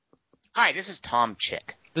Hi, this is Tom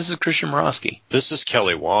Chick. This is Christian Morosky. This is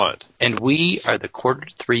Kelly Wand. And we are the Quarter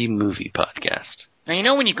to Three Movie Podcast. Now, you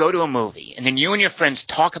know when you go to a movie, and then you and your friends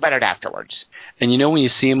talk about it afterwards. And you know when you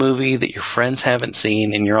see a movie that your friends haven't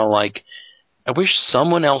seen, and you're all like, I wish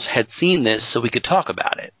someone else had seen this so we could talk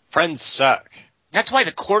about it. Friends suck. That's why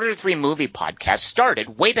the Quarter to Three Movie Podcast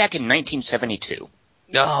started way back in 1972.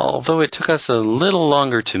 Although it took us a little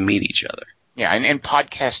longer to meet each other. Yeah, and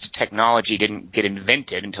podcast technology didn't get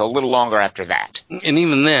invented until a little longer after that. And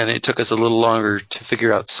even then, it took us a little longer to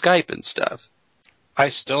figure out Skype and stuff. I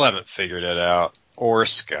still haven't figured it out. Or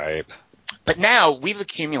Skype. But now we've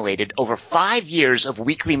accumulated over 5 years of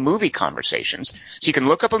weekly movie conversations, so you can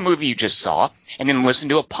look up a movie you just saw and then listen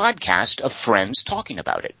to a podcast of friends talking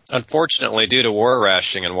about it. Unfortunately, due to war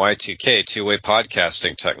rationing and Y2K, two-way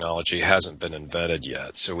podcasting technology hasn't been invented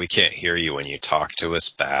yet, so we can't hear you when you talk to us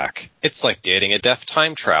back. It's like dating a deaf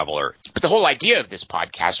time traveler. But the whole idea of this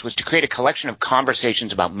podcast was to create a collection of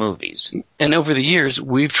conversations about movies. And over the years,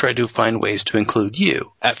 we've tried to find ways to include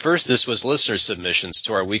you. At first, this was listener submissions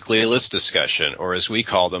to our weekly list discussion, or as we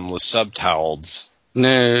call them, subtitles.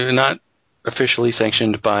 No, not officially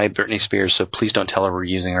sanctioned by Britney Spears, so please don't tell her we're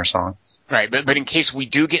using her song. Right, but in case we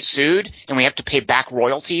do get sued and we have to pay back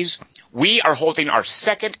royalties, we are holding our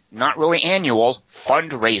second, not really annual,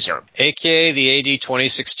 fundraiser. AKA the AD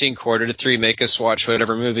 2016 Quarter to Three Make Us Watch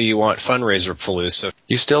Whatever Movie You Want Fundraiser Palooza.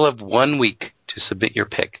 You still have 1 week to submit your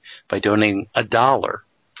pick by donating $1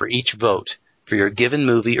 for each vote for your given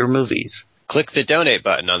movie or movies. Click the donate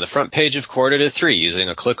button on the front page of Quarter to Three using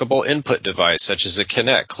a clickable input device such as a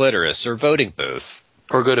Kinect, Clitoris, or voting booth.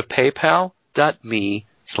 Or go to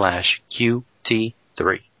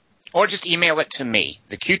paypal.me/QT3. Or just email it to me,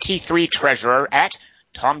 the QT3 treasurer at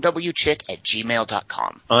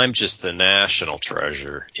tomwchick@gmail.com. I'm just the national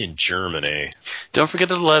treasure in Germany. Don't forget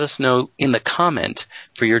to let us know in the comment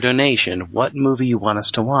for your donation what movie you want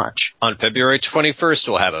us to watch. On February 21st,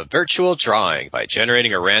 we'll have a virtual drawing by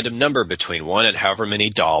generating a random number between 1 and however many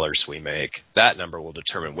dollars we make. That number will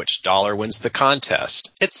determine which dollar wins the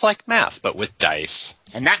contest. It's like math, but with dice.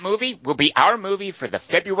 And that movie will be our movie for the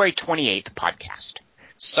February 28th podcast.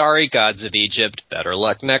 Sorry, gods of Egypt. Better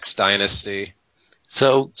luck next dynasty.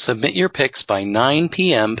 So submit your picks by 9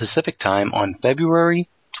 p.m. Pacific Time on February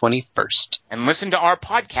 21st. And listen to our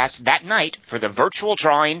podcast that night for the virtual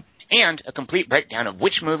drawing and a complete breakdown of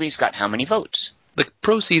which movies got how many votes. The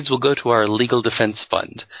proceeds will go to our legal defense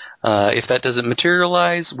fund. If that doesn't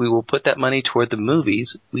materialize, we will put that money toward the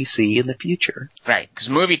movies we see in the future. Right, because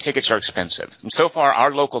movie tickets are expensive. And so far,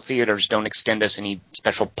 our local theaters don't extend us any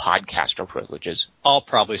special podcaster privileges. I'll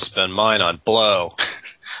probably spend mine on Blow.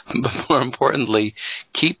 But more importantly,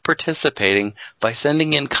 keep participating by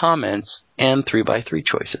sending in comments and 3x3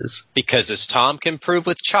 choices. Because as Tom can prove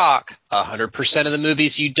with chalk, 100% of the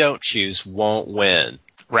movies you don't choose won't win.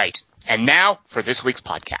 Right. And now for this week's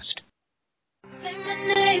podcast. Say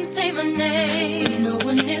my name, no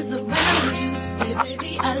one is around you. Say,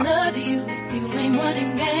 baby, I love you if you ain't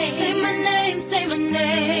running game. Say my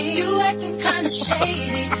name, you acting kinda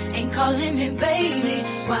shady. Ain't calling me baby,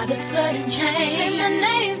 why the sudden change?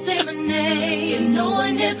 Say my name, if no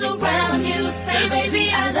one is around you. Say, baby,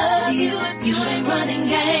 I love you if you ain't running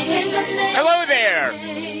game. Say my name. Hello there.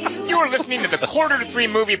 You are listening to the Quarter to Three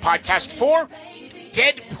Movie Podcast for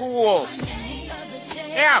Deadpool.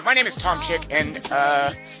 Yeah, my name is Tom Chick, and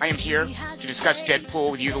I am here to discuss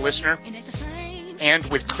Deadpool with you, the listener, and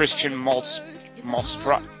with Christian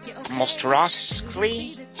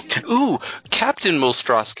Molstrowski. Ooh, Captain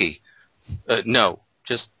Molstrowski. No,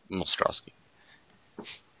 just Molstrowski.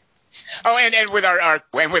 Oh, and with our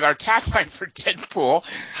tagline for Deadpool,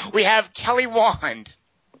 we have Kelly Wand.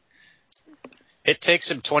 It takes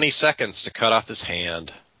him 20 seconds to cut off his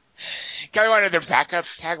hand. Kelly Wand, are there backup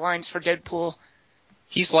taglines for Deadpool?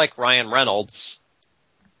 He's like Ryan Reynolds.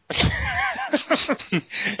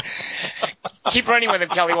 Keep running with him,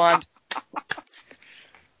 Kelly Wand.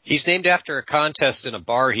 He's named after a contest in a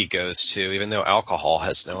bar he goes to, even though alcohol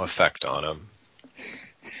has no effect on him.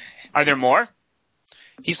 Are there more?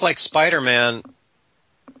 He's like Spider-Man.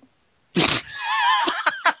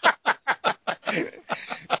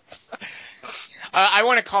 I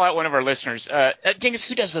want to call out one of our listeners. Dingus,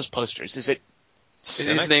 who does those posters? Is it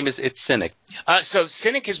Cynic? His name is Cynic. So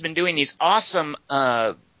Cynic has been doing these awesome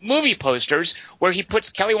movie posters where he puts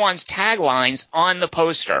Kelly Wand's taglines on the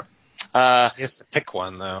poster. He has to pick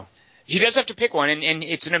one, though. He does have to pick one, and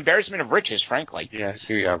it's an embarrassment of riches, frankly. Yeah,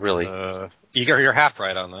 really. You're half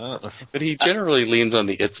right on that. But he generally leans on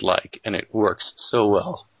the "it's like," and it works so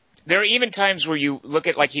well. There are even times where you look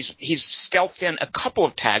at, like, he's stealthed in a couple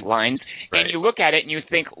of taglines, right. And you look at it and you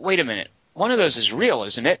think, wait a minute, one of those is real,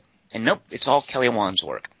 isn't it? And nope, it's all Kelly Wand's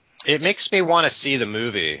work. It makes me want to see the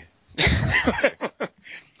movie.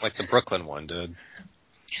 Like the Brooklyn one did.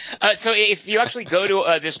 So if you actually go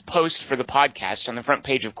to this post for the podcast on the front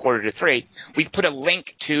page of Quarter to Three, we've put a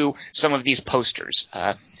link to some of these posters.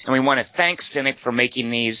 And we want to thank Cynic for making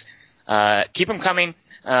these. Keep them coming,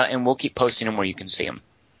 and we'll keep posting them where you can see them.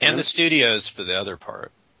 And the studios for the other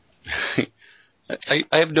part. I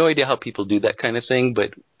have no idea how people do that kind of thing,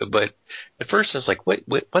 but at first I was like,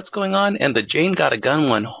 what's going on? And the Jane Got a Gun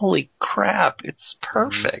one, holy crap, it's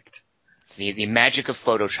perfect. It's the magic of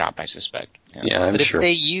Photoshop, I suspect. Yeah, I'm but sure. If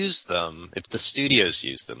they use them, if the studios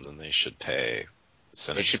use them, then they should pay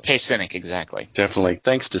Cynic. They should pay Cynic, exactly. Definitely.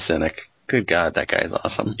 Thanks to Cynic. Good God, that guy's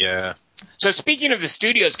awesome. Yeah. So speaking of the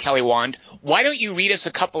studios, Kelly Wand, why don't you read us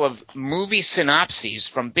a couple of movie synopses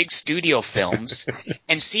from big studio films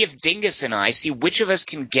and see if Dingus and I see which of us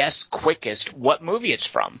can guess quickest what movie it's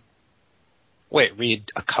from? Wait,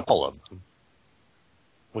 read a couple of them.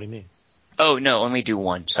 What do you mean? Oh, no, only do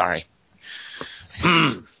one. Sorry.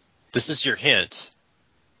 This is your hint.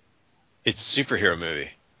 It's a superhero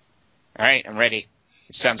movie. All right, I'm ready.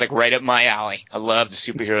 It sounds like right up my alley. I love the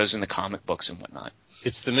superheroes in the comic books and whatnot.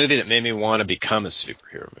 It's the movie that made me want to become a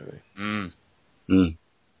superhero movie.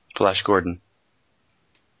 Flash Gordon.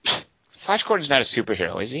 Flash Gordon's not a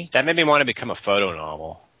superhero, is he? That made me want to become a photo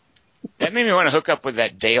novel. That made me want to hook up with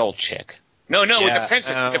that Dale chick. No, with the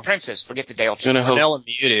princess. No. With the princess. Forget the Dale chick. Vanilla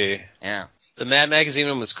Beauty. Yeah. The Mad Magazine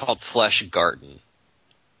one was called Flesh Garden.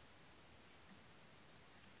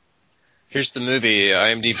 Here's the movie,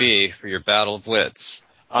 IMDb, for your battle of wits.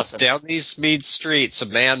 Awesome. Down these mead streets, a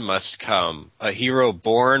man must come, a hero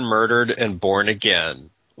born, murdered, and born again.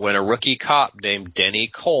 When a rookie cop named Denny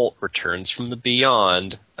Colt returns from the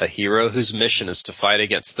beyond, a hero whose mission is to fight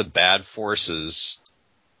against the bad forces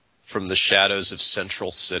from the shadows of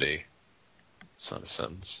Central City. It's not a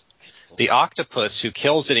sentence. The octopus who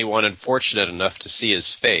kills anyone unfortunate enough to see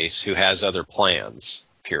his face, who has other plans.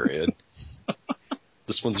 Period.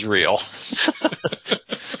 This one's real.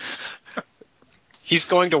 He's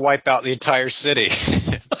going to wipe out the entire city.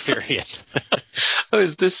 Period. Oh,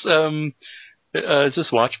 is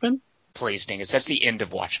this Watchmen? Please, Dingus. That's the end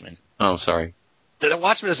of Watchmen. Oh, sorry. The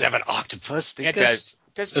Watchmen doesn't have an octopus. It does.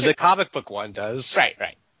 The comic book one does. Right.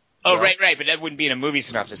 Oh, well, right. But that wouldn't be in a movie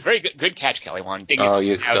synopsis. Very good catch, Kelly Wand. Dingus.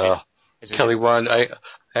 Kelly Wand. I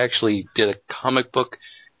actually did a comic book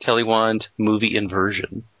Kelly Wand movie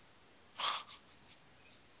inversion.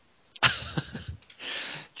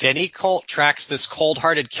 Denny Colt tracks this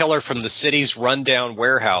cold-hearted killer from the city's rundown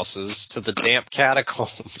warehouses to the damp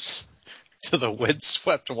catacombs to the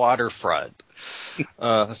windswept waterfront.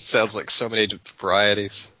 Sounds like so many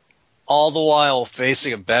varieties. All the while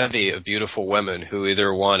facing a bevy of beautiful women who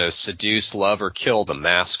either want to seduce, love, or kill the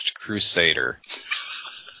masked crusader.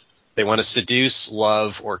 They want to seduce,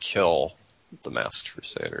 love, or kill the masked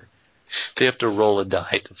crusader. So you have to roll a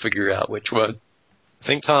die to figure out which one. I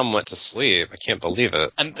think Tom went to sleep. I can't believe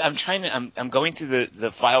it. I'm going through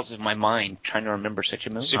the files of my mind, trying to remember such a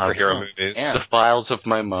movie. Superhero movies. Yeah. The files of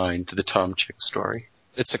my mind, the Tom Chick story.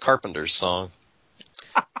 It's a Carpenter's song.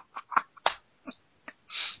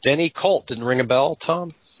 Denny Colt didn't ring a bell, Tom?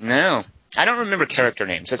 No. I don't remember character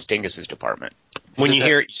names. That's Dingus's department. When you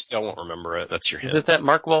hear it, you still won't remember it. That's your hint. Is it that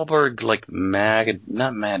Mark Wahlberg, like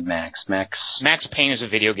not Mad Max, Max? Max Payne is a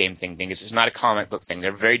video game thing, Dingus. It's not a comic book thing.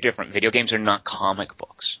 They're very different. Video games are not comic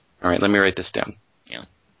books. All right, let me write this down. Yeah.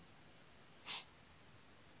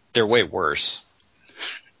 They're way worse.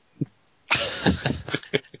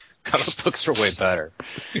 Comic books are way better.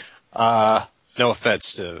 No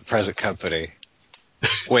offense to the present company.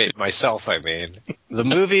 Wait, myself, I mean. The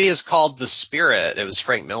movie is called The Spirit. It was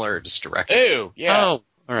Frank Miller just directed. Ew, yeah. Oh,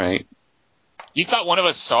 all right. You thought one of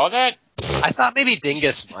us saw that? I thought maybe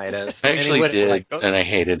Dingus might have. I actually did, and I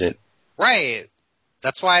hated it. Right.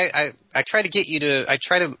 That's why I try to get you to, I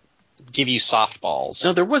try to give you softballs.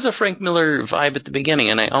 No, there was a Frank Miller vibe at the beginning,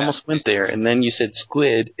 and I almost went there, and then you said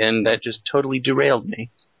squid, and that just totally derailed me.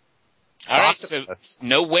 All right, so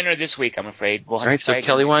no winner this week, I'm afraid. We'll have all right, to try so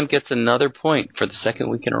Kelly Wand gets another point for the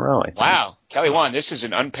second week in a row, I think. Wow. Kelly Wand, this is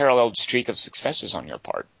an unparalleled streak of successes on your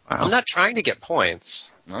part. Wow. I'm not trying to get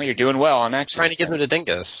points. Well, you're doing well on I'm accident. trying to get them to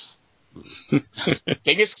Dingus.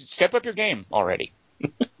 Dingus, step up your game already.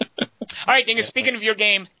 All right, Dingus, speaking of your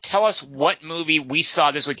game, tell us what movie we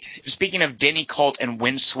saw this week. Speaking of Denny Colt and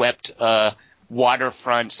windswept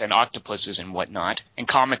waterfronts and octopuses and whatnot, and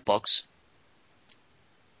comic books.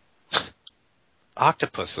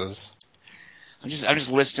 Octopuses? I'm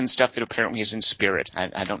just listing stuff that apparently is in Spirit.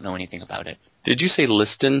 I don't know anything about it. Did you say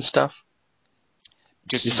Liston stuff?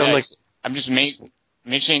 Just You sound like I'm just making.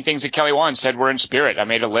 mentioning things that Kelly Wand said were in spirit. I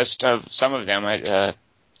made a list of some of them. No,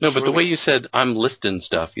 but the way you said, I'm listing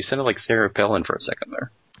stuff, you sounded like Sarah Palin for a second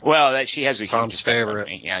there. Well, she has a Tom's huge effect on favorite.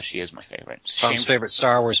 me. Yeah, she is my favorite. Tom's favorite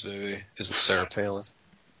Star Wars movie is Sarah Palin.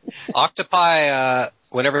 Octopi,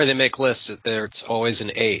 whenever they make lists, it's always in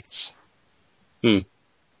 8s.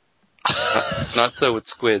 Not so with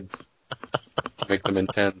squids. Make them in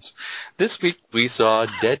 10s. This week we saw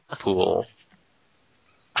Deadpool.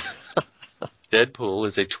 Deadpool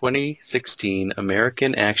is a 2016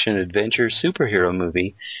 American action-adventure superhero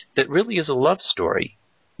movie that really is a love story.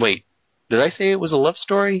 Wait, did I say it was a love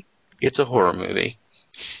story? It's a horror movie.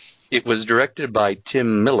 It was directed by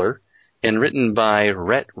Tim Miller and written by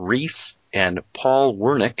Rhett Reese and Paul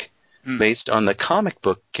Wernick, based on the comic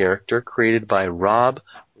book character created by Rob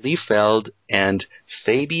Liefeld and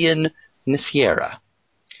Fabian Niciera.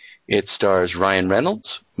 It stars Ryan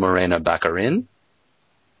Reynolds, Morena Baccarin,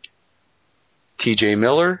 T.J.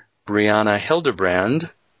 Miller, Brianna Hildebrand,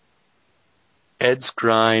 Ed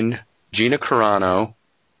Skrein, Gina Carano,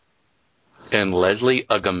 and Leslie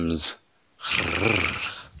Uggams.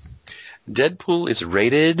 Deadpool is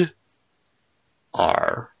rated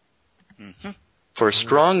R for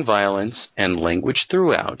strong violence and language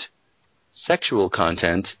throughout, sexual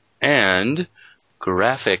content, and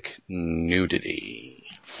graphic nudity.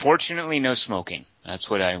 Fortunately, no smoking. That's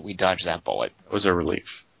what we dodged that bullet. It was a relief.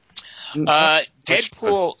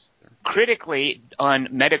 Deadpool, critically, on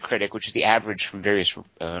Metacritic, which is the average from various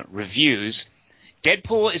reviews,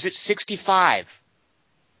 Deadpool is at 65.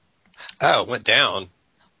 Oh, it went down.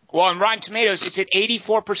 Well, on Rotten Tomatoes, it's at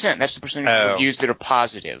 84%. That's the percentage of reviews that are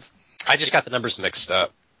positive. I just got the numbers mixed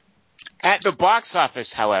up. At the box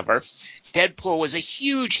office, however, Deadpool was a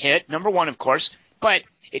huge hit, number one, of course, but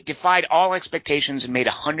it defied all expectations and made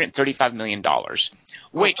 $135 million,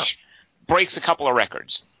 which breaks a couple of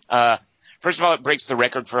records. First of all, it breaks the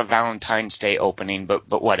record for a Valentine's Day opening,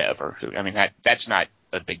 but whatever. I mean, that's not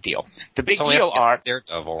a big deal. The big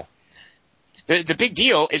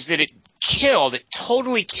deal is that it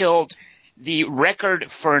totally killed the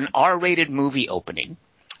record for an R-rated movie opening.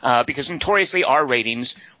 Because notoriously R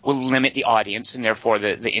ratings will limit the audience and therefore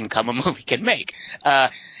the income a movie can make.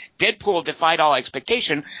 Deadpool defied all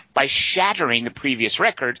expectation by shattering the previous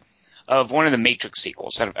record of one of the Matrix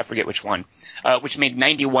sequels. I forget which one, which made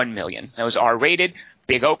 $91 million. That was R-rated,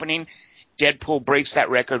 big opening. Deadpool breaks that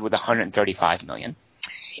record with $135 million.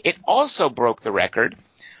 It also broke the record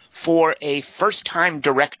for a first-time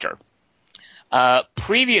director.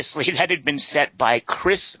 Previously, that had been set by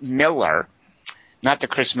Chris Miller, not the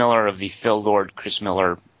Chris Miller of the Phil Lord, Chris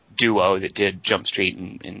Miller duo that did Jump Street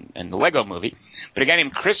and the Lego Movie, but a guy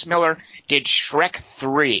named Chris Miller did Shrek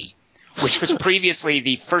 3, which was previously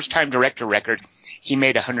the first-time director record. He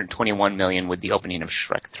made $121 million with the opening of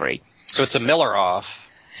Shrek 3. So it's a Miller-off.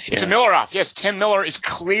 It's a Miller-off, yes. Tim Miller is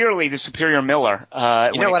clearly the superior Miller.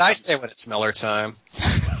 You know what I say when it's Miller time?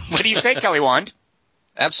 What do you say, Kelly Wand?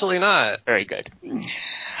 Absolutely not. Very good.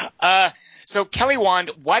 So, Kelly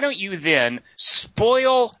Wand, why don't you then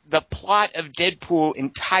spoil the plot of Deadpool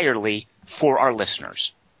entirely for our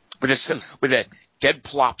listeners with a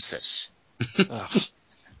Deadplopsis?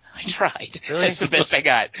 I tried. Really? That's the best I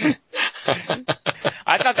got.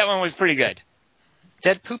 I thought that one was pretty good.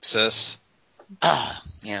 Deadpoopsis.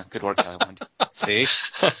 Yeah, good work, Kelly Wand. See?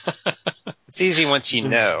 It's easy once you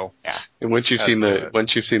know. Yeah. And once you've seen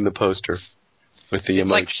the poster with the emoji.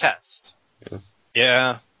 It's like chess.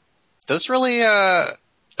 Yeah. Those really,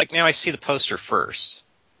 like now I see the poster first.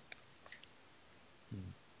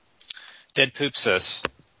 Deadpoopsis.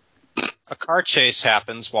 A car chase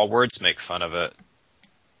happens while words make fun of it.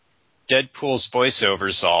 Deadpool's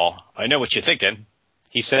voiceover's all, I know what you're thinking.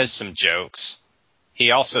 He says some jokes.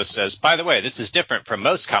 He also says, by the way, this is different from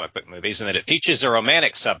most comic book movies in that it features a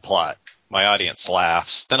romantic subplot. My audience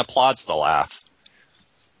laughs, then applauds the laugh.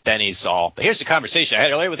 Then he's all, but here's the conversation I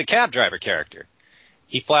had earlier with the cab driver character.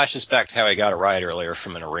 He flashes back to how he got a ride earlier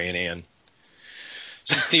from an Iranian.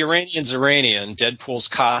 Since the Iranian's Iranian, Deadpool's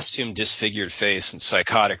costume, disfigured face, and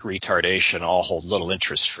psychotic retardation all hold little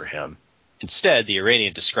interest for him. Instead, the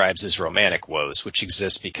Iranian describes his romantic woes, which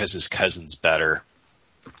exist because his cousin's better.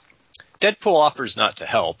 Deadpool offers not to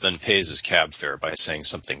help, then pays his cab fare by saying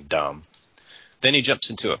something dumb. Then he jumps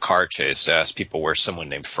into a car chase to ask people where someone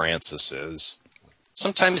named Francis is.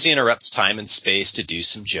 Sometimes he interrupts time and space to do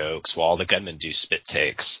some jokes while the gunmen do spit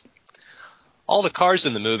takes. All the cars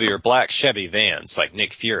in the movie are black Chevy vans like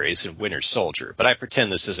Nick Fury's and Winter Soldier, but I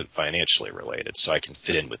pretend this isn't financially related so I can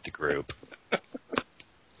fit in with the group.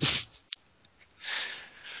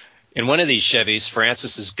 In one of these Chevys,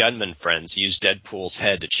 Francis's gunman friends use Deadpool's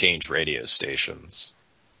head to change radio stations.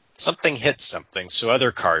 Something hits something, so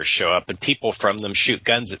other cars show up and people from them shoot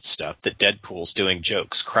guns at stuff that Deadpool's doing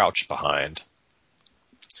jokes crouched behind.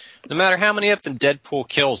 No matter how many of them Deadpool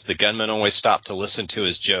kills, the gunmen always stop to listen to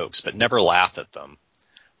his jokes, but never laugh at them.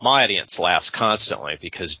 My audience laughs constantly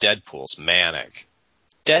because Deadpool's manic.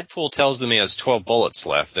 Deadpool tells them he has 12 bullets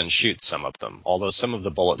left, then shoots some of them, although some of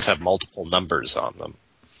the bullets have multiple numbers on them.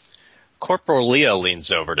 Corporal Leo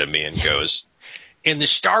leans over to me and goes, "In the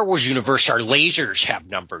Star Wars universe, our lasers have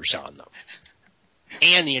numbers on them.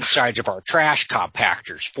 And the insides of our trash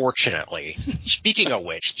compactors, fortunately. Speaking of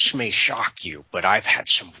which, this may shock you, but I've had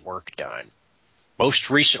some work done.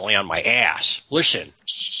 Most recently on my ass. Listen."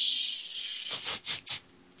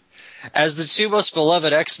 As the two most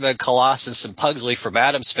beloved X-Men, Colossus and Pugsley from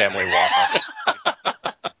Addams Family walk up.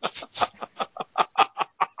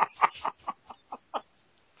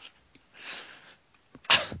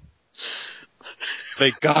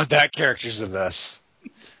 Thank God that character's in this.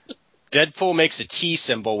 Deadpool makes a T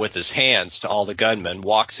symbol with his hands to all the gunmen,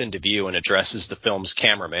 walks into view, and addresses the film's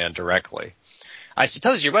cameraman directly. "I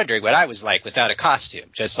suppose you're wondering what I was like without a costume.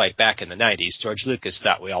 Just like back in the 90s, George Lucas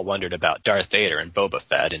thought we all wondered about Darth Vader and Boba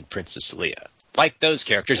Fett and Princess Leia. Like those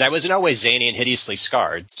characters, I wasn't always zany and hideously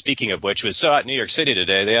scarred. Speaking of which, we saw it in New York City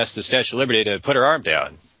today. They asked the Statue of Liberty to put her arm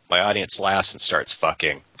down." My audience laughs and starts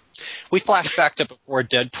fucking. We flash back to before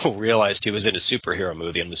Deadpool realized he was in a superhero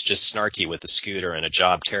movie and was just snarky with a scooter and a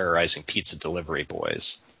job terrorizing pizza delivery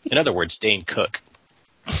boys. In other words, Dane Cook.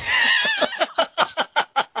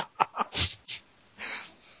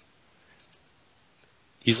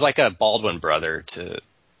 He's like a Baldwin brother to...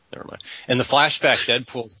 Never mind. In the flashback,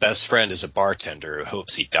 Deadpool's best friend is a bartender who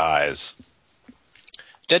hopes he dies.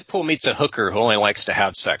 Deadpool meets a hooker who only likes to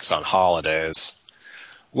have sex on holidays.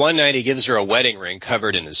 One night he gives her a wedding ring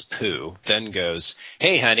covered in his poo, then goes,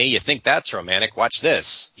 "Hey honey, you think that's romantic? Watch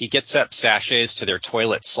this." He gets up, sachets to their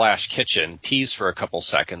toilet/kitchen, pees for a couple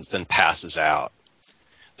seconds, then passes out.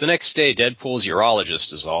 The next day, Deadpool's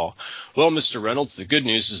urologist is all, "Well, Mr. Reynolds, the good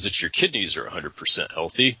news is that your kidneys are 100%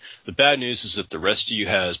 healthy. The bad news is that the rest of you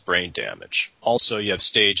has brain damage. Also, you have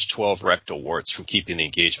stage 12 rectal warts from keeping the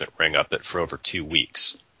engagement ring up it for over 2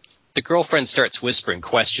 weeks." The girlfriend starts whispering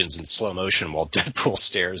questions in slow motion while Deadpool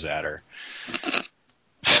stares at her.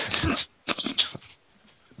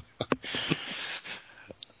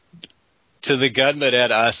 To the gunman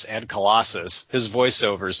and us and Colossus, his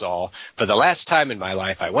voiceover's all, "For the last time in my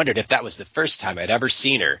life, I wondered if that was the first time I'd ever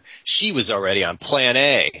seen her. She was already on Plan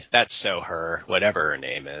A. That's so her, whatever her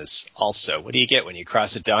name is. Also, what do you get when you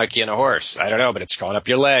cross a donkey and a horse? I don't know, but it's crawling up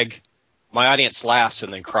your leg." My audience laughs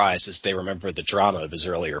and then cries as they remember the drama of his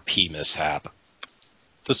earlier pee mishap.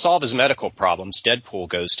 To solve his medical problems, Deadpool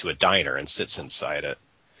goes to a diner and sits inside it.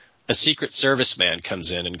 A Secret Service man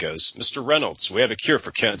comes in and goes, "Mr. Reynolds, we have a cure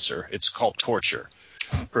for cancer. It's called torture.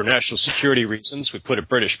 For national security reasons, we put a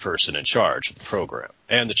British person in charge of the program,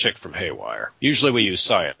 and the chick from Haywire. Usually we use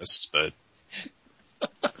scientists, but..."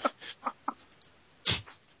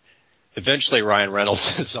 Eventually Ryan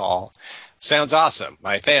Reynolds is all, "Sounds awesome.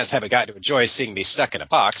 My fans haven't gotten to enjoy seeing me stuck in a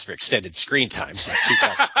box for extended screen time since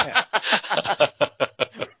 2010.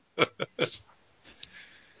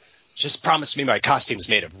 Just promise me my costume's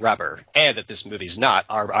made of rubber, and that this movie's not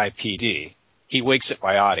R.I.P.D. He winks at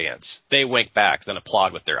my audience. They wink back, then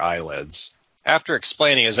applaud with their eyelids. After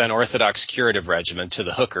explaining his unorthodox curative regimen to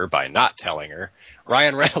the hooker by not telling her,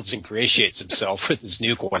 Ryan Reynolds ingratiates himself with his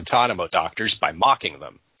new Guantanamo doctors by mocking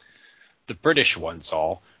them. The British ones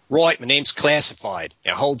all, "Right, my name's classified.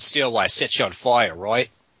 Now hold still while I set you on fire, right?"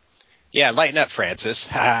 "Yeah, lighten up, Francis.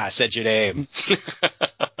 Ha, I said your name."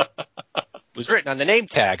 "It was written on the name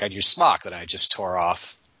tag on your smock that I just tore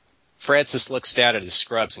off." Francis looks down at his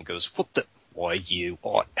scrubs and goes, "What the... Why, you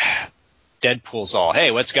ought..." Deadpool's all,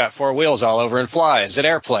 "Hey, what's got 4 wheels all over and flies? An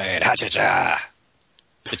airplane. Ha-cha-cha."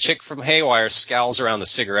 The chick from Haywire scowls around the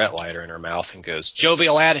cigarette lighter in her mouth and goes,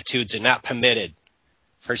 "Jovial attitudes are not permitted."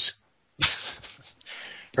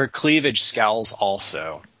 Her cleavage scowls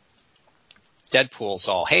also. Deadpool's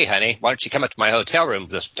all, "Hey, honey, why don't you come up to my hotel room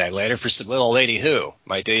this day later for some little lady who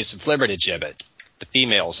might do you some flibbertigibbet." The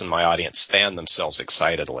females in my audience fan themselves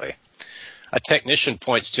excitedly. A technician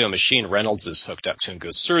points to a machine Reynolds is hooked up to and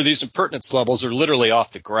goes, "Sir, these impertinence levels are literally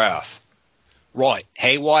off the graph." "Right.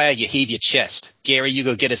 Haywire, you heave your chest. Gary, you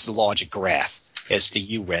go get us a larger graph. As for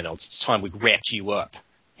you, Reynolds, it's time we wrapped you up."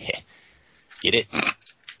 Get it?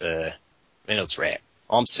 Reynolds rap.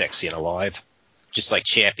 I'm sexy and alive. Just like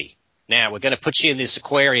Chappie. "Now, we're going to put you in this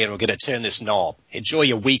aquarium and we're going to turn this knob. Enjoy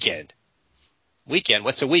your weekend." "Weekend?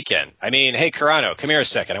 What's a weekend? I mean, hey, Carano, come here a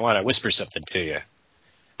second. I want to whisper something to you."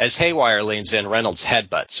 As Haywire leans in, Reynolds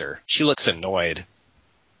headbutts her. She looks annoyed.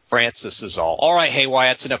 Francis is all right, Haywire,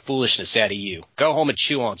 that's enough foolishness out of you. Go home and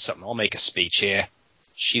chew on something. I'll make a speech here.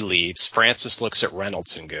 She leaves. Francis looks at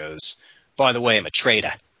Reynolds and goes, by the way, I'm a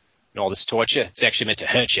traitor. And all this torture, it's actually meant to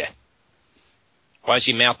hurt you. Why does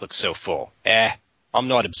your mouth look so full? I'm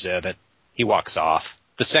not observant. He walks off.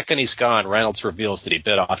 The second he's gone, Reynolds reveals that he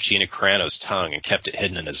bit off Gina Carano's tongue and kept it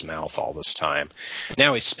hidden in his mouth all this time.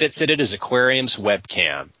 Now he spits it at his aquarium's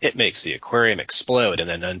webcam. It makes the aquarium explode and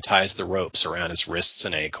then unties the ropes around his wrists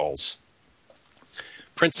and ankles.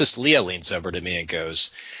 Princess Leia leans over to me and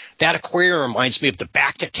goes, that aquarium reminds me of the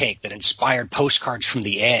Bacta tank that inspired Postcards from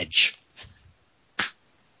the Edge.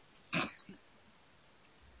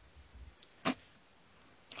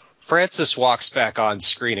 Francis walks back on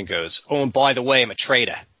screen and goes, oh, and by the way, I'm a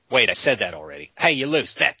traitor. Wait, I said that already. Hey, you're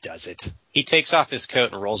loose. That does it. He takes off his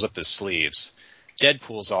coat and rolls up his sleeves.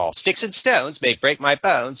 Deadpool's all, sticks and stones may break my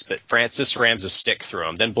bones, but Francis rams a stick through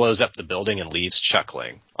him, then blows up the building and leaves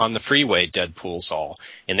chuckling. On the freeway, Deadpool's all,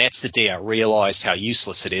 and that's the day I realized how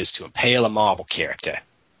useless it is to impale a Marvel character.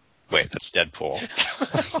 Wait, that's Deadpool.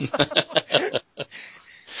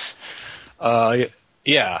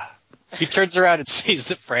 Yeah. He turns around and sees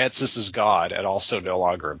that Francis is gone and also no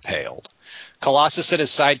longer impaled. Colossus and his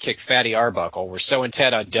sidekick, Fatty Arbuckle, were so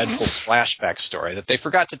intent on Deadpool's flashback story that they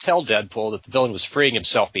forgot to tell Deadpool that the villain was freeing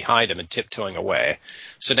himself behind him and tiptoeing away.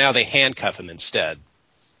 So now they handcuff him instead.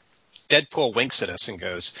 Deadpool winks at us and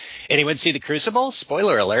goes, anyone see the Crucible?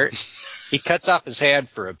 Spoiler alert. He cuts off his hand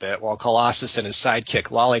for a bit while Colossus and his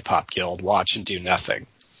sidekick, Lollipop Guild, watch and do nothing.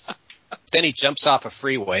 Then he jumps off a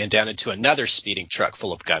freeway and down into another speeding truck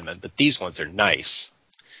full of gunmen, but these ones are nice.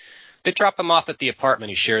 They drop him off at the apartment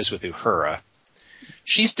he shares with Uhura.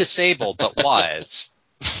 She's disabled, but wise.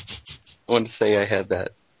 I want to say I had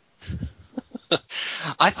that.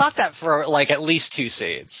 I thought that for at least 2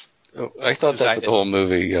 scenes. Oh, I thought that for the whole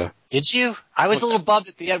movie, yeah. Did you? I was a little bummed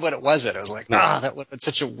at the end when it wasn't. I was like, that was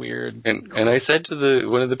such a weird... And I said to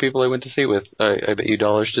one of the people I went to see with, I bet you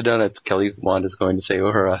dollars to donuts, Kelly Wanda's going to say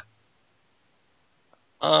Uhura.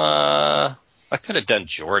 I could have done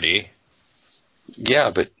Geordi.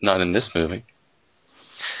 Yeah, but not in this movie.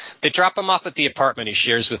 They drop him off at the apartment he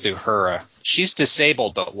shares with Uhura. She's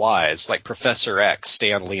disabled but wise, like Professor X,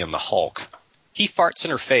 Stan Lee, and the Hulk. He farts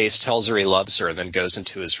in her face, tells her he loves her, and then goes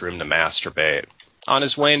into his room to masturbate. On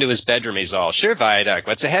his way into his bedroom, he's all, sure, Viaduct,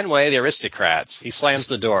 what's a Henway? The aristocrats. He slams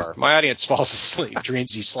the door. My audience falls asleep,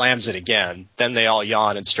 dreams he slams it again. Then they all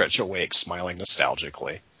yawn and stretch awake, smiling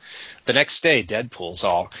nostalgically. The next day, Deadpool's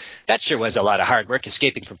all, that sure was a lot of hard work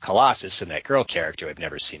escaping from Colossus and that girl character I've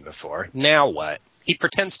never seen before. Now what? He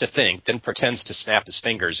pretends to think, then pretends to snap his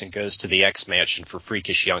fingers and goes to the X-Mansion for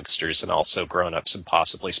freakish youngsters and also grown-ups and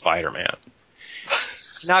possibly Spider-Man.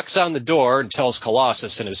 He knocks on the door and tells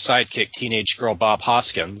Colossus and his sidekick, teenage girl Bob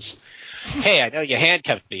Hoskins, hey, I know you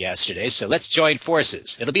handcuffed me yesterday, so let's join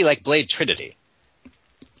forces. It'll be like Blade Trinity.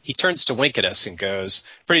 He turns to wink at us and goes,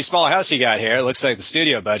 pretty small house you got here. Looks like the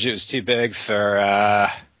studio budget was too big for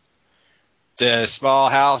the small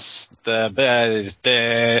house, the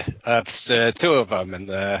two of them,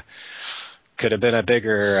 and could have been a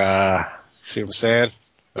bigger, see what I'm saying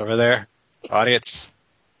over there? Audience?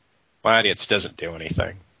 My audience doesn't do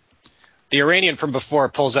anything. The Iranian from before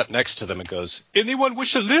pulls up next to them and goes, anyone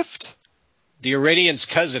wish a lift? The Iranian's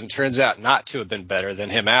cousin turns out not to have been better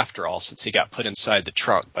than him after all, since he got put inside the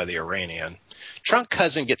trunk by the Iranian. Trunk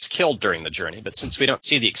cousin gets killed during the journey, but since we don't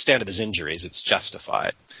see the extent of his injuries, it's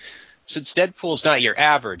justified. Since Deadpool's not your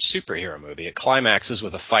average superhero movie, it climaxes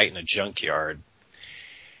with a fight in a junkyard.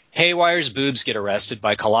 Haywire's boobs get arrested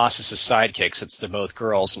by Colossus' sidekick since they're both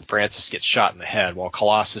girls, and Francis gets shot in the head, while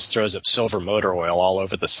Colossus throws up silver motor oil all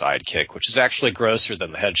over the sidekick, which is actually grosser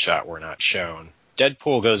than the headshot we're not shown.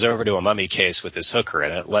 Deadpool goes over to a mummy case with his hooker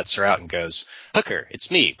in it, lets her out and goes, Hooker,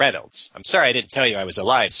 it's me, Reynolds. I'm sorry I didn't tell you I was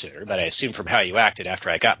alive sooner, but I assumed from how you acted after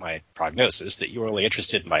I got my prognosis that you were only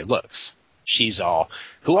interested in my looks. She's all,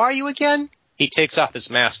 who are you again? He takes off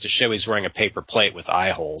his mask to show he's wearing a paper plate with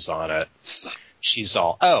eye holes on it. She's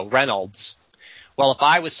all, oh, Reynolds. Well, if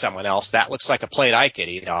I was someone else, that looks like a plate I could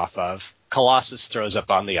eat off of. Colossus throws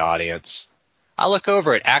up on the audience. I look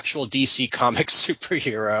over at actual DC Comics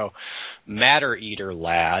superhero Matter Eater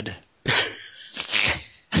Lad.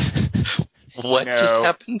 What just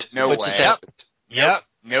happened? No what way. Just happened? Yep.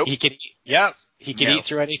 Nope. He could eat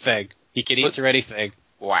through anything. He could eat through anything.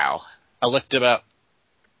 Wow. I looked him up.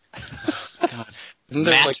 God. Isn't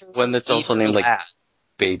there one that's also named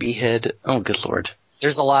Babyhead? Oh, good lord.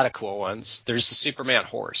 There's a lot of cool ones. There's the Superman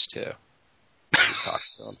horse, too. You talk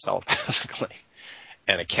to him telepathically.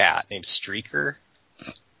 And a cat named Streaker.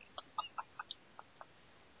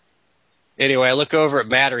 Anyway, I look over at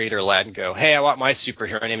Matter Eater Lad and go, hey, I want my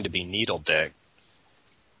superhero name to be Needle Dick.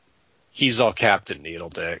 He's all Captain Needle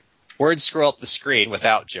Dick. Words scroll up the screen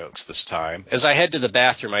without jokes this time. As I head to the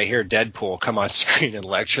bathroom, I hear Deadpool come on screen and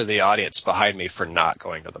lecture the audience behind me for not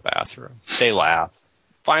going to the bathroom. They laugh.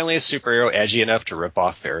 Finally, a superhero edgy enough to rip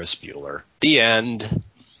off Ferris Bueller. The end.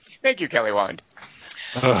 Thank you, Kelly Wand.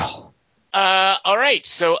 All right,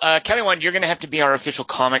 so Kelly Wand, you're going to have to be our official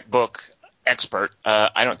comic book expert.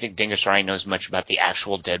 I don't think Dingus or I knows much about the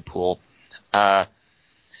actual Deadpool.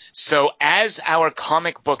 So as our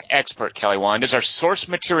comic book expert, Kelly Wand, as our source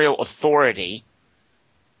material authority,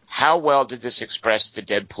 how well did this express the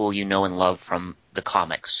Deadpool you know and love from the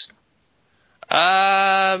comics?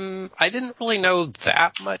 I didn't really know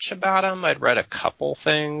that much about him. I'd read a couple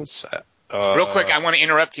things. Real quick, I want to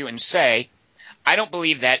interrupt you and say, I don't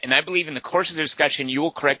believe that, and I believe in the course of the discussion you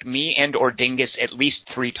will correct me and or Dingus at least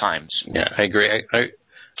 3 times. Yeah, I agree.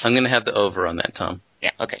 I'm going to have the over on that, Tom. Yeah,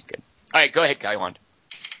 okay, good. All right, go ahead, Kelly Wand.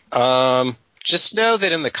 Just know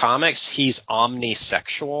that in the comics, he's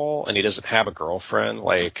omnisexual and he doesn't have a girlfriend.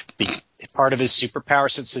 Like, part of his superpower,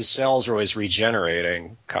 since his cells are always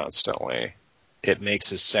regenerating constantly, it makes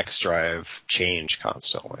his sex drive change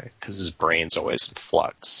constantly because his brain's always in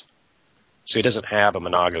flux. So he doesn't have a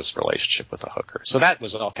monogamous relationship with a hooker. So that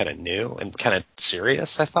was all kind of new and kind of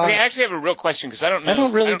serious, I thought. Okay, I actually have a real question because I don't know. I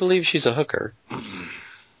don't really believe she's a hooker.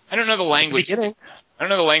 I don't know the language. I don't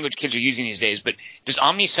know the language kids are using these days, but does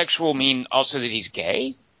omnisexual mean also that he's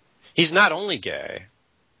gay? He's not only gay.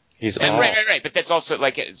 He's And all. Right. But that's also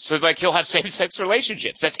like he'll have same-sex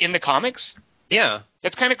relationships. That's in the comics? Yeah.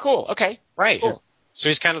 That's kind of cool. Okay. Right. Cool. So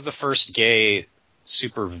he's kind of the first gay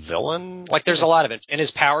super villain. Like, there's a lot of it, and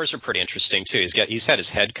his powers are pretty interesting too. He's had his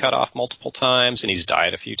head cut off multiple times, and he's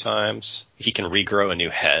died a few times. He can regrow a new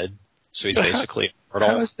head, so he's basically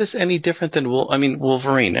immortal. How is this any different than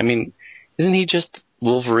Wolverine? I mean, isn't he just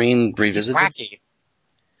Wolverine revisited? He's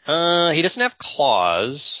wacky. He doesn't have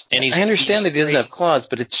claws, and I understand that he doesn't have claws,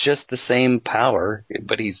 but it's just the same power,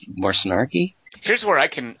 but he's more snarky. Here's where I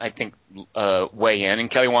think, weigh in, and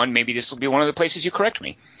Kelly Wand, maybe this will be one of the places you correct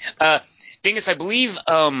me. Dingus, I believe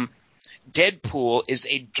Deadpool is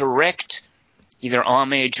a direct either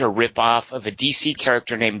homage or ripoff of a DC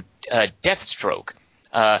character named Deathstroke.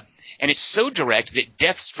 And it's so direct that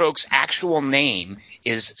Deathstroke's actual name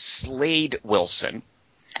is Slade Wilson.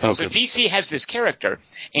 Okay. So DC has this character,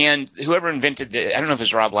 and whoever invented I don't know if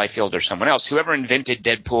it's Rob Liefeld or someone else, whoever invented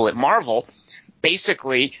Deadpool at Marvel,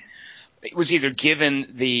 basically it was either given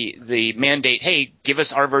the mandate, hey, give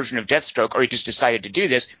us our version of Deathstroke, or he just decided to do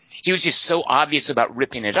this. He was just so obvious about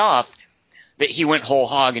ripping it off that he went whole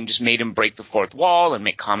hog and just made him break the fourth wall and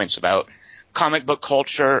make comments about comic book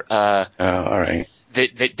culture. All right.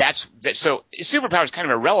 So his superpower is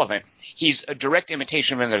kind of irrelevant. He's a direct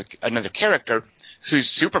imitation of another character whose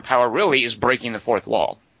superpower really is breaking the fourth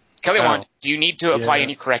wall. Kelly Wand, do you need to apply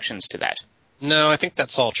any corrections to that? No, I think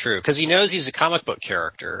that's all true, because he knows he's a comic book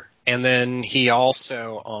character, and then he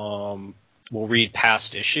also will read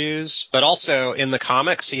past issues, but also in the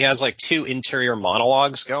comics he has like 2 interior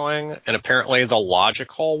monologues going, and apparently the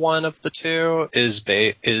logical one of the 2 is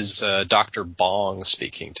Dr. Bong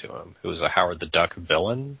speaking to him, who is a Howard the Duck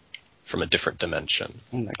villain from a different dimension.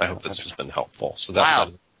 I hope this has been helpful. So that's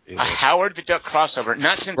a Howard the Duck crossover,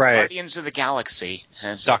 not since Guardians of the Galaxy.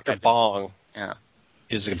 Dr. Bong. Yeah.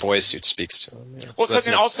 Is a voice who speaks to him. Yeah. Well, so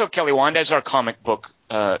then also, Kelly Wand, as our comic book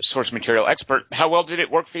source material expert, how well did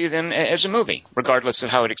it work for you then as a movie, regardless of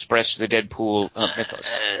how it expressed the Deadpool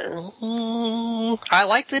mythos? I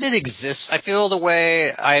like that it exists. I feel the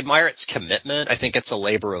way I admire its commitment. I think it's a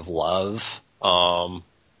labor of love. I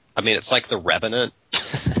mean, it's like The Revenant.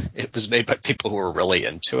 It was made by people who were really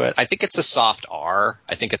into it. I think it's a soft R.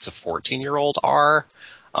 I think it's a 14-year-old R.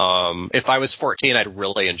 If I was 14, I'd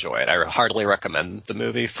really enjoy it. I hardly recommend the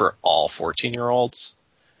movie for all 14-year-olds.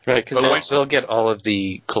 Right, because they'll get all of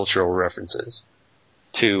the cultural references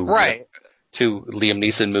to Liam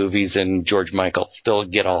Neeson movies and George Michael. They'll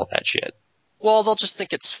get all of that shit. Well, they'll just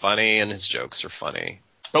think it's funny, and his jokes are funny.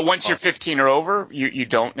 But once you're 15 or over, you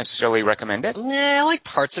don't necessarily recommend it? Yeah, I like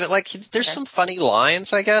parts of it. Like, there's some funny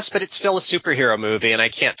lines, I guess, but it's still a superhero movie, and I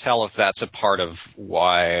can't tell if that's a part of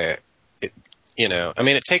why it, I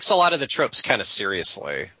mean, it takes a lot of the tropes kind of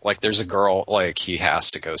seriously. Like, there's a girl, like, he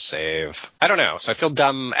has to go save. I don't know, so I feel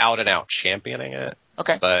dumb out and out championing it.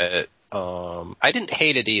 Okay. But I didn't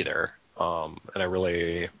hate it either, and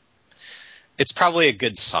it's probably a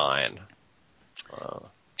good sign.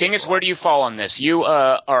 Dingus, where do you fall on this? You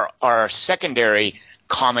are our secondary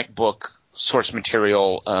comic book source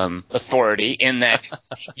material authority in that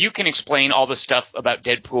you can explain all the stuff about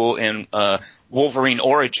Deadpool in Wolverine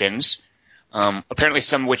Origins, apparently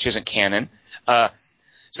some of which isn't canon.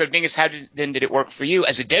 So, Dingus, how did it work for you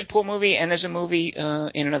as a Deadpool movie and as a movie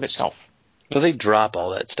in and of itself? Well, they drop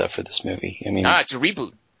all that stuff for this movie. I mean, it's a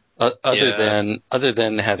reboot. Other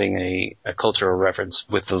than having a cultural reference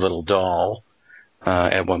with the little doll,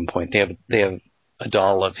 at one point they have a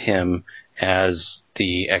doll of him as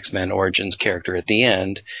the X-Men Origins character at the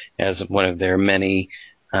end, as one of their many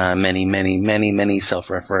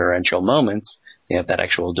self-referential moments. They have that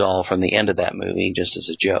actual doll from the end of that movie just as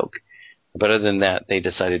a joke. But other than that, they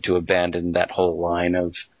decided to abandon that whole line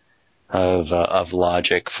of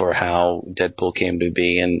logic for how Deadpool came to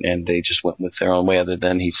be, and they just went with their own way other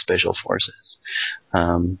than he's special forces.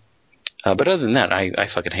 But other than that, I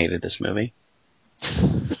fucking hated this movie.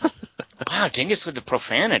 Wow, Dingus with the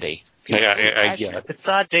profanity. Yeah.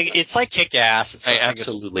 It's like Kick-Ass.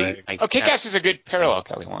 Absolutely. Kick-Ass is a good parallel,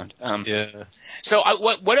 Kelly Wand. Yeah. So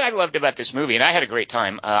what I loved about this movie, and I had a great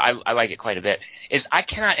time, I like it quite a bit, is I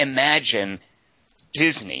cannot imagine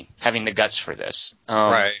Disney having the guts for this.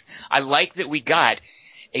 Right. I like that we got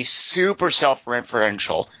a super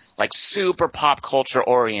self-referential, like super pop culture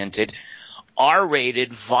oriented,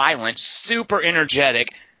 R-rated, violent, super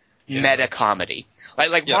energetic meta comedy.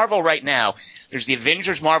 Like yes. Marvel right now, there's the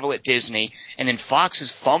Avengers Marvel at Disney, and then Fox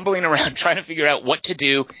is fumbling around trying to figure out what to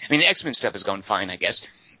do. I mean, the X-Men stuff is going fine, I guess,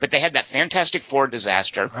 but they had that Fantastic Four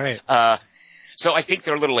disaster. Right. So I think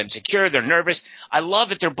they're a little insecure. They're nervous. I love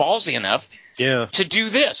that they're ballsy enough to do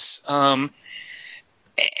this. So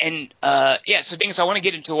Dingus, I want to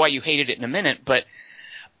get into why you hated it in a minute, but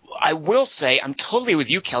I will say I'm totally with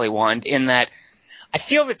you, Kelly Wand, in that I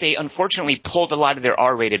feel that they unfortunately pulled a lot of their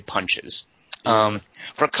R-rated punches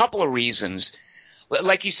for a couple of reasons.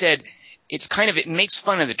 Like you said, it makes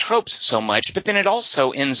fun of the tropes so much, but then it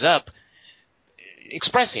also ends up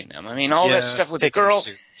expressing them. I mean, all that stuff with the girl,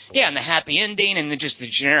 and the happy ending, and just the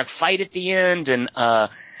generic fight at the end, and I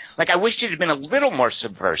wished it had been a little more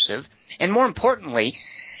subversive, and more importantly,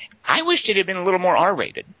 I wished it had been a little more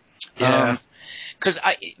R-rated. Yeah. Because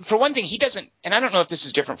for one thing, he doesn't, and I don't know if this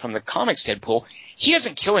is different from the comics Deadpool, he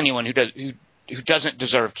doesn't kill anyone who doesn't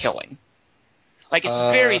deserve killing. Like, it's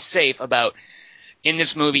very safe about, in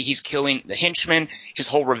this movie, he's killing the henchman. His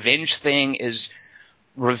whole revenge thing is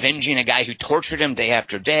revenging a guy who tortured him day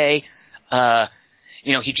after day.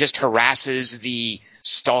 He just harasses the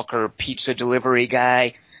stalker pizza delivery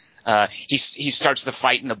guy. He starts the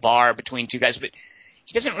fight in the bar between two guys, but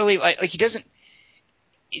he doesn't really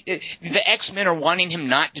the X-Men are wanting him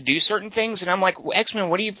not to do certain things, and I'm like, well, X-Men,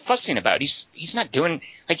 what are you fussing about? He's not doing,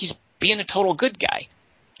 he's being a total good guy.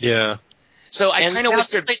 Yeah. So I kind of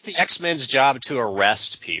wish it's the X-Men's job to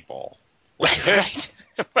arrest people. Right.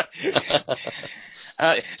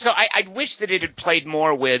 So I wish that it had played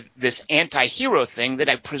more with this anti-hero thing that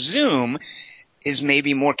I presume is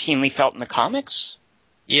maybe more keenly felt in the comics.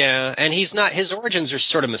 Yeah, and his origins are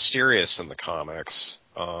sort of mysterious in the comics.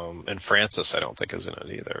 And Francis, I don't think, is in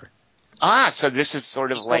it either. So this is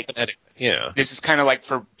sort of this is kind of like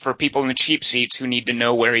for people in the cheap seats who need to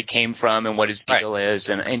know where he came from and what his deal is,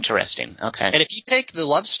 and interesting. Okay. And if you take the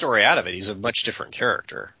love story out of it, he's a much different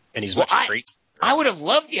character, and he's much crazier. I would have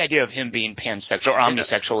loved the idea of him being pansexual or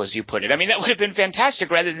omnisexual, as you put it. I mean, that would have been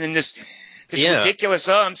fantastic rather than this ridiculous,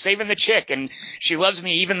 I'm saving the chick, and she loves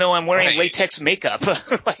me even though I'm wearing latex makeup.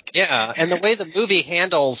 And the way the movie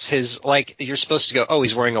handles his, you're supposed to go, oh,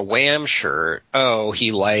 he's wearing a Wham shirt. Oh,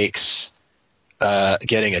 he likes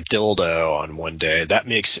getting a dildo on one day. That's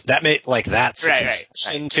a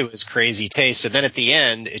concession to his crazy taste. And then at the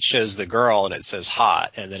end, it shows the girl and it says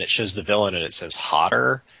hot, and then it shows the villain and it says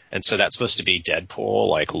hotter. And so that's supposed to be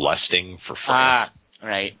Deadpool, lusting for Francis.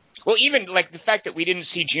 Right. Well, even the fact that we didn't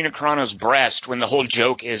see Gina Carano's breast when the whole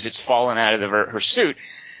joke is it's fallen out of her suit.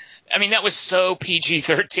 I mean, that was so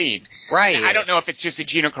PG-13. Right. I don't know if it's just that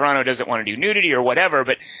Gina Carano doesn't want to do nudity or whatever,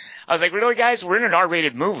 but I was like, really, guys? We're in an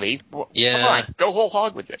R-rated movie. Yeah. Come on. Go whole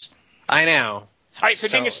hog with this. I know. All right, so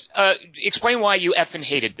Dingus, explain why you effing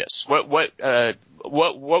hated this. What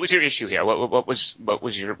was your issue here? What was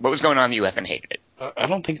going on that you effing hated it? I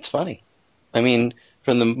don't think it's funny. I mean,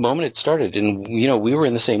 from the moment it started, and we were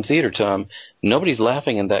in the same theater, Tom. Nobody's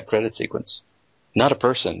laughing in that credit sequence. Not a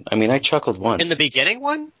person. I mean, I chuckled once. In the beginning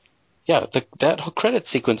one? Yeah, that whole credit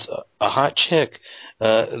sequence. A hot chick.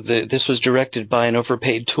 This was directed by an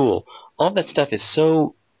overpaid tool. All that stuff is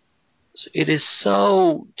so. It is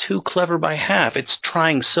so too clever by half. It's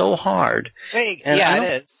trying so hard. It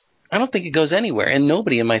is. I don't think it goes anywhere, and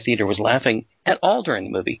nobody in my theater was laughing at all during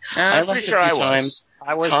the movie. I'm pretty sure I was.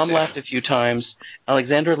 I was Tom too. laughed a few times.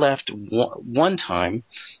 Alexandra laughed one time.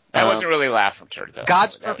 That wasn't really laughter, though.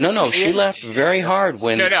 God's That perfect. No, she laughed very hard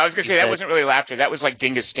when. No, I was going to say that wasn't really laughter. That was like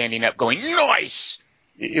Dingus standing up going, nice!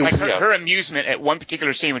 Like her amusement at one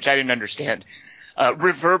particular scene, which I didn't understand,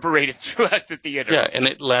 reverberated throughout the theater. Yeah, and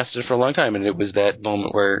it lasted for a long time, and it was that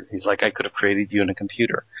moment where he's like, I could have created you in a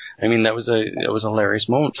computer. I mean, that was a hilarious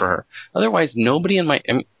moment for her. Otherwise, nobody in my...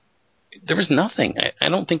 I mean, there was nothing. I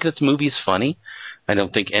don't think this movie's funny. I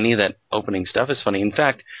don't think any of that opening stuff is funny. In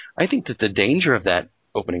fact, I think that the danger of that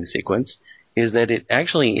opening sequence is that it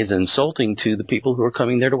actually is insulting to the people who are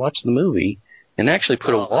coming there to watch the movie and actually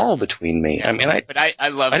put a wall between me. I mean, I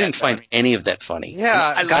love I didn't find any of that funny.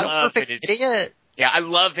 Yeah, I God's love perfect that idiot. Yeah, I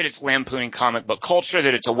love that it's lampooning comic book culture,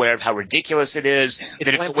 that it's aware of how ridiculous it is,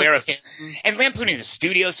 that it's aware of and lampooning the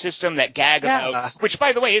studio system, that gag about, which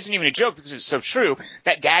by the way isn't even a joke because it's so true,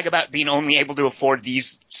 that gag about being only able to afford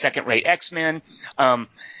these second-rate X-Men.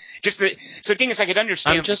 So Dingus, I could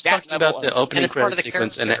understand. I'm just that talking about the opening credit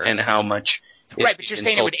sequence and how much. Right, but you're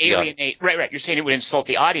saying it would alienate. Right. You're saying it would insult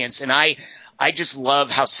the audience, and I just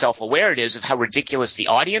love how self-aware it is of how ridiculous the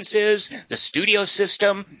audience is, the studio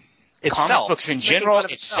system. Comic books in general,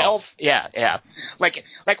 itself. Yeah. Like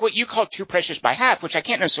what you call Too Precious by Half, which I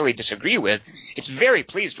can't necessarily disagree with. It's very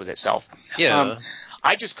pleased with itself. Yeah.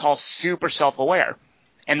 I just call super self-aware.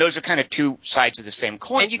 And those are kind of two sides of the same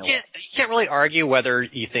coin. And you can't really argue whether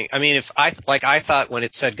you think. I mean, if I thought when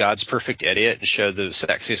it said God's perfect idiot and showed the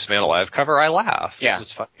Sexiest Man Alive cover, I laughed. Yeah,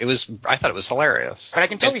 it was. I thought it was hilarious. But I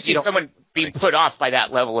can totally see someone being put off by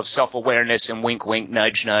that level of self-awareness and wink, wink,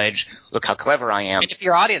 nudge, nudge. Look how clever I am. And if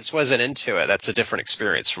your audience wasn't into it, that's a different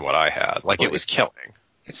experience from what I had. Like it was killing.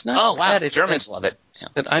 It's not. Oh wow, bad. Germans love it. Yeah.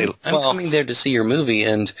 But I'm coming there to see your movie,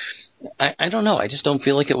 and I don't know. I just don't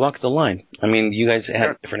feel like it walked the line. I mean, you guys had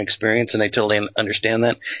a different experience, and I totally understand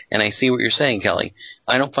that. And I see what you're saying, Kelly.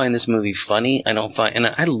 I don't find this movie funny. And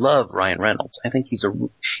I love Ryan Reynolds. I think he's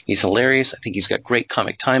hilarious. I think he's got great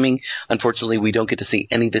comic timing. Unfortunately, we don't get to see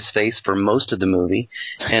any of his face for most of the movie,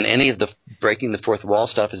 and any of the breaking the fourth wall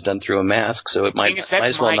stuff is done through a mask, so it might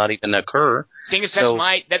as well not even occur.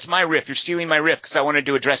 That's my riff. You're stealing my riff because I wanted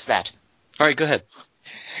to address that. All right, go ahead.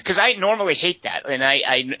 Because I normally hate that, and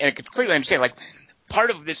I completely understand. Like, part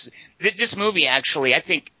of this movie, actually, I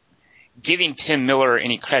think, giving Tim Miller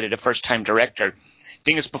any credit, a first-time director.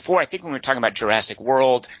 Dingus, before, I think when we were talking about Jurassic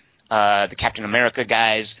World, the Captain America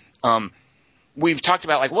guys, we've talked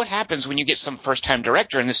about, like, what happens when you get some first-time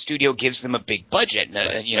director and the studio gives them a big budget,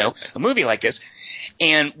 a movie like this.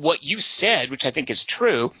 And what you said, which I think is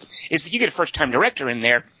true, is that you get a first-time director in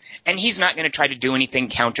there, and he's not going to try to do anything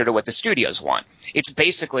counter to what the studios want. It's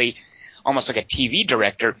basically almost like a TV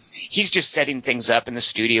director. He's just setting things up in the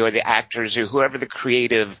studio, or the actors, or whoever the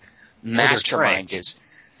creative mastermind is.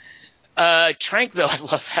 Trank, though, I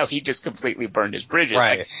love how he just completely burned his bridges.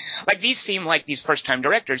 Right. Like these seem like these first-time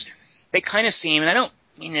directors. They kind of seem, and I don't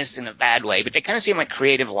mean this in a bad way, but they kind of seem like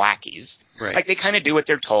creative lackeys. Right. Like they kind of do what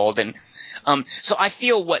they're told. And so I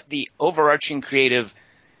feel what the overarching creative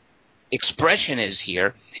expression is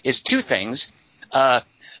here is two things. The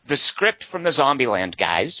script from the Zombieland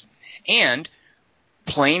guys and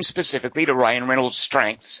playing specifically to Ryan Reynolds'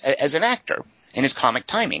 strengths as an actor and his comic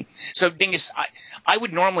timing. So, Dingus, I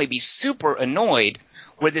would normally be super annoyed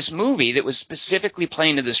where this movie that was specifically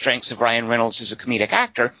playing to the strengths of Ryan Reynolds as a comedic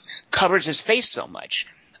actor covers his face so much.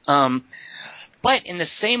 But in the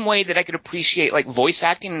same way that I could appreciate like voice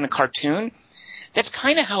acting in a cartoon, that's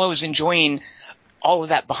kind of how I was enjoying all of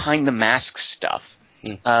that behind the mask stuff.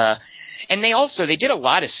 And they did a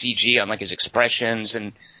lot of CG on like his expressions,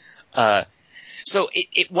 and so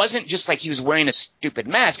it wasn't just like he was wearing a stupid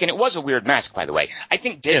mask, and it was a weird mask, by the way. I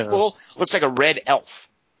think Deadpool looks like a red elf.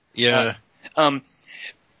 Yeah. But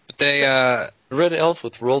they red elf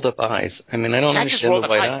with rolled up eyes. I mean, I don't understand the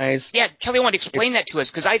white eyes. Yeah, Kelly wanted to explain that to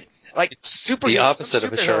us because I like superheroes. The opposite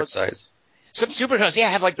of a shark's eyes. Some superheroes,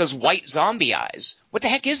 have like those white zombie eyes. What the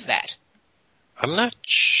heck is that? I'm not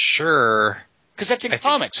sure. Because that's in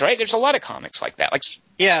comics, right? There's a lot of comics like that. Like,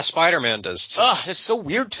 yeah, Spider-Man does too. Oh, that's so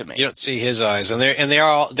weird to me. You don't see his eyes, and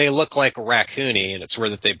they look like raccoony, and it's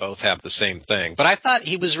weird that they both have the same thing. But I thought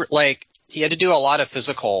he was like he had to do a lot of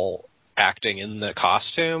physical acting in the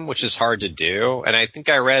costume, which is hard to do. And I think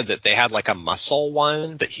I read that they had like a muscle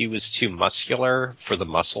one, but he was too muscular for the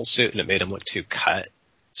muscle suit, and it made him look too cut.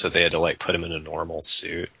 So they had to like put him in a normal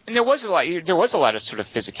suit. And there was a lot of sort of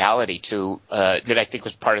physicality to that I think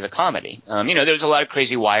was part of the comedy. There was a lot of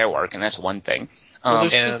crazy wire work, and that's one thing.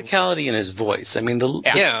 There's physicality in his voice. I mean,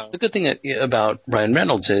 the good thing about Ryan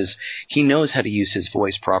Reynolds is he knows how to use his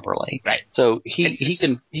voice properly. Right. So he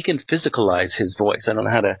can physicalize his voice. I don't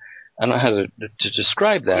know how to I don't know how to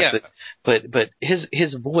describe that, but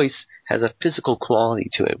his voice has a physical quality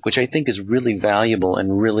to it, which I think is really valuable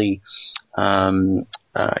and really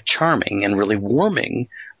charming and really warming.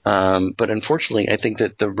 But unfortunately, I think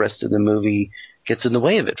that the rest of the movie gets in the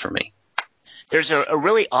way of it for me. There's a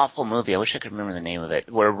really awful movie, I wish I could remember the name of it,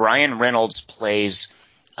 where Ryan Reynolds plays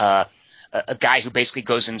a guy who basically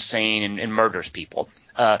goes insane and murders people.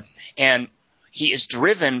 And he is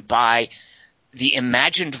driven by the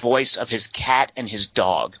imagined voice of his cat and his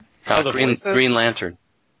dog. Green Lantern.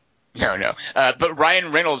 No. But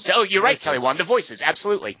Ryan Reynolds, you're right, Kelly Wand, the voices,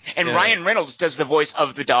 absolutely. And Ryan Reynolds does the voice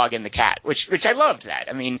of the dog and the cat, which I loved that.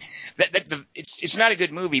 I mean, it's not a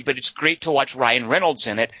good movie, but it's great to watch Ryan Reynolds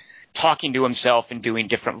in it, talking to himself and doing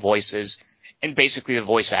different voices, and basically the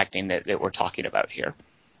voice acting that we're talking about here.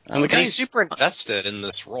 And the guy's super invested in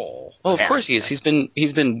this role. Well, of course he is. He's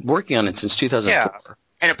been working on it since 2004. Yeah.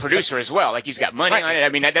 And a producer as well. Like, he's got money on it. I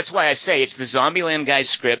mean, that's why I say it's the Zombieland guy's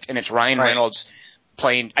script, and it's Ryan Reynolds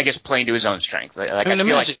playing to his own strength. Like, I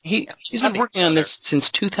feel like he's been working on this since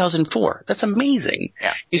 2004. That's amazing.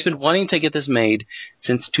 Yeah. He's been wanting to get this made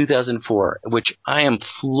since 2004, which I am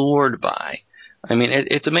floored by. I mean,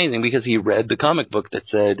 it's amazing because he read the comic book that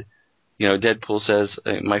said, Deadpool says,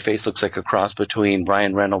 my face looks like a cross between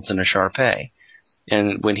Ryan Reynolds and a Shar-Pei.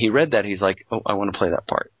 And when he read that, he's like, oh, I want to play that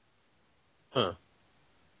part. Huh.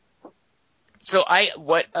 So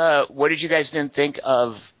what did you guys then think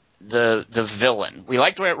of the villain? We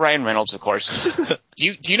liked Ryan Reynolds, of course.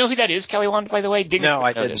 Do you know who that is, Kelly Wand, by the way? No,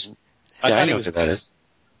 I didn't. I know who that is.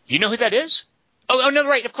 You know who that is? Oh no,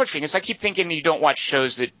 right, of course, Venus. I keep thinking you don't watch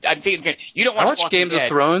shows that I'm thinking you don't watch. I watch Game of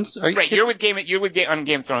Thrones. Are you right? kidding? You're on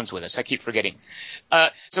Game of Thrones with us. I keep forgetting.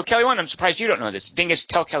 So Kelly Wand, I'm surprised you don't know this. Dingus,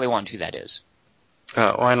 tell Kelly Wand who that is.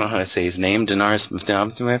 I don't know how to say his name. Daenerys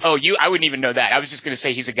Targaryen. Oh, I wouldn't even know that. I was just going to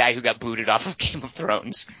say he's a guy who got booted off of Game of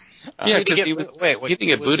Thrones. Yeah, because he didn't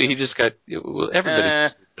get booted. He just got everybody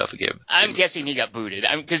booted off of Game. I'm guessing he got booted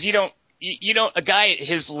because you don't. A guy at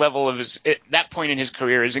his level of that point in his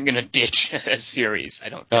career isn't going to ditch a series. I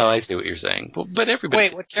don't think. Oh, I see what you're saying. But everybody.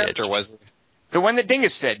 Wait, what character was it? The one that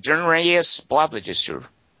Dingus said, Jernreyes Bloblagistur.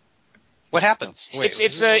 What happens? Wait,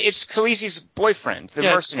 it's Khaleesi's boyfriend, the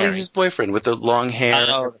mercenary. Khaleesi's boyfriend with the long hair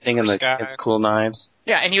and the cool knives.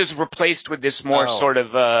 Yeah, and he was replaced with this more sort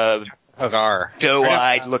of Hagar,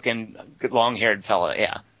 doe-eyed looking, long-haired fella.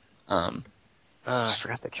 Yeah. I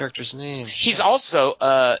forgot the character's name. He's also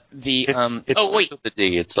the with the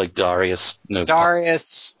D. It's like Darius. Dario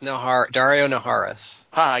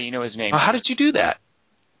Naharis. You know his name. How did you do that?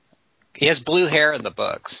 He has blue hair in the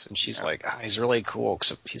books, and she's like, he's really cool,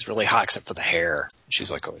 except he's really hot except for the hair.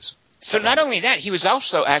 She's like, always. So not only that, he was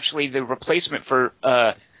also actually the replacement for,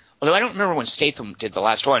 although I don't remember when Statham did the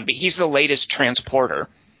last one, but he's the latest Transporter.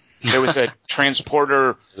 There was a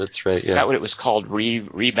Transporter. That's right, yeah. I forgot what it was called,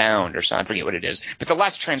 Rebound or something. I forget what it is. But the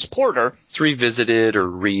last Transporter. It's Revisited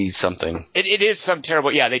or something. It is some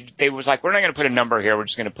terrible, yeah, they was like, we're not going to put a number here, we're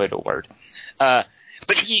just going to put a word.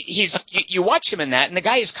 But you watch him in that, and the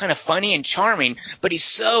guy is kind of funny and charming, but he's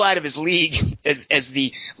so out of his league as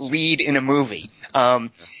the lead in a movie.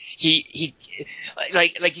 He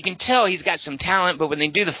like you can tell he's got some talent, but when they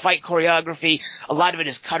do the fight choreography, a lot of it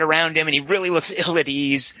is cut around him, and he really looks ill at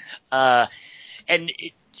ease. But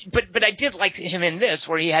I did like him in this,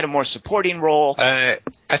 where he had a more supporting role. I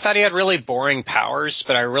thought he had really boring powers,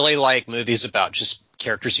 but I really like movies about just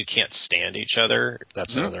characters who can't stand each other.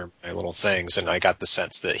 That's another of my little things, and I got the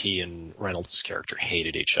sense that he and Reynolds' character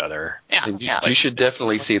hated each other. Yeah, you should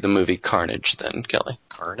definitely see the movie Carnage then, Kelly.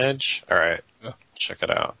 Carnage? All right, check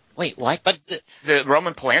it out. Wait, what? But the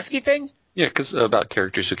Roman Polanski thing? Yeah, because about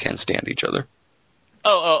characters who can't stand each other.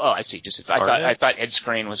 Oh, I see. I thought Ed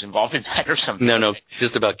Skrein was involved in that or something. No,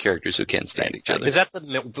 just about characters who can't stand each other. Is that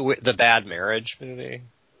the Bad Marriage movie?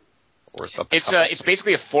 It's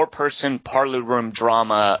basically a 4-person parlor room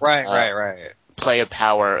drama. Right. Play of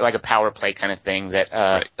power, like a power play kind of thing.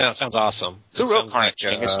 That sounds awesome. Who wrote Carnage?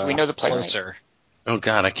 Do we know the playwright? Closer. Oh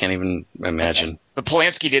God, I can't even imagine. But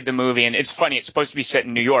Polanski did the movie, and it's funny. It's supposed to be set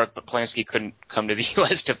in New York, but Polanski couldn't come to the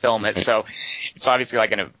U.S. to film it, so it's obviously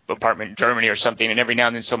like in an apartment in Germany or something. And every now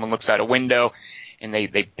and then, someone looks out a window, and they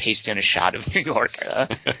paste in a shot of New York.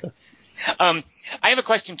 I have a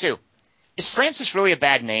question too. Is Francis really a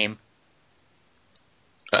bad name?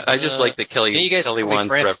 I just like the Kelly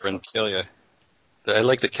Wand reference. I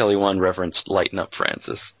like the Kelly Wand reference. Lighten up,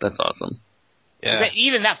 Francis. That's awesome. Yeah.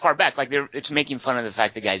 Even that far back, like it's making fun of the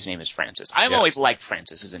fact the guy's name is Francis. I've always liked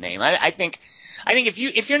Francis as a name. I think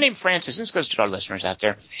if you're named Francis, and this goes to our listeners out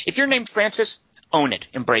there, if you're named Francis, own it,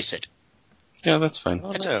 embrace it. Yeah, that's fine.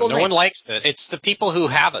 Oh, It's a no, cool no name. one likes it. It's the people who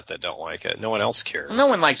have it that don't like it. No one else cares. Well, no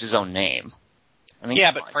one likes his own name. I mean,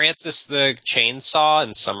 Yeah, come but on. Francis the Chainsaw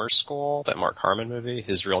in Summer School, that Mark Harmon movie,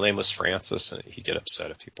 his real name was Francis, and he'd get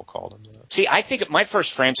upset if people called him that. See, I think my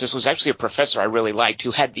first Francis was actually a professor I really liked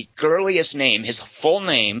who had the girliest name, his full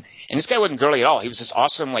name, and this guy wasn't girly at all. He was this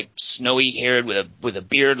awesome, like, snowy-haired with a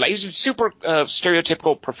beard. Like, he was super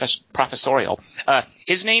stereotypical professorial.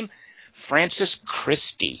 His name, Francis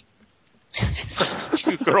Christie.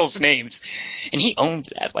 Two girls' names. And he owned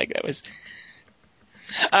that. Like, that was...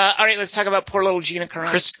 all right, let's talk about poor little Gina Carano.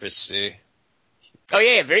 Chris Christie. Oh,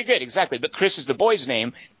 yeah, very good, exactly. But Chris is the boy's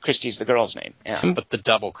name. Christie's the girl's name. Yeah. But the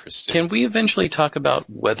double Christie. Can we eventually talk about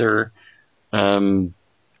whether, I mean,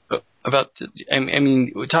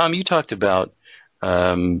 Tom, you talked about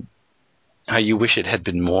how you wish it had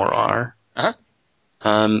been more R. Uh-huh.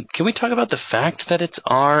 Can we talk about the fact that it's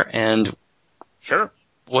R and Sure.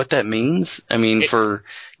 what that means? I mean, for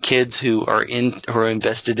kids who are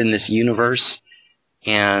invested in this universe.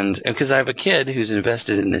 And because I have a kid who's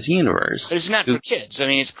invested in this universe. But it's not for kids. I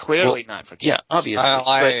mean, it's clearly not for kids. Yeah,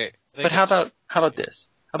 obviously. But how about this?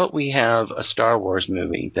 How about we have a Star Wars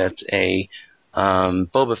movie that's a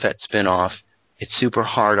Boba Fett spinoff. It's super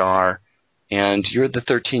hard R, and you're the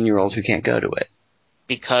 13-year-old who can't go to it.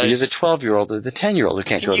 Because you're the 12-year-old or the 10-year-old who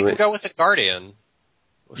can't go to it. You can go with The Guardian.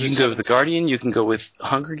 You can go with The Guardian. You can go with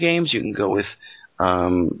Hunger Games. You can go with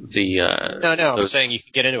I'm saying you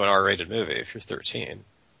can get into an R-rated movie if you're 13.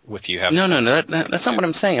 If you have No, that's not what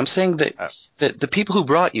I'm saying. I'm saying that the people who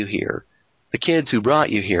brought you here, the kids who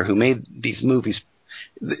brought you here, who made these movies,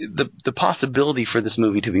 the possibility for this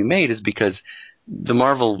movie to be made is because the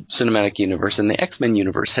Marvel Cinematic Universe and the X-Men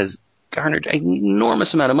universe has garnered an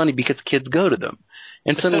enormous amount of money because kids go to them.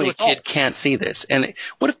 And But suddenly so a kid can't see this. And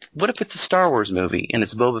what if it's a Star Wars movie and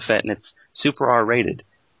it's Boba Fett and it's super R-rated?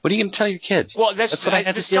 What are you going to tell your kids? Well, that's what I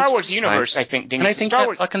had the to Star deal Wars with. universe, I think, and I think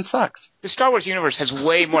that fucking sucks. The Star Wars universe has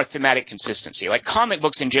way more thematic consistency. Like, comic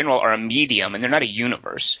books in general are a medium, and they're not a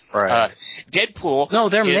universe. Right. Deadpool. No,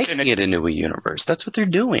 they're making it into a universe. That's what they're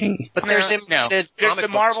doing. But there's There's the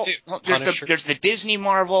Marvel. Too. There's the Disney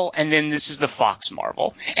Marvel, and then this is the Fox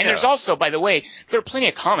Marvel. And Yeah. there's also, by the way, there are plenty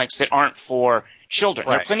of comics that aren't for children.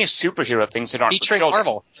 Right. There are plenty of superhero things that aren't for featuring children.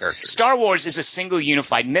 Marvel characters. Star Wars is a single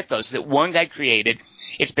unified mythos that one guy created.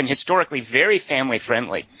 It's been historically very family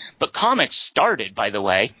friendly. But comics started, by the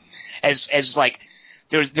way, as like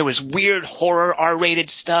there was weird horror R-rated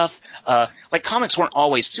stuff. Like, comics weren't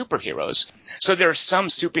always superheroes. So there are some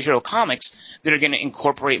superhero comics that are going to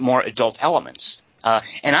incorporate more adult elements.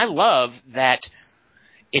 And I love that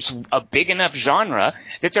it's a big enough genre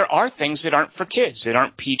that there are things that aren't for kids, that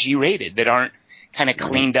aren't PG rated, that aren't kind of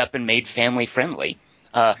cleaned up and made family friendly.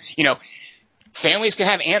 Families can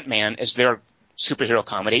have Ant-Man as their superhero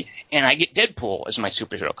comedy, and I get Deadpool as my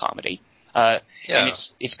superhero comedy. And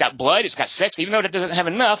it's got blood, it's got sex, even though it doesn't have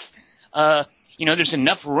enough. There's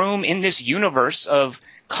enough room in this universe of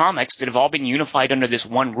comics that have all been unified under this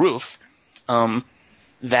one roof.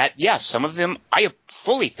 That some of them I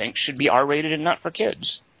fully think should be R-rated and not for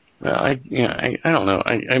kids. Well, I don't know.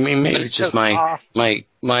 I mean, maybe it's just my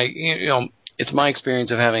it's my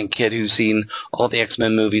experience of having a kid who's seen all the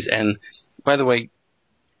X-Men movies, and by the way,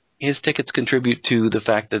 his tickets contribute to the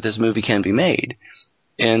fact that this movie can be made.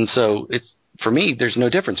 And so it's, for me, there's no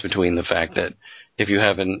difference between the fact that if you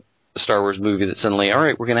have a Star Wars movie that suddenly, all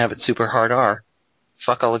right, we're going to have it super hard R,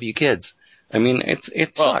 fuck all of you kids. I mean,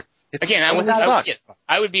 it sucks. Again,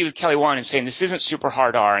 I would be with Kelly Wand in saying this isn't super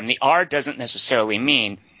hard R, and the R doesn't necessarily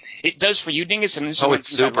mean it does for you, Dingus. And this is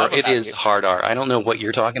it's super. It is hard R. I don't know what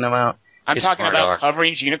you're talking about. I'm talking about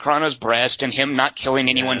covering Gina Carano's breast and him not killing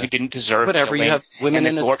anyone who didn't deserve whatever. killing. You have women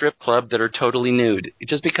in a strip club that are totally nude.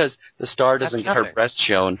 Just because the star doesn't get her breast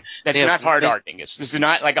shown. That's not hard R, Dingus. This is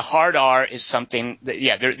not like a hard R is something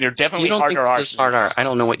that, they're definitely harder R's. Hard R. I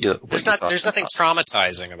don't know what you. There's nothing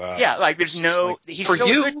traumatizing about it. Yeah, like there's no. He's still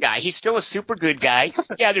a good guy. He's still a super good guy.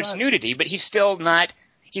 Yeah, there's nudity, but he's still not.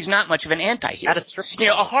 He's not much of an anti-hero. At a strip club.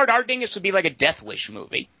 A hard R, Dingus, would be like a Death Wish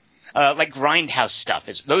movie. Like Grindhouse stuff.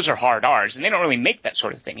 Those are hard R's, and they don't really make that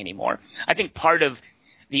sort of thing anymore. I think part of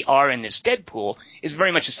the R in this Deadpool is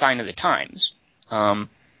very much a sign of the times.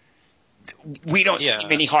 We don't see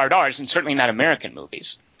many hard R's, and certainly not American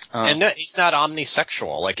movies. And no, he's not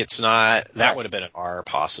omnisexual. Like, it's not – that would have been an R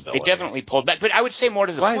possibility. They definitely pulled back. But I would say more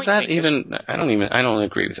to the point. Why is that even – I don't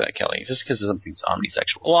agree with that, Kelly. Just because something's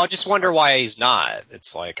omnisexual. Well, I just wonder why he's not.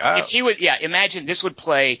 It's like – if he would – imagine this would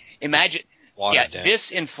play – imagine –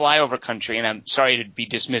 this in Flyover Country, and I'm sorry to be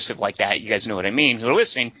dismissive like that. You guys know what I mean who are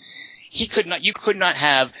listening. You could not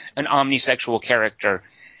have an omnisexual character.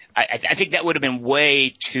 I think that would have been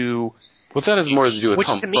way too Well, that has more to do with Which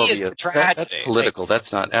to me is homophobia. the tragedy. That's political.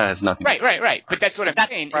 That's not. Has nothing. Right. But that's what I'm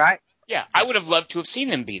saying. Right. Yeah, I would have loved to have seen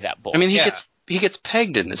him be that bold. I mean, he gets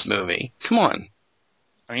pegged in this movie. Come on.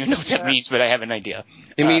 I don't even know what that means, but I have an idea.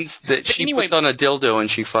 It means that she puts on a dildo and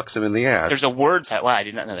she fucks him in the ass. There's a word for that. Wow, I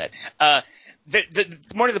did not know that. The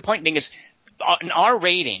more to the point thing is, an R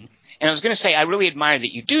rating, and I was going to say I really admire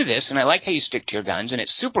that you do this, and I like how you stick to your guns, and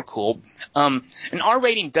it's super cool. An R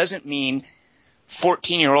rating doesn't mean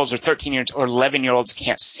 14-year-olds or 13-year-olds or 11-year-olds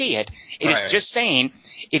can't see it. It is just saying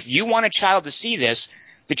if you want a child to see this,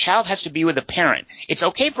 the child has to be with a parent. It's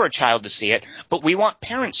okay for a child to see it, but we want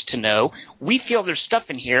parents to know we feel there's stuff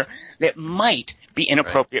in here that might be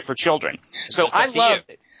inappropriate for children. So I love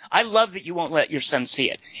it. I love that you won't let your son see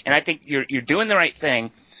it, and I think you're doing the right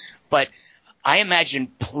thing. But I imagine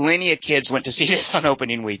plenty of kids went to see this on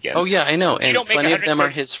opening weekend. Oh yeah, I know, and plenty of them are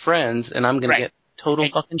 130 his friends, and I'm going to get total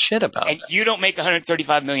fucking shit about it. And you don't make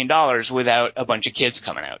 $135 million without a bunch of kids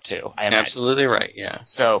coming out too. I imagine. Absolutely right. Yeah.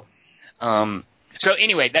 So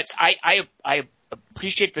anyway, that's I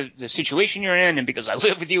appreciate the situation you're in, and because I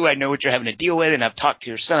live with you, I know what you're having to deal with, and I've talked to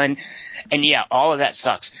your son, and yeah, all of that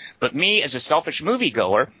sucks. But me, as a selfish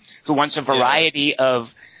moviegoer who wants a variety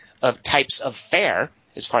of types of fare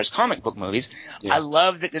as far as comic book movies, I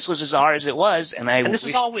love that this was as R as it was, and this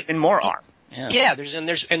is all within more R. Yeah,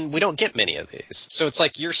 and we don't get many of these. So it's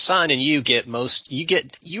like your son and you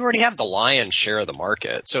you already have the lion's share of the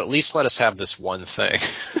market. So at least let us have this one thing.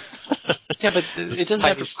 Yeah, but it doesn't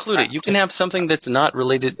have to include it. You can have something that's not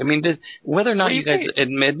related. I mean, whether or not you guys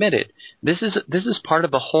admit it, this is part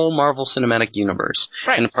of a whole Marvel Cinematic Universe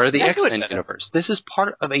and part of the X-Men universe. This is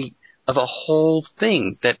part of a whole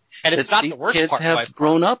thing that it's not these the worst kids part have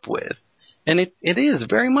grown up with. And it is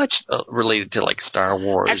very much related to like Star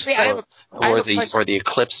Wars. Actually, or the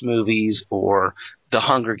Eclipse movies or the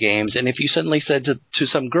Hunger Games. And if you suddenly said to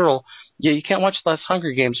some girl, yeah, you can't watch the last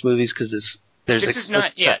Hunger Games movies because this is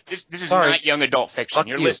not young adult fiction.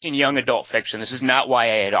 You're listing young adult fiction. This is not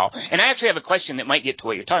YA at all. And I actually have a question that might get to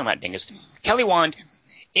what you're talking about, Dingus. Kelly Wand,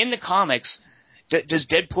 in the comics, does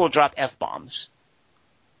Deadpool drop F-bombs?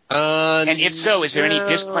 And if so, is there any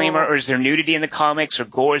disclaimer, or is there nudity in the comics, or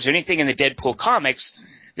gore? Is there anything in the Deadpool comics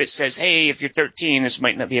that says, hey, if you're 13, this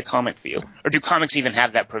might not be a comic for you? Or do comics even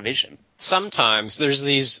have that provision? Sometimes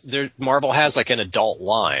Marvel has like an adult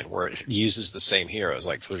line where it uses the same heroes.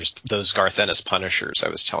 Like there's those Garth Ennis Punishers I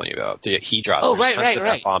was telling you about. He dropped tons of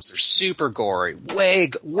F-bombs. They're super gory,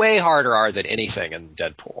 way harder R than anything in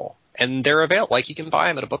Deadpool. And they're available. Like you can buy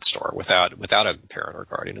them at a bookstore without a parent or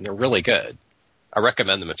guardian, and they're really good. I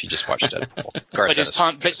recommend them if you just watch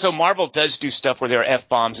Deadpool. So Marvel does do stuff where there are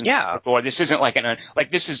F-bombs and gore. This isn't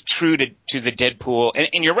this is true to the Deadpool.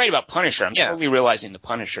 And you're right about Punisher. I'm totally realizing the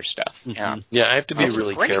Punisher stuff. Mm-hmm. Yeah, I have to be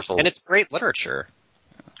really careful. And it's great literature.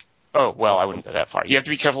 Oh, well, I wouldn't go that far. You have to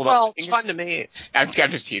be careful about... Well, it's fun to me. I'm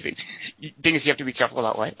just teasing. Dingus, you have to be careful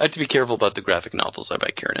about what? I have to be careful about the graphic novels I buy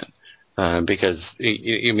Kieran. Because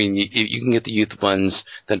you can get the youth ones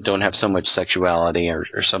that don't have so much sexuality or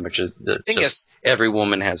so much as every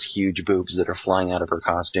woman has huge boobs that are flying out of her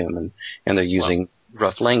costume and they're using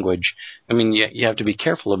rough language. I mean, you have to be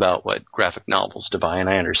careful about what graphic novels to buy, and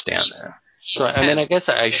I understand that. So I mean, I guess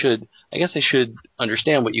I should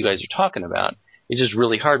understand what you guys are talking about. It's just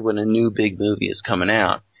really hard when a new big movie is coming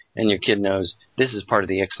out and your kid knows this is part of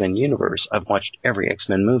the X-Men universe. I've watched every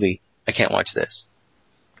X-Men movie. I can't watch this.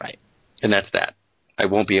 Right. And that's that. I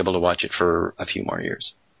won't be able to watch it for a few more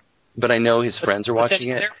years. But I know his friends are watching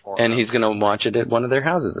it, and he's going to watch it at one of their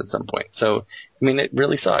houses at some point. So, I mean, it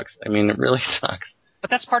really sucks. But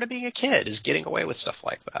that's part of being a kid, is getting away with stuff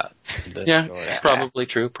like that. Yeah, probably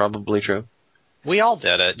true. We all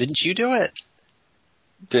did it. Didn't you do it?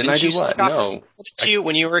 Didn't I do what? No.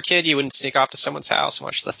 When you were a kid, you wouldn't sneak off to someone's house and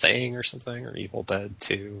watch The Thing or something, or Evil Dead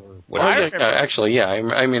 2, or whatever.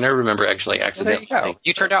 I remember actually accidentally. So there you go.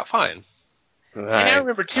 You turned out fine. And I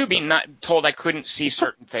remember, too, being not told I couldn't see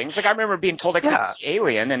certain things. Like, I remember being told I couldn't see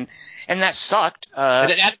Alien, and that sucked. And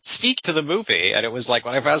it added steak to the movie, and it was like,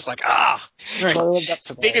 when I was like,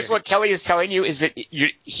 Biggest what Kelly is telling you is that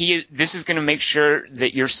this is going to make sure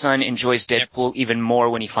that your son enjoys Deadpool even more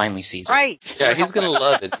when he finally sees it. Right. Yeah, he's going to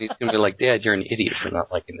love it. He's going to be like, Dad, you're an idiot for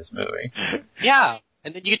not liking this movie. Yeah,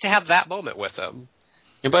 and then you get to have that moment with him.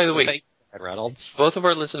 And by the way, Reynolds. Both of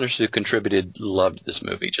our listeners who contributed loved this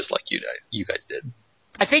movie just like you guys did.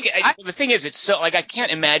 I think the thing is, it's so I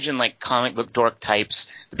can't imagine comic book dork types,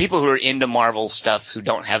 the people who are into Marvel stuff who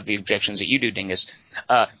don't have the objections that you do, Dingus.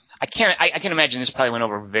 I can imagine this probably went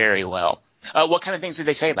over very well. What kind of things did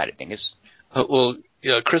they say about it, Dingus?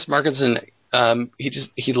 Chris Markinson,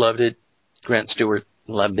 he loved it. Grant Stewart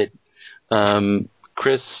loved it.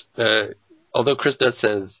 Chris although Chris does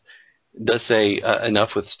say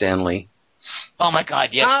enough with Stanley. Oh my God!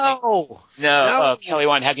 Yes. No. Kelly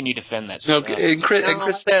Wand, how can you defend that? No, and Chris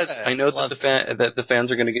says, "I know that the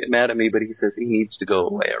fans are going to get mad at me, but he says he needs to go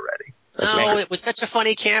away already." It was such a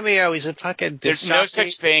funny cameo. He's a fucking. There's no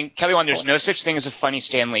such thing, Kelly Wand. There's no such thing as a funny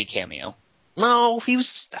Stan Lee cameo. No, he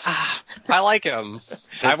was. I like him.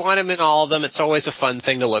 I want him in all of them. It's always a fun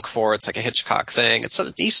thing to look for. It's like a Hitchcock thing. It's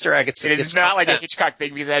an Easter egg. It's not like a Hitchcock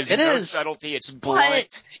thing because it has no subtlety. It's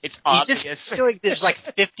blunt. It's obvious. There's like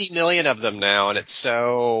 50 million of them now, and it's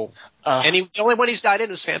so. And the only one he's died in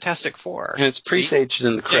is Fantastic Four. And it's presaged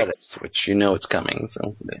in the credits, which you know it's coming.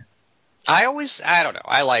 So. I don't know.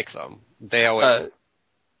 I like them. They always.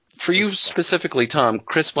 For you specifically, Tom,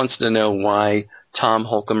 Chris wants to know why Tom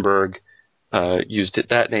Holkenborg used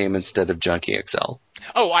that name instead of Junkie XL.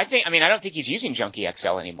 Oh, I don't think he's using Junkie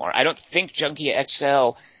XL anymore. I don't think Junkie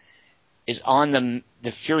XL is on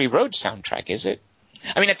the Fury Road soundtrack, is it?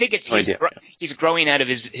 I mean, I think he's growing out of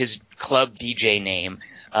his club DJ name,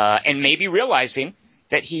 and maybe realizing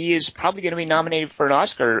that he is probably going to be nominated for an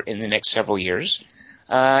Oscar in the next several years.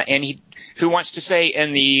 And who wants to say,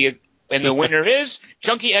 and the winner is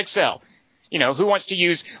Junkie XL. You know, who wants to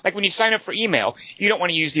use, like when you sign up for email, you don't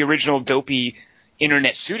want to use the original dopey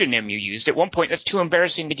internet pseudonym you used. At one point, that's too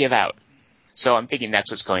embarrassing to give out. So I'm thinking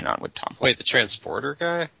that's what's going on with Tom. Wait, the transporter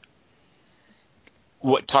guy?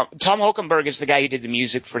 Tom Holkenborg is the guy who did the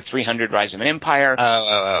music for 300 Rise of an Empire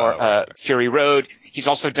or Fury Road. He's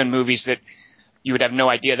also done movies that you would have no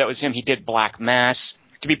idea that was him. He did Black Mass.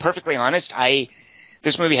 To be perfectly honest,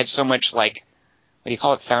 this movie had so much like, what do you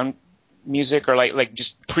call it, found music or like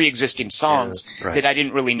just pre-existing songs that I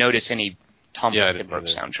didn't really notice any Tom Holkenborg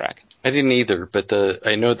soundtrack. I didn't either, but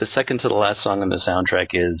I know the second to the last song on the soundtrack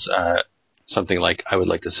is something like "I Would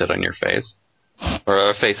Like to Sit on Your Face"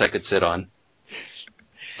 or "A Face I Could Sit On."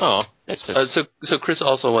 Oh, so Chris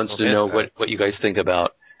also wants to know what you guys think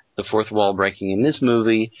about the fourth wall breaking in this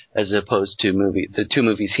movie, as opposed to the two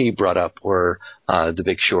movies he brought up were The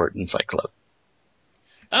Big Short and Fight Club.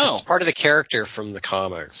 Oh. It's part of the character from the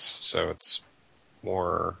comics, so it's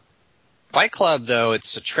more... Fight Club, though,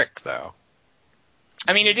 it's a trick, though.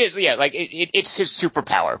 I mean, it is, yeah, like, it's his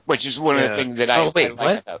superpower, which is one of the things that I like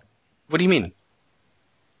about. What do you mean?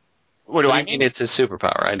 What do I mean? It's his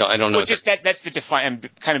superpower. I don't know. Well, just that's the I'm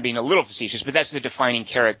kind of being a little facetious, but that's the defining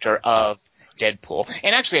character of Deadpool.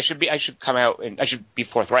 And actually, I should come out and I should be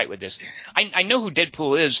forthright with this. I know who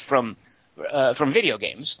Deadpool is from video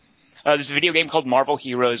games. There's a video game called Marvel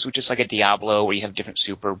Heroes, which is like a Diablo where you have different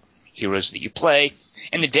superheroes that you play.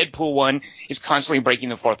 And the Deadpool one is constantly breaking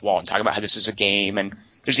the fourth wall and talking about how this is a game. And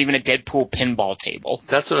there's even a Deadpool pinball table.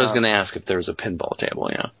 That's what I was going to ask, if there was a pinball table,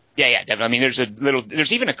 yeah. Yeah, definitely. I mean,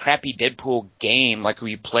 there's even a crappy Deadpool game, like where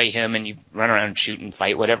you play him and you run around and shoot and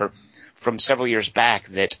fight, whatever, from several years back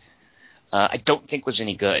that I don't think was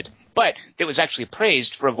any good. But it was actually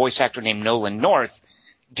praised for a voice actor named Nolan North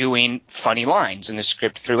doing funny lines in the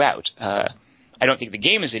script throughout. I don't think the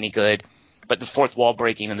game is any good, but the fourth wall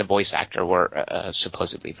breaking and the voice actor were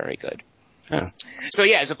supposedly very good. Huh. So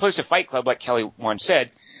yeah, as opposed to Fight Club, like Kelly once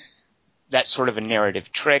said, that's sort of a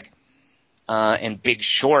narrative trick. And Big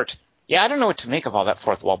Short, yeah, I don't know what to make of all that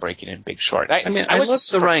fourth wall breaking in Big Short. I love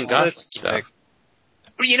the Ryan Gosling stuff.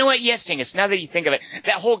 You know what? Yes, Dingus, now that you think of it,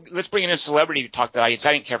 that whole, let's bring in a celebrity to talk to the audience,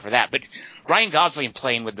 I didn't care for that, but Ryan Gosling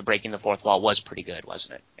playing with the breaking the fourth wall was pretty good,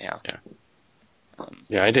 wasn't it? Yeah.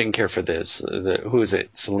 Yeah, I didn't care for this. Who is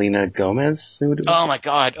it? Selena Gomez? Oh my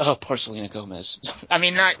God. Oh, poor Selena Gomez. I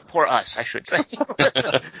mean, not poor us, I should say.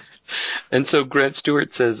 And so Grant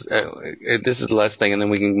Stewart says, this is the last thing, and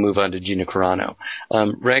then we can move on to Gina Carano.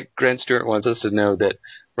 Grant Stewart wants us to know that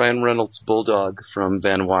Ryan Reynolds' bulldog from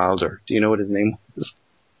Van Wilder, do you know what his name was?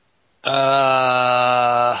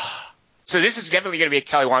 So this is definitely going to be a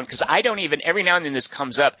Kelly Wand, because I don't even, every now and then this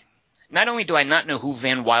comes up, not only do I not know who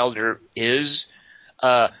Van Wilder is,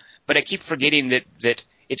 but I keep forgetting that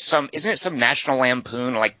it's isn't it some National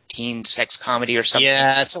Lampoon, like teen sex comedy or something?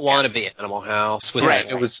 Yeah, it's a wannabe Animal House. Right.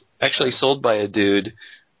 It was actually sold by a dude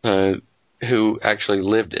who actually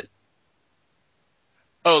lived it.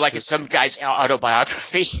 Oh, like it's some guy's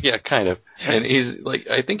autobiography? Yeah, kind of. And he's like,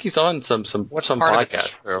 I think he's on some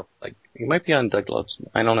podcast. Like, he might be on Doug Love's.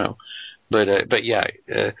 I don't know. But yeah.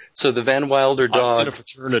 So the Van Wilder dog. In a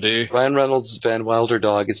fraternity. Ryan Reynolds' Van Wilder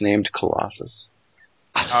dog is named Colossus.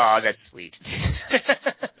 Oh, that's sweet.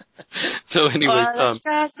 So anyway,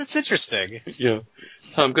 that's interesting. Yeah.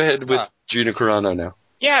 Tom, go ahead with Gina Carano now.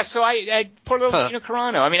 Yeah, so I poor little Gina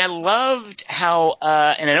Carano. I mean, I loved how,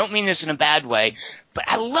 and I don't mean this in a bad way, but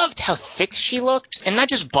I loved how thick she looked, and not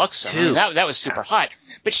just buxom. I mean, that was super hot.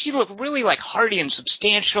 but she looked really like hearty and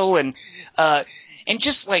substantial, and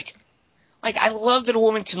just like I love that a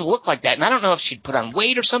woman can look like that. And I don't know if she'd put on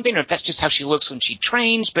weight or something, or if that's just how she looks when she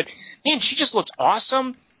trains. But man, she just looked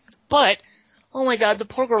awesome. But oh my God, the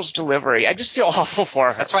poor girl's delivery. I just feel awful for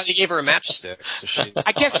her. That's why they gave her a matchstick. So she.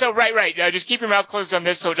 I guess so. Right. Just keep your mouth closed on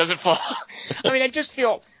this so it doesn't fall. I mean, I just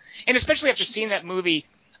feel, and especially after seeing that movie,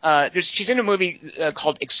 she's in a movie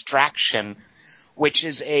called Extraction, which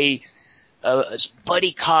is a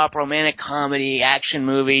buddy cop romantic comedy action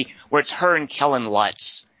movie where it's her and Kellen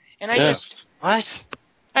Lutz. And I just what?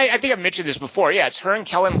 I think I've mentioned this before. Yeah, it's her and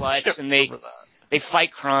Kellen Lutz, and they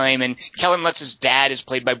fight crime, and Kellen Lutz's dad is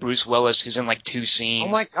played by Bruce Willis, who's in like 2 scenes.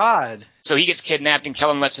 Oh my God! So he gets kidnapped, and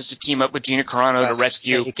Kellen Lutz has to team up with Gina Carano to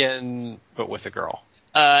rescue. Taken, but with a girl.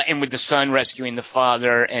 And with the son rescuing the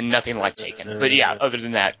father, and nothing like Taken. But yeah, other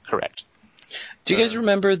than that, correct. Do you guys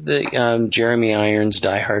remember the Jeremy Irons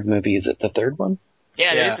Die Hard movie? Is it the third one?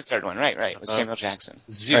 Yeah, there is a third one. Right, with Samuel Jackson.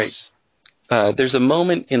 Zeus. Right. There's a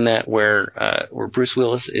moment in that where Bruce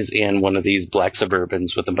Willis is in one of these black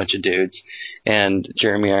Suburbans with a bunch of dudes, and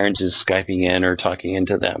Jeremy Irons is Skyping in or talking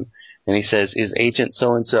into them. And he says, "Is Agent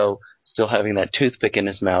so-and-so still having that toothpick in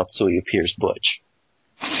his mouth so he appears butch?"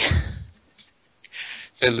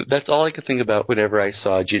 And that's all I could think about whenever I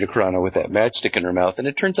saw Gina Carano with that matchstick in her mouth. And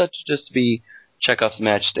it turns out to just be Chekhov's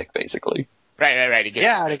matchstick, basically. Right.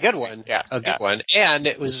 A good one. Yeah. A good one. And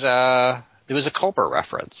it was, there was a Cobra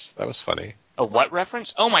reference. That was funny. A what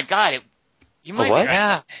reference? Oh my God. You might what? be right.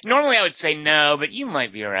 Yeah. Normally I would say no, but you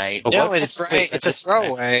might be right. No, it's right. It's a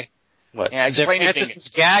throwaway. What? Yeah, explain it. Francis is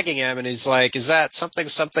gagging him, and he's like, "Is that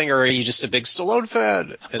something, or are you just a big Stallone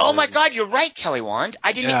fan?" And Oh my God, you're right, Kelly Wand.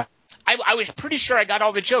 I didn't. Yeah. I was pretty sure I got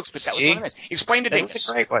all the jokes, but that was one of them. Explain to That Dingus. was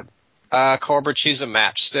a great one. Cobra Chews a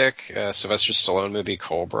Matchstick. Sylvester Stallone movie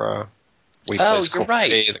Cobra. You're Cobra,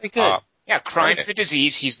 right. the Very cop. Yeah, crime's the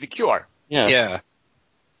disease, he's the cure. Yeah.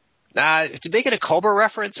 To make it a Cobra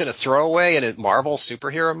reference in a throwaway in a Marvel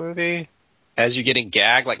superhero movie, as you're getting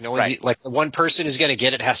gagged, like no one's like the one person who's going to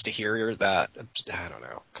get it has to hear that. I don't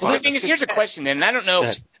know. Well, the thing is, here's a question, and I don't know,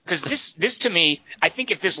 because this to me, I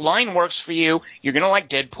think if this line works for you, you're going to like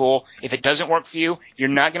Deadpool. If it doesn't work for you, you're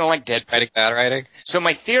not going to like Deadpool. Bad writing. So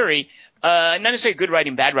my theory, not necessarily good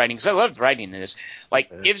writing, bad writing, because I loved writing this. Like,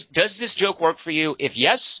 does this joke work for you? If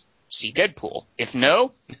yes, see Deadpool. If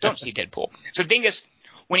no, don't see Deadpool. So Dingus,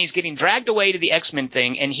 when he's getting dragged away to the X-Men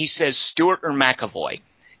thing, and he says Stewart or McAvoy,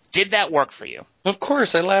 did that work for you? Of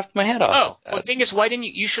course, I laughed my head off. Oh, well, Dingus, why didn't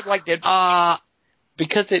you? You should like Deadpool.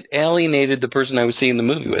 Because it alienated the person I was seeing the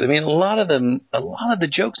movie with. I mean, a lot of the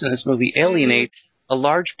jokes in this movie alienate a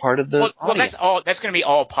large part of the audience. Well, that's going to be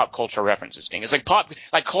all pop cultural references. Dingus,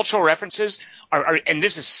 like cultural references are, and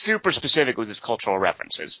this is super specific with this cultural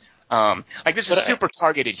references. Like this is super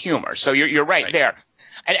targeted humor. So you're right there.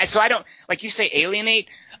 And so I don't, like you say, alienate.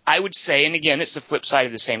 I would say, and again, it's the flip side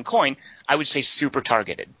of the same coin. I would say super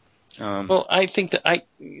targeted. Well, I think that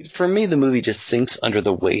for me, the movie just sinks under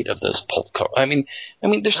the weight of those pulp culture. I mean,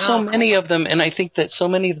 there's so many of them, and I think that so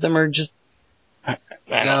many of them are just.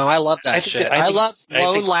 I love that shit. I love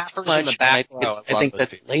lone laughers in the back row. I think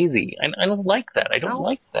that's lazy. I don't like that. I don't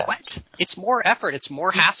like that. What? It's more effort. It's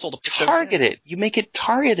more hassle to put target it. You make it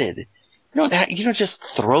targeted. You don't just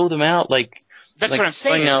throw them out like. That's what I'm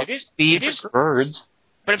saying. It is birds.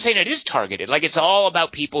 But I'm saying it is targeted. Like, it's all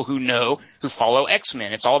about people who follow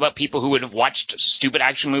X-Men. It's all about people who would have watched stupid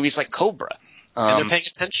action movies like Cobra. And they're paying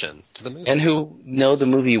attention to the movie. And who know the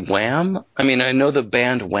movie Wham? I mean, I know the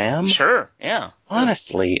band Wham. Sure, yeah.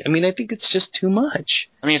 Honestly, I mean, I think it's just too much.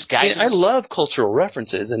 I mean, it's guys. I love cultural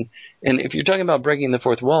references, and if you're talking about breaking the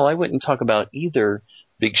fourth wall, I wouldn't talk about either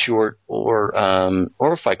Big Short or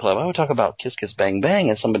Fight Club. I would talk about Kiss Kiss Bang Bang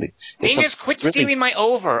as somebody. Dingus, quit stealing my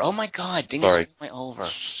over. Oh my God, Dingus, stealing my over.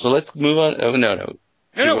 So let's move on. Oh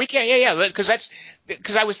no, we can't. Yeah,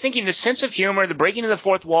 because I was thinking the sense of humor, the breaking of the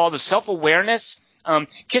fourth wall, the self-awareness.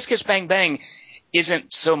 Kiss Kiss Bang Bang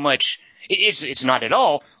isn't so much. It's not at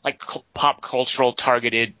all like pop cultural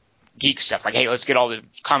targeted geek stuff. Like, hey, let's get all the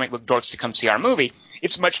comic book dorks to come see our movie.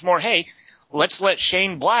 It's much more, hey, let's let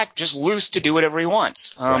Shane Black just loose to do whatever he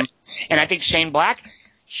wants. And I think Shane Black,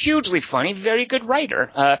 hugely funny, very good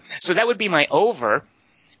writer. So that would be my over,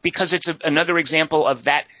 because it's another example of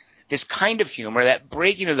this kind of humor, that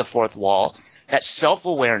breaking of the fourth wall, that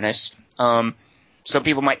self-awareness. Some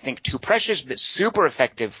people might think too precious, but super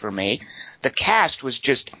effective for me. The cast was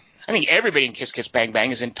just, I think everybody in Kiss Kiss Bang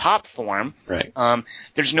Bang is in top form. Right.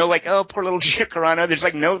 There's no like, oh, poor little Gina Carano. There's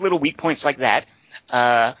like no little weak points like that.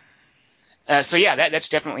 So yeah, that's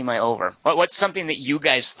definitely my over. What's something that you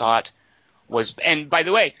guys thought was, and by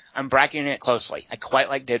the way, I'm bracketing it closely. I quite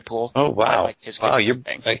like Deadpool. Oh, wow. I like Kiss Kiss Wow,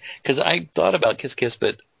 Bang Bang. because I thought about Kiss Kiss,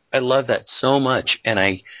 but I love that so much, and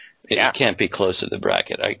it can't be close to the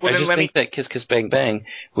bracket. I just think that Kiss Kiss Bang Bang,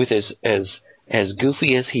 with as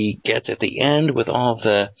goofy as he gets at the end with all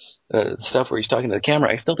the stuff where he's talking to the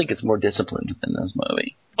camera, I still think it's more disciplined than this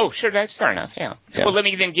movie. Oh, sure, that's fair enough, yeah. Well, let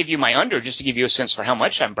me then give you my under, just to give you a sense for how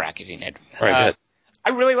much I'm bracketing it. All right, good. I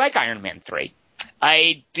really like Iron Man 3.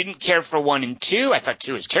 I didn't care for 1 and 2. I thought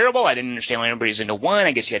 2 was terrible. I didn't understand why everybody's into 1.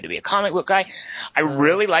 I guess you had to be a comic book guy. I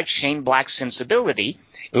really liked Shane Black's sensibility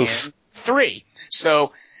in 3.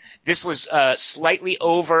 So this was slightly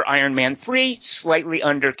over Iron Man 3, slightly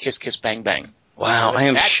under Kiss Kiss Bang Bang. Wow, I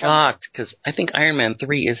am shocked, because I think Iron Man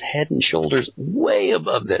 3 is head and shoulders way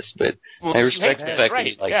above this, but I respect the fact that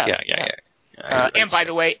you like, and by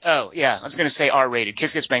the way, I was going to say R-rated.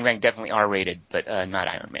 Kiss Kiss Bang Bang definitely R-rated, but not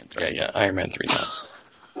Iron Man 3. Yeah, Iron Man 3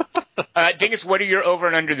 not. Dingus, what are your over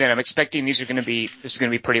and under then? I'm expecting this is going to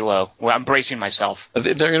be pretty low. Well, I'm bracing myself.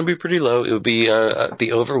 They're going to be pretty low. It would be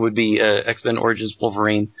the over would be X-Men Origins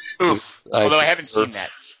Wolverine. Oof. Although I haven't seen that.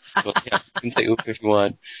 Well, yeah, you can say oof if you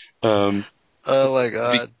want. Oh my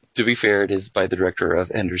god. To be fair, it is by the director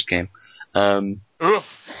of Ender's Game.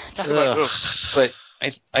 Oof. Talk about oof. But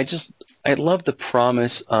I love the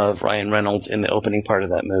promise of Ryan Reynolds in the opening part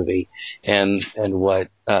of that movie, and what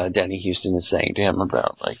Danny Houston is saying to him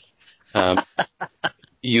about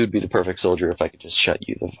you'd be the perfect soldier if I could just shut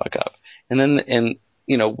you the fuck up. And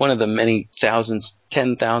one of the many thousands,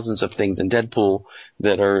 10,000s of things in Deadpool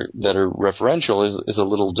that are referential is a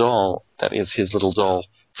little doll that is his little doll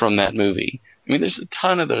from that movie. I mean, there's a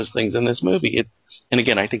ton of those things in this movie. And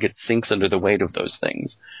again, I think it sinks under the weight of those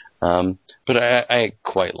things. But I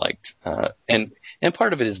quite liked, and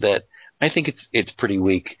part of it is that I think it's pretty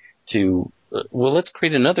weak to, let's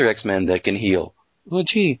create another X-Men that can heal. Oh,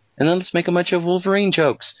 gee. And then let's make a bunch of Wolverine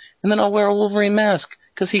jokes. And then I'll wear a Wolverine mask,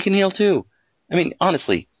 because he can heal too. I mean,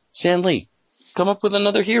 honestly, Stan Lee, come up with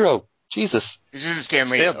another hero. Jesus. This is Stan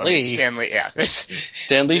Lee. Stan Lee, yeah.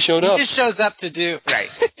 Stan Lee showed up. He just shows up to do... Right.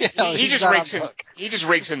 He just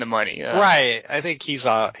rakes in the money. Right. I think he's...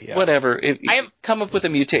 Whatever. Come up with a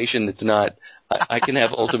mutation that's not... I can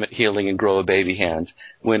have ultimate healing and grow a baby hand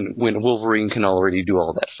when Wolverine can already do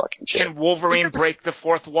all that fucking shit. Can Wolverine break the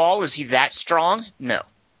fourth wall? Is he that strong? No.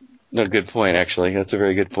 No, good point, actually. That's a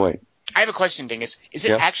very good point. I have a question, Dingus. Is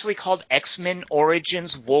it actually called X-Men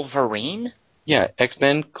Origins Wolverine? Yeah,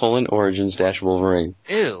 X-Men Origins Wolverine.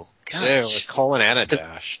 Ew. Gosh. Ew, a colon and a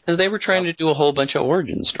dash. Because they were trying to do a whole bunch of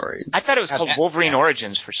origin stories. I thought it was called Wolverine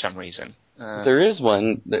Origins for some reason. There is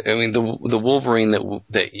one. I mean, the Wolverine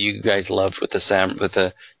that you guys loved with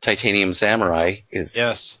the Titanium Samurai is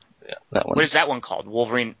that one. What is that one called?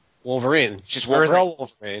 Wolverine. Just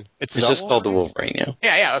Wolverine. It's just called the Wolverine. Yeah.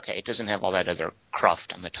 Yeah. Okay. It doesn't have all that other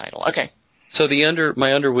cruft on the title. Okay. So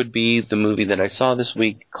my under would be the movie that I saw this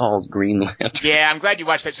week called Green Lantern. Yeah, I'm glad you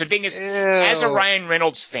watched that. So, Dingus, as a Ryan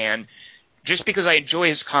Reynolds fan, just because I enjoy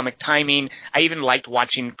his comic timing, I even liked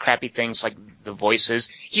watching crappy things like The Voices.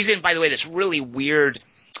 He's in, by the way, this really weird,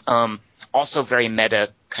 also very meta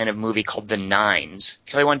kind of movie called The Nines.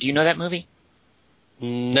 Kelly Wan, do you know that movie?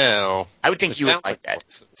 No. I would think you would like that.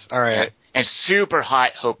 Voices. All right. Yeah. And super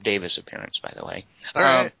hot Hope Davis appearance, by the way. All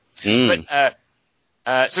right.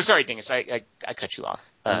 But, so sorry, Dingus, I cut you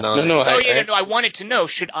off. No. I wanted to know,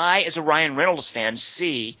 should I, as a Ryan Reynolds fan,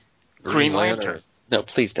 see Green Lantern? No,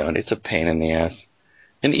 please don't. It's a pain in the ass.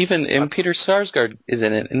 And Peter Sarsgaard is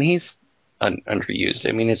in it, and he's underused.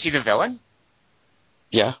 I mean, is he the villain?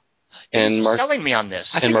 Yeah. Dingus, you're selling me on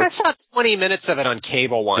this. I think I saw 20 minutes of it on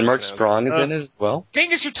cable once. And Mark Strong is in it as well.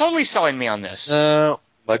 Dingus, you're totally selling me on this.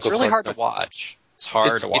 It's really hard to watch. It's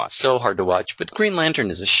hard to watch. It's so hard to watch. But Green Lantern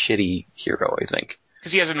is a shitty hero, I think.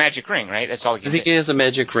 Because he has a magic ring, right? That's all you get. He has a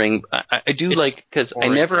magic ring. I do like, because I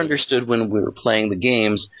never understood when we were playing the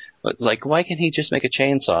games, like, why can't he just make a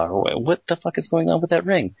chainsaw? Or what the fuck is going on with that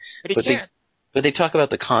ring? But he can't. But they talk about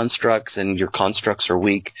the constructs, and your constructs are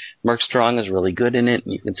weak. Mark Strong is really good in it,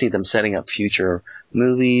 and you can see them setting up future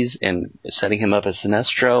movies and setting him up as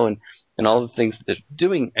Sinestro and all the things that they're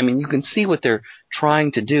doing. I mean, you can see what they're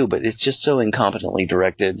trying to do, but it's just so incompetently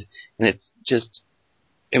directed, and it's just,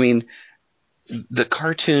 I mean, the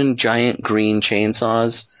cartoon giant green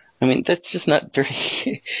chainsaws, I mean, that's just not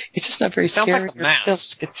very, it's just not very scary. Sounds like a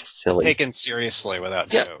mask. It's silly. Taken seriously without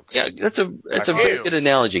jokes. Yeah, that's a very good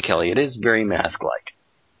analogy, Kelly. It is very mask-like.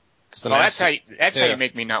 Well, that's how you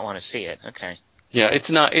make me not want to see it. Okay. Yeah,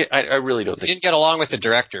 it's not, I really don't think. He didn't get along with the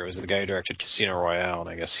director. It was the guy who directed Casino Royale, and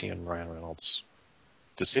I guess he and Ryan Reynolds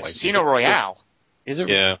disliked Casino Royale? Is it?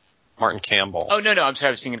 Yeah. Martin Campbell. Oh, no, I'm sorry.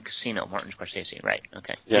 I was thinking Casino. Martin Scorsese. Right.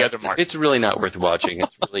 Okay. Yeah, The other Martin. it's really not worth watching.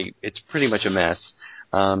 It's pretty much a mess.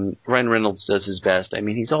 Ryan Reynolds does his best. I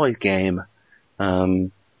mean, he's always game.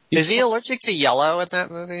 Is he allergic to yellow in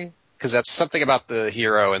that movie? Because that's something about the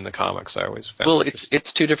hero in the comics I always found. Well,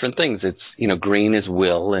 it's two different things. It's, green is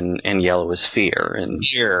will and yellow is fear. And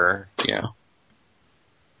Fear. yeah.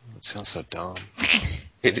 That sounds so dumb.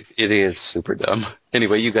 It is super dumb.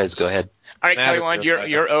 Anyway, you guys go ahead. All right, Kelly Wand,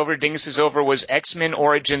 you're over. Dingus is over. Was X-Men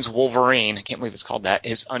Origins Wolverine. I can't believe it's called that.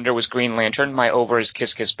 His under was Green Lantern. My over is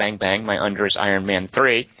Kiss Kiss Bang Bang. My under is Iron Man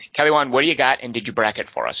 3. Kelly Wand, what do you got, and did you bracket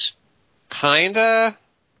for us? Kinda.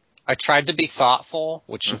 I tried to be thoughtful,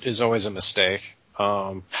 which is always a mistake.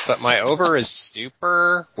 But my over is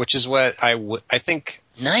Super, which is what I think.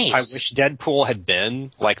 Nice. I wish Deadpool had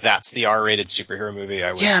been. Like, that's the R-rated superhero movie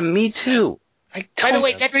I would. Yeah, me too. I By the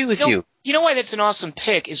way, agree with you. You know why that's an awesome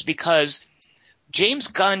pick is because James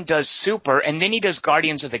Gunn does Super, and then he does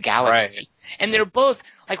Guardians of the Galaxy. Right. And they're both,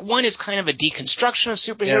 like, one is kind of a deconstruction of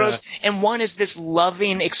superheroes, and one is this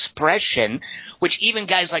loving expression, which even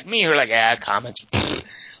guys like me who are like, comics,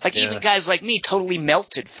 even guys like me totally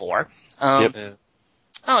melted for. Yep.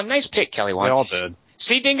 Oh, nice pick, Kelly Wand. We all did.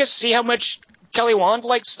 See, Dingus, see how much Kelly Wand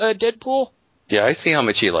likes Deadpool? Yeah, I see how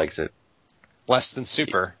much he likes it. Less than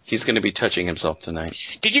Super. He's going to be touching himself tonight.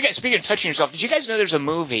 Did you guys, speaking of touching yourself, did you guys know there's a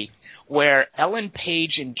movie where Ellen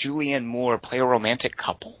Page and Julianne Moore play a romantic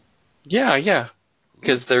couple? Yeah.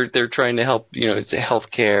 Because they're trying to help, it's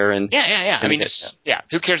healthcare and. Yeah. I mean,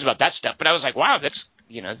 who cares about that stuff? But I was like, wow, that's,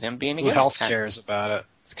 them being together. Who health cares about it?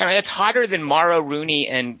 It's hotter than Mara Rooney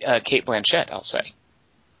and Cate Blanchett, I'll say.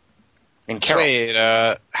 And Carol.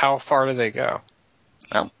 Wait, how far do they go?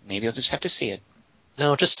 Well, maybe I'll just have to see it.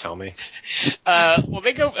 No, just tell me. Well,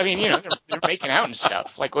 they go, I mean, they're making out and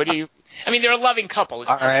stuff. Like, what do you, I mean, they're a loving couple.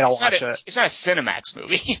 All right, I'll watch it. It's not a Cinemax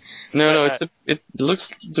movie. No, it looks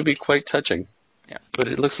to be quite touching. Yeah. But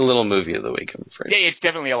it looks a little movie of the week, I'm afraid. Yeah, it's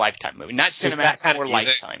definitely a Lifetime movie. Not Cinemax or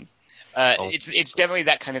Lifetime. It's definitely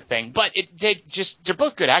that kind of thing. But they're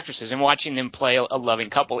both good actresses, and watching them play a loving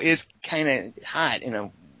couple is kind of hot in a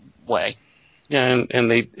way. Yeah,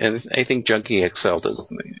 and I think Junkie XL does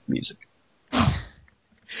the music.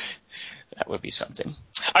 That would be something.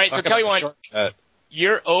 All right, so Kelly Wand,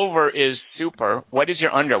 your over is Super. What is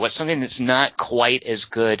your under? What's something that's not quite as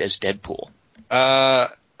good as Deadpool?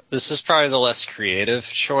 This is probably the less creative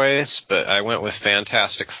choice, but I went with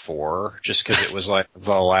Fantastic Four just because it was like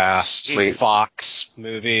the last Fox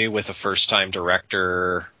movie with a first-time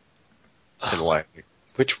director.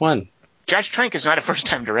 Which one? Josh Trank is not a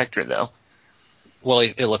first-time director, though. Well,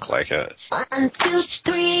 it looked like it. 1, 2,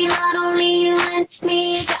 3, not only you and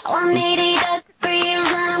me, got 180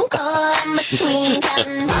 degrees and I'm caught in between.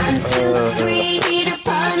 Counting 1, 2, 3, Peter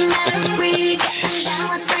Pan and free, getting down,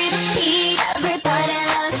 let's repeat. Everybody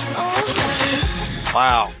loves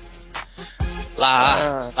Wow.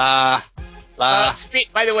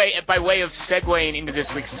 By the way, by way of segueing into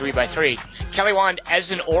this week's 3x3, Kelly Wand,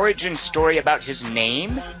 as an origin story about his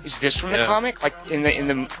name, is this from the comic? Like in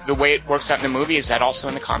the way it works out in the movie, is that also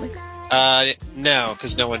in the comic? No,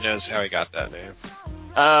 because no one knows how he got that name.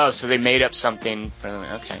 Oh, so they made up something for them.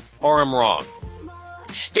 Okay. Or I'm wrong.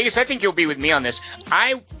 Dingus, I think you'll be with me on this.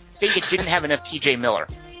 I think it didn't have enough T.J. Miller.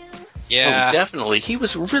 Yeah. Oh, definitely. He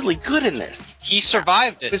was really good in this. He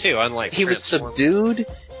survived it, too, unlike He was subdued,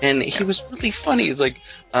 and he was really funny. He's like,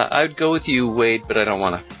 I would go with you, Wade, but I don't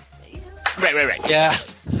want to. Right. Yeah.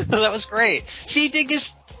 That was great. See,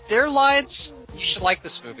 Dingus, their lines, you should like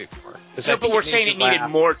this movie more. No, but we're saying it needed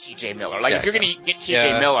more T.J. Miller. Like, if you're going to get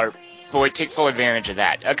T.J. Miller, boy, take full advantage of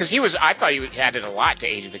that. Because I thought he added a lot to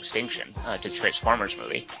Age of Extinction, to the Transformers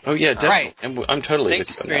movie. Oh, yeah, definitely. Right. I'm totally Thank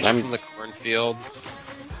with you, you on that. Stranger from the Cornfield.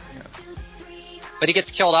 But he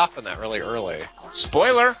gets killed off in that really early.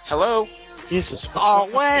 Spoiler! Hello! Jesus. Oh,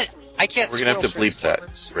 what? I can't. We're going to have to bleep that.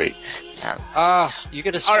 Great. You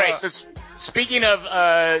get a All right, so speaking of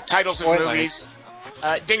titles of movies,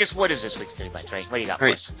 Dingus, what is this week's 3x3? What do you got for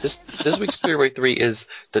us? This week's 3x3 is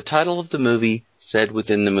the title of the movie said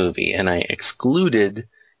within the movie, and I excluded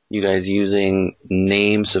you guys using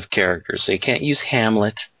names of characters. So you can't use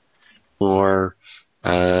Hamlet or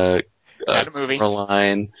not a movie.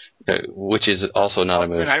 Coraline, which is also not a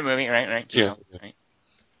movie. Not a movie, right. Yeah.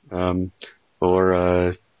 Right.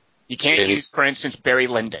 Or you can't use, for instance, Barry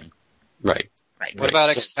Lyndon. Right. What about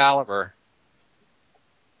Excalibur?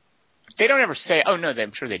 They don't ever say. Oh no,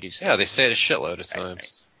 I'm sure they do say. Yeah, they say it a shitload of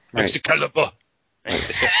times. Right. Excalibur.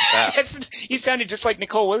 You sounded just like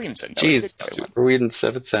Nicole Williamson. Jeez, are we in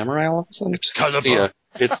Seventh Samurai all of a sudden? Excalibur. Yeah,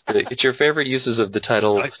 It's your favorite uses of the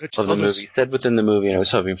title I like the of the titles. movie said within the movie, and I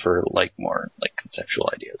was hoping for more conceptual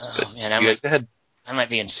ideas. But Man, you guys go ahead. I might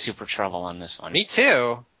be in super trouble on this one. Me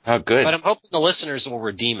too. Oh, good. But I'm hoping the listeners will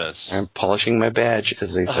redeem us. I'm polishing my badge,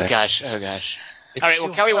 as they say. Oh gosh. All right,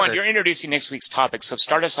 well, Kelly Wand, you're introducing next week's topic, so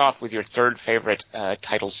start us off with your third favorite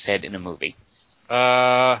title said in a movie.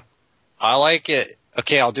 I like it.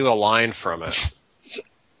 Okay, I'll do a line from it.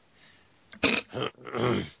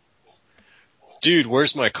 Dude,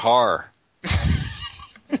 where's my car?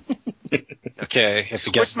 Okay, I have to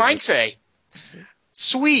guess. What's mine say?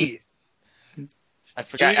 Sweet. I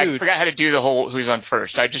forgot Dude. how to do the whole who's on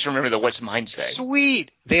first. I just remember the what's mine say. Sweet.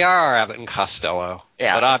 They are Abbott and Costello.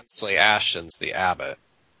 Yeah. But obviously Ashton's the Abbott.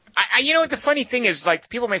 You know what the funny thing is, like,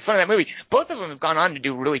 people make fun of that movie. Both of them have gone on to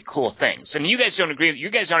do really cool things. And you guys don't agree. You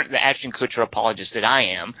guys aren't the Ashton Kutcher apologists that I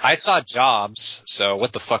am. I saw Jobs, so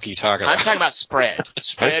what the fuck are you talking about? I'm talking about Spread. I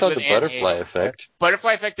saw with the Anne Butterfly Hathaway. Effect.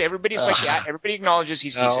 Butterfly Effect, everybody's like that. Everybody acknowledges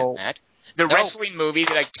he's decent in that. The wrestling movie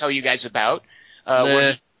that I tell you guys about,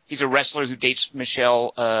 where he's a wrestler who dates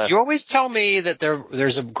Michelle. You always tell me that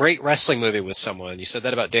there's a great wrestling movie with someone. You said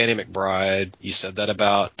that about Danny McBride. You said that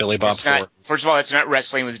about Billy Bob Thornton. First of all, it's not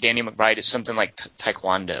wrestling with Danny McBride. It's something like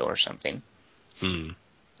Taekwondo or something. All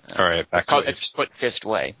right. It's Foot Fist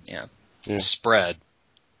Way. Yeah. Spread.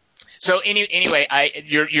 So anyway,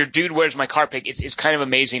 your dude where's my car pick? It's kind of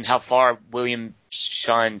amazing how far William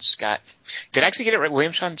Sean Scott. Did I actually get it right?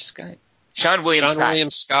 William Sean Scott. Sean William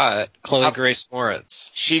Scott. Chloe Grace Moritz.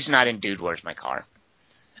 She's not in Dude, Where's My Car?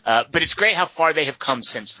 But it's great how far they have come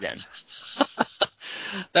since then.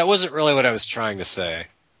 That wasn't really what I was trying to say.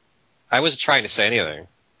 I wasn't trying to say anything.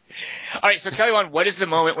 All right, so Kelly Wand, what is the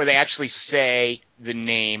moment where they actually say the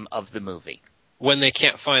name of the movie? When they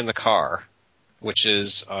can't find the car, which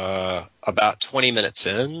is about 20 minutes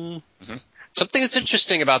in. Mm-hmm. Something that's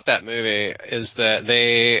interesting about that movie is that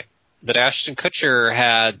Ashton Kutcher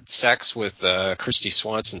had sex with Christy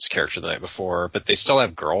Swanson's character the night before, but they still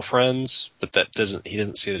have girlfriends. But he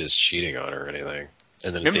doesn't see that as cheating on her or anything.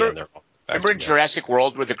 And then at the end, they're all back Remember in together. Jurassic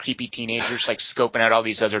World where the creepy teenagers like scoping out all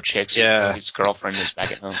these other chicks? Yeah. And his girlfriend was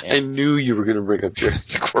back at home. Yeah. I knew you were going to bring up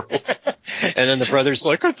Jurassic World. And then the brother's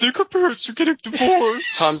like, I think our parents are getting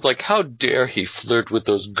divorced. Tom's like, how dare he flirt with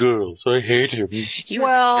those girls? I hate him. He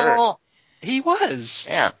was he was.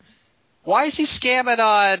 Yeah. Why is he scamming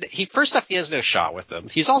on? First off, he has no shot with them.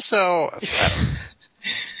 He's also.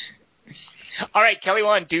 All right, Kelly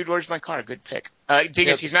Wand, Dude, Where's My Car? Good pick.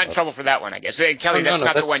 Dingus, he's not in trouble for that one, I guess. Kelly, that's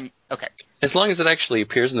not the one. Okay. As long as it actually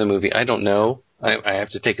appears in the movie, I don't know. I have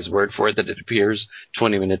to take his word for it that it appears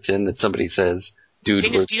 20 minutes in that somebody says, Dude,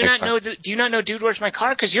 Dingus, Where's My Car? do you not know Dude, Where's My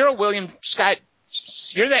Car? Because you're a William Scott.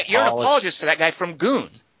 You're an apologist for that guy from Goon.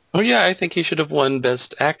 Oh, yeah, I think he should have won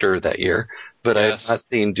Best Actor that year, but Yes. I've not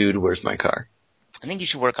seen Dude, Where's My Car? I think you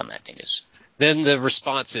should work on that, Dingus. Then the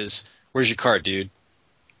response is, where's your car, dude?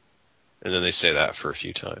 And then they say that for a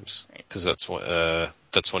few times. Because that's one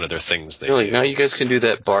of their things they Really, do. now you guys can do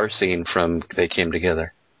that bar scene from They Came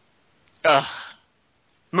Together.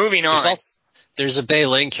 Moving on. There's a Bay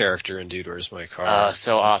Lane character in Dude, Where's My Car?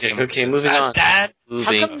 So awesome. Okay, moving on.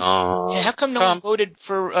 Moving on. How come no one voted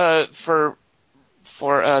for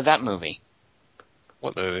that movie?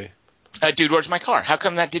 What movie? Dude, Where's My Car? How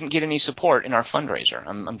come that didn't get any support in our fundraiser?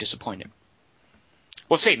 I'm disappointed.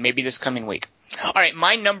 We'll see. Maybe this coming week. All right,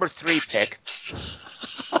 my number 3 pick.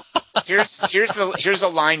 Here's a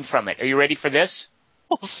line from it. Are you ready for this?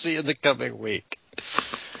 We'll see in the coming week.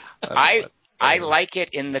 I like it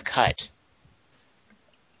in the cut.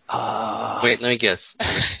 Wait, let me guess.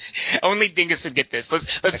 Only Dingus would get this.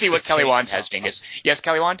 Let's see what Kelly Wand has, Dingus. Yes,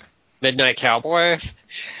 Kelly Wand? Midnight Cowboy?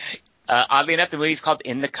 Oddly enough, the movie's called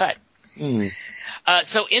In the Cut.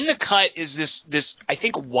 So In the Cut is this I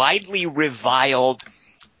think widely reviled,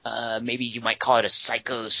 maybe you might call it a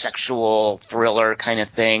psychosexual thriller kind of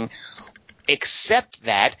thing, except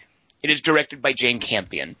that it is directed by Jane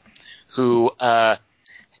Campion, who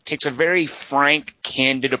takes a very frank,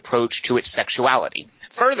 candid approach to its sexuality.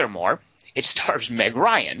 Furthermore, it stars Meg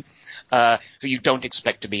Ryan, who you don't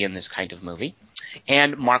expect to be in this kind of movie,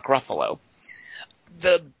 and Mark Ruffalo.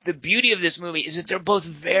 The beauty of this movie is that they're both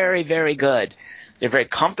very, very good. They're very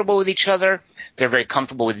comfortable with each other. They're very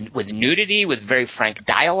comfortable with nudity, with very frank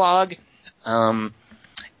dialogue. And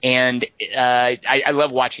I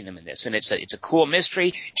love watching them in this. And it's a cool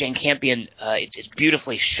mystery. Jane Campion, it's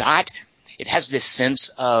beautifully shot. It has this sense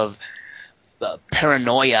of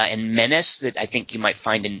paranoia and menace that I think you might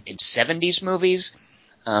find in 70s movies.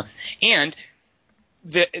 And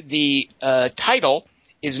the title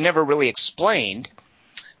is never really explained,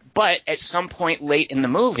 but at some point late in the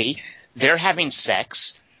movie, they're having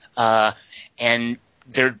sex, and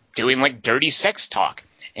they're doing like dirty sex talk.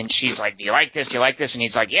 And she's like, do you like this? Do you like this? And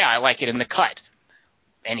he's like, yeah, I like it in the cut.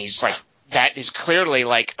 And he's like, that is clearly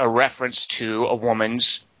like a reference to a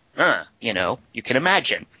woman's, you can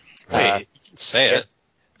imagine. Wait, you can say it.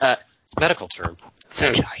 It's a medical term.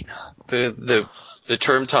 Vagina. The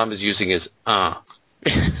term Tom is using is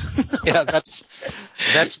Yeah,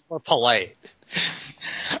 that's more polite.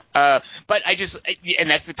 But and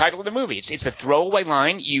that's the title of the movie. It's a throwaway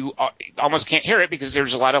line. You almost can't hear it because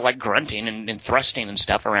there's a lot of like grunting and thrusting and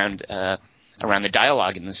stuff around the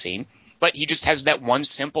dialogue in the scene. But he just has that one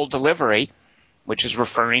simple delivery, which is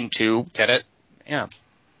referring to. Get it? Yeah.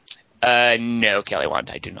 No, Kelly Wand,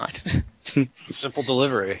 I do not. Simple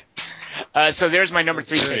delivery. So there's my number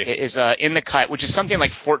 3 pick is In the Cut, which is something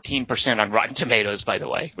like 14% on Rotten Tomatoes, by the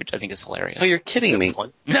way, which I think is hilarious. Oh, you're kidding me.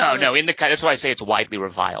 No, In the Cut. That's why I say it's widely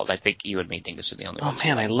reviled. I think you and me, Dingus, are the only ones. Oh,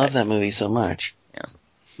 man, I love that movie so much. Yeah.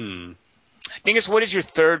 Dingus, what is your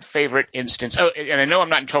third favorite instance? Oh, and I know I'm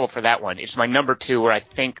not in trouble for that one. It's my number 2 where I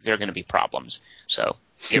think there are going to be problems. So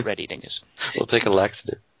get ready, Dingus. We'll take a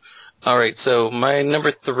laxative. All right, so my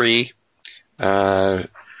number 3...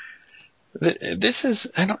 This is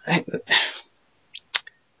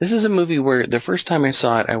a movie where the first time I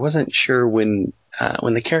saw it, I wasn't sure when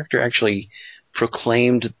the character actually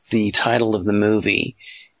proclaimed the title of the movie.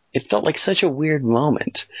 It felt like such a weird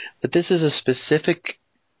moment. But this is a specific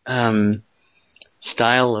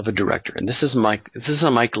style of a director, and this is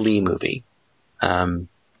a Mike Leigh movie. This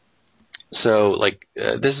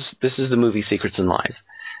is the movie Secrets and Lies,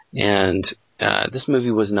 and this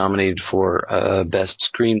movie was nominated for Best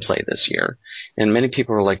Screenplay this year. And many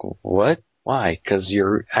people were like, what? Why? Because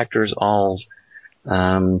your actors all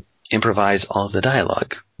improvise all of the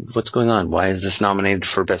dialogue. What's going on? Why is this nominated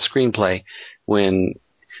for Best Screenplay and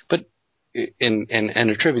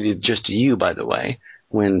attributed just to you, by the way,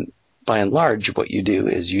 when by and large what you do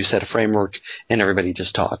is you set a framework and everybody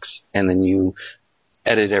just talks. And then you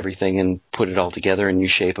edit everything and put it all together, and you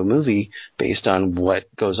shape a movie based on what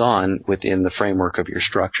goes on within the framework of your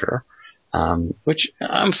structure, which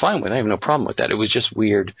I'm fine with. I have no problem with that. It was just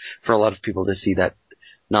weird for a lot of people to see that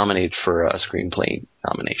nominated for a screenplay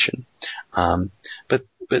nomination. But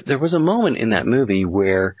there was a moment in that movie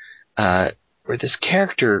where this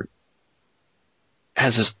character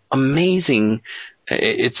has this amazing.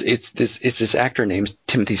 It's this actor named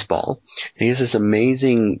Timothy Spall, and he has this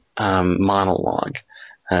amazing monologue.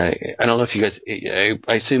 I don't know if you guys.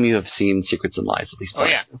 I assume you have seen Secrets and Lies, at least. Oh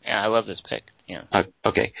yeah, I love this pick. Yeah.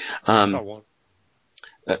 Okay.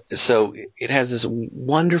 So it has this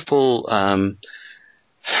wonderful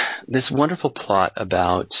plot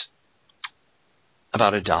about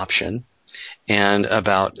adoption and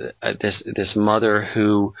about this mother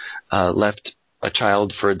who left a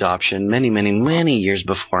child for adoption many years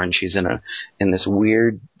before, and she's in this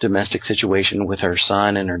weird domestic situation with her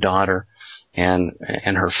son and her daughter and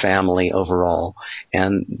her family overall.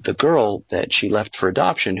 And the girl that she left for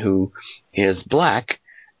adoption, who is black,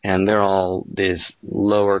 and they're all this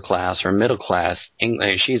lower class or middle class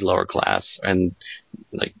English. She's lower class and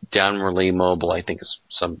like downwardly mobile, I think is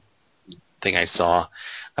something I saw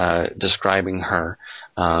describing her.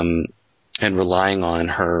 And relying on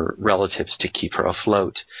her relatives to keep her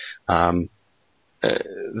afloat.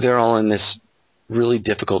 They're all in this really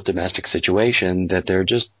difficult domestic situation that they're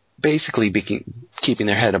just basically keeping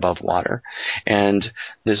their head above water. And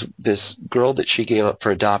this girl that she gave up for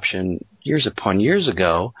adoption years upon years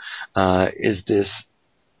ago is this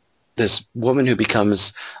woman who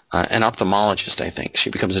becomes an ophthalmologist, I think. She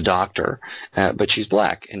becomes a doctor, but she's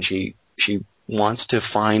black, and she wants to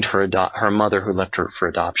find her mother who left her for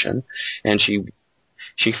adoption, and she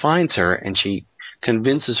finds her and she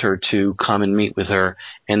convinces her to come and meet with her,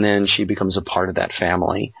 and then she becomes a part of that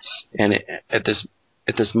family. And at this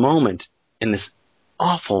moment in this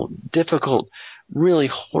awful, difficult, really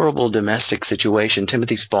horrible domestic situation,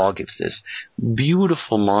 Timothy Spall gives this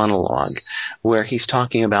beautiful monologue where he's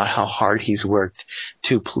talking about how hard he's worked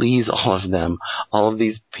to please all of them, all of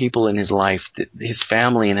these people in his life, his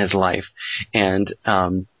family in his life, and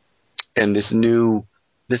this new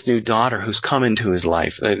daughter who's come into his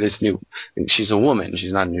life. She's a woman.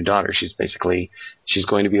 She's not a new daughter. She's going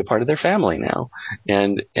to be a part of their family now.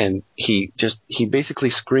 And he basically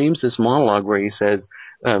screams this monologue where he says,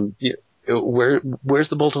 where's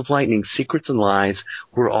the bolt of lightning? Secrets and lies.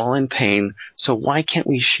 We're all in pain. So why can't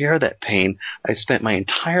we share that pain? I spent my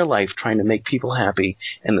entire life trying to make people happy,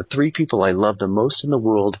 and the three people I love the most in the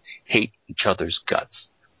world hate each other's guts.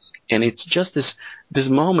 And it's just this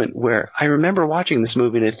moment where I remember watching this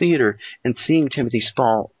movie in a theater and seeing Timothy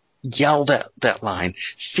Spall yell that line,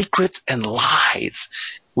 secrets and lies,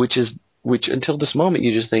 which is which until this moment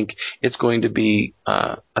you just think it's going to be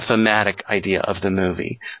a thematic idea of the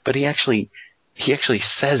movie. But he actually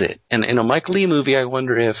says it. And in a Mike Leigh movie, I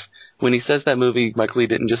wonder if when he says that movie, Mike Leigh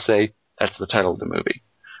didn't just say, that's the title of the movie.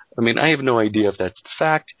 I mean, I have no idea if that's the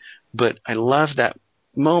fact, but I love that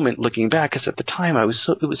moment looking back, because at the time it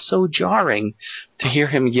was so jarring to hear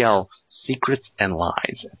him yell secrets and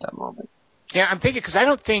lies at that moment. Yeah, I'm thinking, because I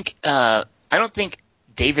don't think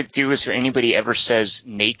David Thewlis or anybody ever says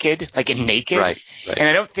naked, like in Naked. Right. And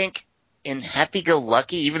I don't think in Happy Go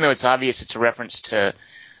Lucky, even though it's obvious it's a reference to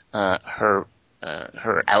her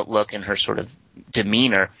outlook and her sort of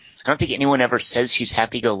demeanor, I don't think anyone ever says she's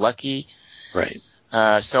happy go lucky. Right.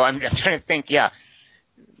 So I'm trying to think,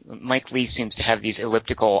 Mike Leigh seems to have these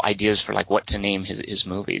elliptical ideas for like what to name his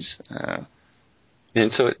movies.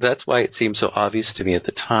 And so that's why it seemed so obvious to me at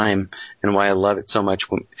the time, and why I love it so much.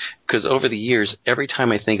 Because over the years, every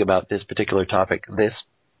time I think about this particular topic,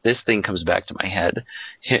 this thing comes back to my head.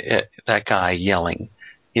 That guy yelling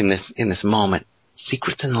in this moment,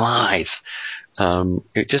 secrets and lies.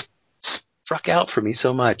 It just struck out for me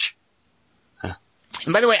so much.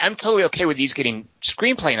 And by the way, I'm totally okay with these getting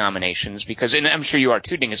screenplay nominations because, and I'm sure you are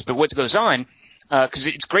too, Dingus, but what goes on, because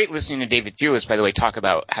it's great listening to David Thewlis, by the way, talk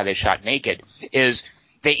about how they shot Naked, is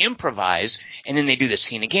they improvise and then they do the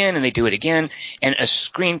scene again and they do it again, and a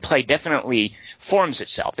screenplay definitely forms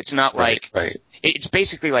itself. It's not like it's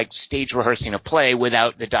basically like stage rehearsing a play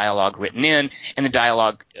without the dialogue written in, and the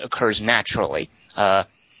dialogue occurs naturally.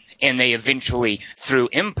 And they eventually, through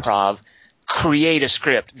improv, create a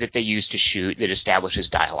script that they use to shoot that establishes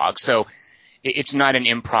dialogue. So it's not an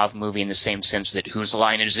improv movie in the same sense that Whose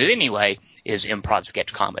Line Is It Anyway is improv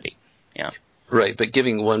sketch comedy. Yeah. Right, but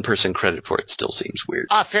giving one person credit for it still seems weird.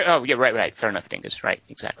 Fair. Oh, yeah, right. Fair enough, Dingus. Right,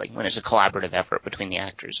 exactly. When it's a collaborative effort between the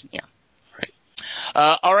actors. Yeah.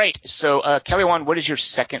 Right. All right. So, Kelly Wand, what is your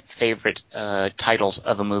second favorite titles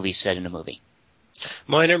of a movie said in a movie?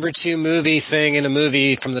 My number 2 movie thing in a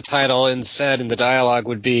movie from the title and said in the dialogue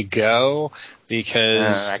would be Go,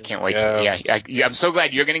 because I can't wait to. Yeah, I'm so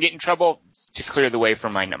glad you're going to get in trouble to clear the way for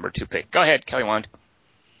my number 2 pick. Go ahead, Kelly Wand.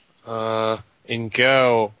 In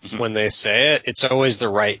Go, when they say it, it's always the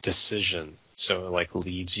right decision. So it like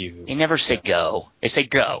leads you. They never say go. They say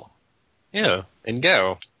go. Yeah, in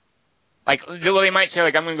Go. Like, well, they might say,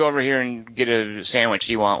 like, I'm going to go over here and get a sandwich.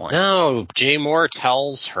 Do you want one? No, Jay Moore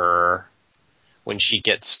tells her when she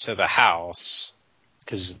gets to the house,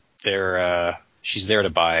 because she's there to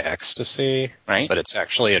buy ecstasy, right? But it's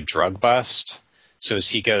actually a drug bust. So as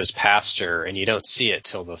he goes past her, and you don't see it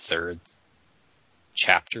till the 3rd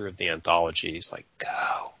chapter of the anthology, he's like,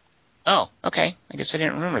 go. Oh, okay. I guess I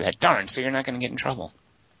didn't remember that. Darn, so you're not going to get in trouble.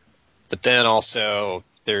 But then also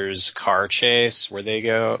there's Car Chase where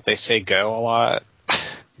they say go a lot,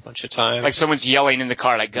 a bunch of times. Like someone's yelling in the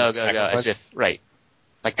car, like go, go, go, as if, right.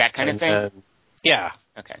 Like that kind of thing? Then, yeah.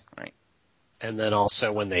 Okay, right. And then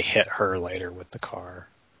also when they hit her later with the car,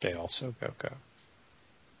 they also go, go.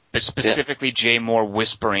 But specifically Jay Moore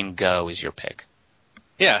whispering go is your pick.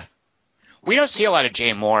 Yeah. We don't see a lot of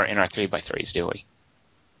Jay Moore in our 3x3s, do we?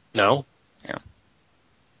 No. Yeah.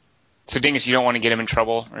 So, Dingus, you don't want to get him in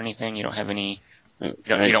trouble or anything? You don't have any... You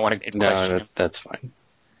don't want to question him? That's fine.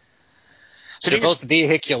 So they're both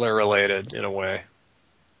vehicular related, in a way.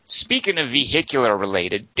 Speaking of vehicular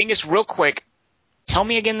related, Dingus, real quick, tell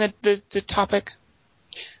me again the topic.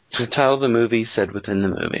 The title of the movie said within the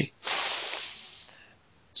movie.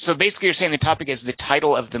 So basically you're saying the topic is the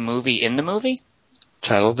title of the movie in the movie?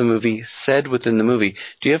 Title of the movie said within the movie.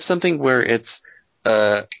 Do you have something where it's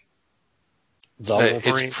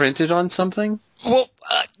it's printed on something? Well,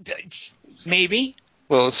 maybe.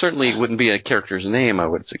 Well, certainly it wouldn't be a character's name, I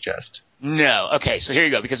would suggest. No. Okay, so here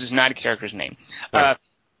you go, because it's not a character's name. Right.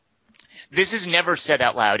 This is never said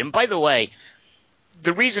out loud. And by the way,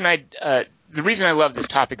 the reason I love this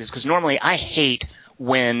topic is because normally I hate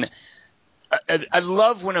when I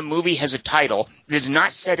love when a movie has a title that is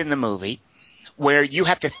not said in the movie, where you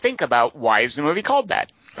have to think about why is the movie called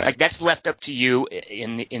that. Right. Like that's left up to you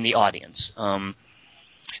in the audience.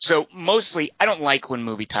 So mostly I don't like when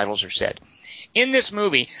movie titles are said. In this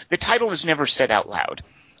movie, the title is never said out loud.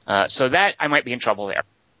 So that I might be in trouble there.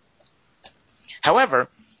 However,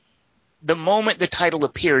 the moment the title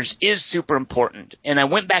appears is super important. And I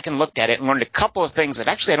went back and looked at it and learned a couple of things that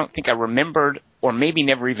actually I don't think I remembered or maybe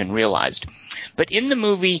never even realized. But in the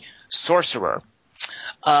movie Sorcerer,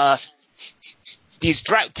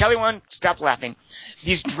 Kelly Wand, stop laughing.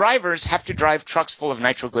 These drivers have to drive trucks full of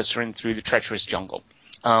nitroglycerin through the treacherous jungle.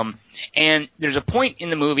 And there's a point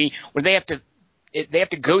in the movie where they have to they have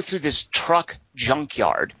to go through this truck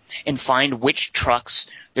junkyard and find which trucks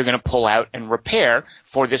they're going to pull out and repair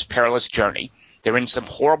for this perilous journey. They're in some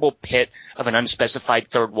horrible pit of an unspecified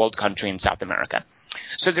third world country in South America.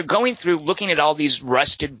 So they're going through looking at all these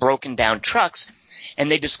rusted, broken down trucks, and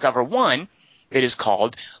they discover one that is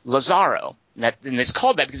called Lazaro. And it's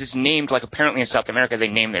called that because it's named, like apparently in South America they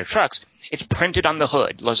name their trucks. It's printed on the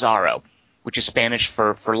hood, Lazaro, which is Spanish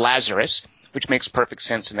for Lazarus, which makes perfect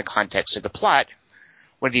sense in the context of the plot,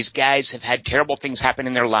 where these guys have had terrible things happen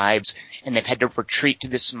in their lives, and they've had to retreat to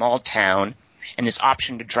this small town, and this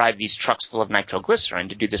option to drive these trucks full of nitroglycerin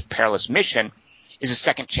to do this perilous mission is a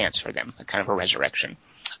second chance for them, a kind of a resurrection.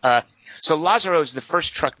 So Lazaro is the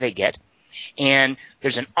first truck they get, and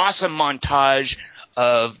there's an awesome montage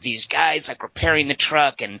of these guys like repairing the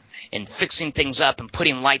truck and fixing things up and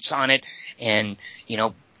putting lights on it and, you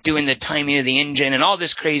know, doing the timing of the engine and all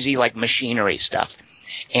this crazy like machinery stuff.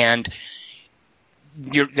 And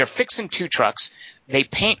they're fixing two trucks. They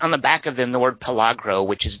paint on the back of them the word peligro,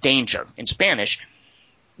 which is danger in Spanish,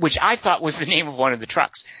 which I thought was the name of one of the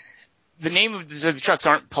trucks. The name of the trucks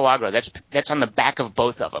aren't peligro. That's on the back of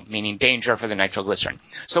both of them, meaning danger for the nitroglycerin.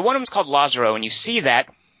 So one of them's called Lazaro, and you see that.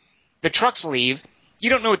 The trucks leave. You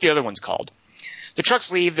don't know what the other one's called. The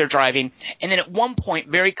trucks leave, they're driving, and then at one point,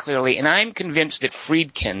 very clearly, and I'm convinced that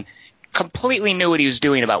Friedkin completely knew what he was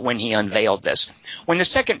doing about when he unveiled this. When the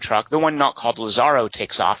second truck, the one not called Lazaro,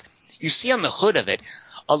 takes off, you see on the hood of it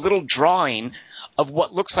a little drawing of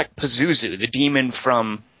what looks like Pazuzu, the demon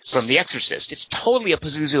from The Exorcist. It's totally a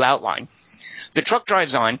Pazuzu outline. The truck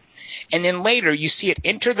drives on, and then later you see it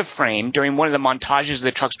enter the frame during one of the montages of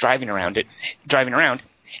the trucks driving around,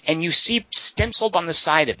 and you see stenciled on the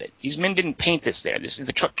side of it. These men didn't paint this there.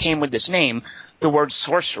 The truck came with this name, the word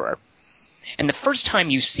sorcerer. And the first time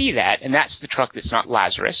you see that, and that's the truck that's not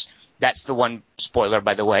Lazarus, that's the one, spoiler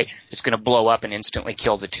by the way, that's going to blow up and instantly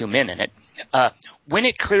kill the two men in it. When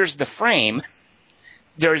it clears the frame,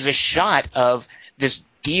 there's a shot of this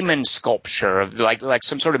demon sculpture of like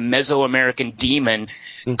some sort of Mesoamerican demon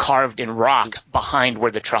carved in rock behind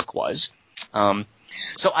where the truck was.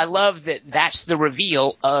 So I love that that's the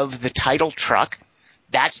reveal of the title truck.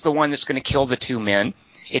 That's the one that's going to kill the two men.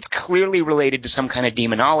 It's clearly related to some kind of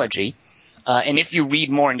demonology. And if you read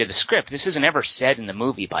more into the script, this isn't ever said in the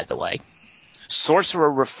movie, by the way. Sorcerer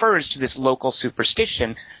refers to this local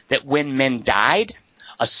superstition that when men died,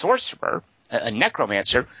 a sorcerer, a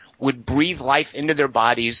necromancer, would breathe life into their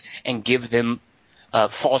bodies and give them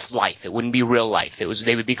false life. It wouldn't be real life.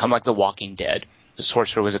 They would become like the Walking Dead. The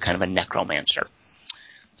sorcerer was a kind of a necromancer.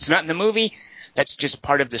 It's not in the movie. That's just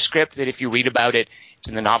part of the script that if you read about it, it's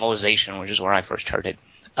in the novelization, which is where I first heard it.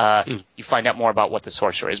 You find out more about what the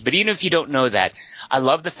sorcerer is. But even if you don't know that, I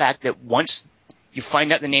love the fact that once you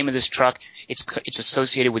find out the name of this truck, it's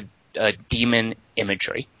associated with demon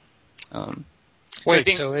imagery.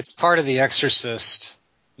 So it's part of the Exorcist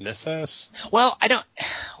mythos? Well,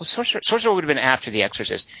 Sorcerer would have been after the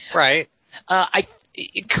Exorcist, right?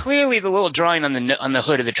 Clearly, the little drawing on the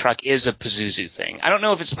hood of the truck is a Pazuzu thing. I don't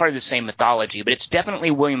know if it's part of the same mythology, but it's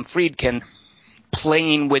definitely William Friedkin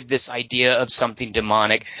playing with this idea of something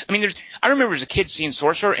demonic. I mean, I remember as a kid seeing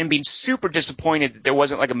Sorcerer and being super disappointed that there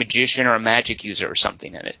wasn't like a magician or a magic user or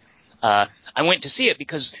something in it. I went to see it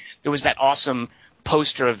because there was that awesome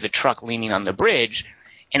poster of the truck leaning on the bridge,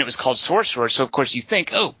 and it was called Sorcerer. So of course you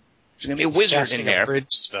think, oh, there's going to be a wizard in there. A bridge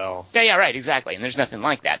spell. Yeah, right, exactly. And there's nothing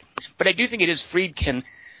like that. But I do think it is Friedkin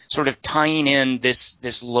sort of tying in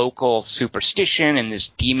this local superstition and this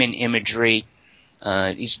demon imagery.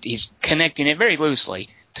 He's connecting it very loosely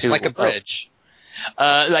to like a bridge,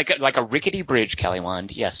 like a rickety bridge, Kelly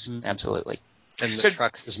Wand. Yes, absolutely. And the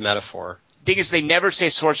truck's his metaphor. Thing is, they never say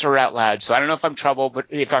sorcerer out loud, so I don't know if I'm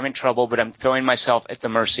in trouble, but I'm throwing myself at the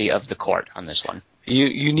mercy of the court on this one.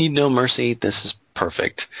 You need no mercy. This is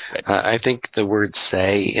perfect. I think the word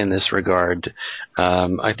 "say" in this regard.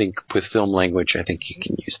 I think with film language, I think you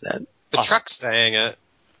can use that. The truck's saying it.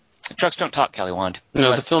 The trucks don't talk, Kelly Wand.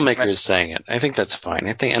 No, the filmmaker is saying it. I think that's fine.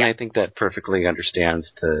 I think that perfectly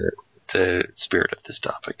understands the spirit of this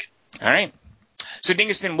topic. All right. So,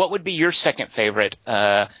 Dingiston, what would be your second favorite?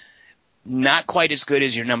 Not quite as good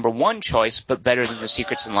as your number one choice, but better than the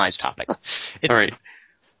Secrets and Lies topic. All right.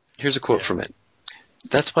 Here's a quote from it.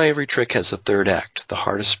 That's why every trick has a third act, the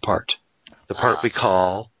hardest part. The part we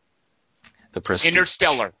call the Prestige.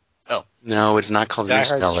 Interstellar. Oh. No, it's not called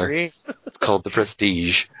Interstellar. It's called the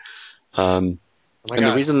Prestige. And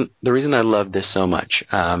the reason I love this so much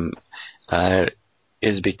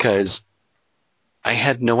is because I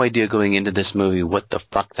had no idea going into this movie what the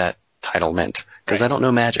fuck that title meant, because I don't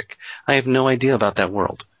know magic. I have no idea about that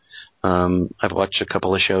world. I've watched a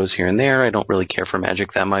couple of shows here and there. I don't really care for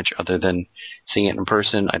magic that much other than seeing it in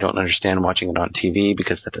person. I don't understand watching it on TV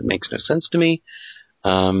because that makes no sense to me.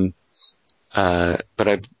 But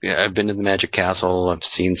I've been to the Magic Castle. I've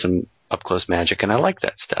seen some up-close magic, and I like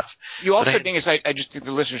that stuff. You also think I just think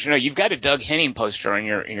the listeners should know you've got a Doug Henning poster in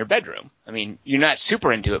your bedroom. I mean, you're not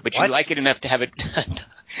super into it, but you like it enough to have it.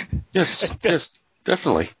 Yes,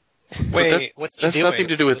 definitely. Wait, what's he doing? That's nothing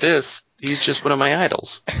to do with this. He's just one of my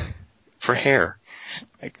idols for hair.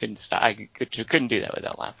 I couldn't stop. I couldn't do that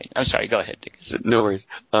without laughing. I'm sorry. Go ahead, Dick. No worries.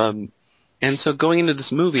 And so going into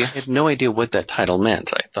this movie, I had no idea what that title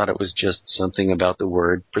meant. I thought it was just something about the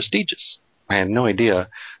word prestigious. I had no idea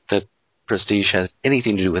that prestige has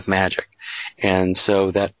anything to do with magic. And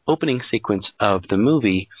so that opening sequence of the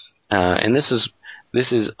movie, and this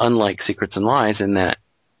is unlike Secrets and Lies in that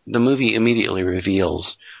the movie immediately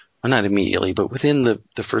reveals, well, not immediately, but within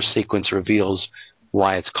the first sequence reveals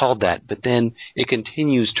why it's called that, but then it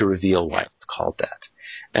continues to reveal why it's called that.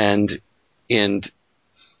 And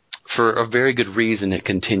for a very good reason, it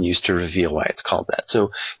continues to reveal why it's called that.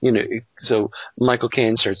 So, so Michael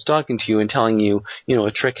Caine starts talking to you and telling you,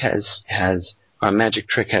 a magic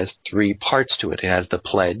trick has three parts to it. It has the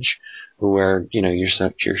pledge, where,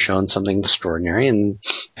 you're shown something extraordinary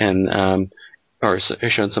or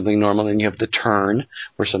shown something normal, and you have the turn,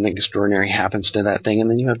 where something extraordinary happens to that thing, and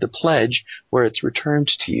then you have the pledge, where it's returned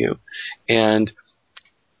to you. And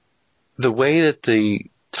the way that the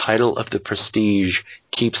title of the Prestige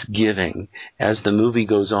keeps giving as the movie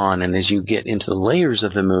goes on and as you get into the layers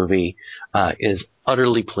of the movie is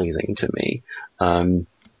utterly pleasing to me. And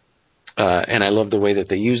I love the way that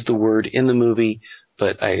they use the word in the movie,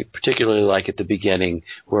 but I particularly like at the beginning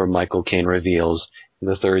where Michael Caine reveals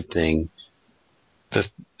the third thing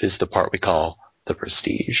is the part we call the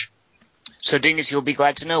Prestige. So, Dingus, you'll be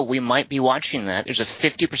glad to know we might be watching that. There's a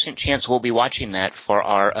 50% chance we'll be watching that for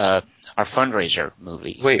our fundraiser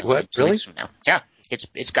movie. Wait, what? 2 weeks from now. Yeah,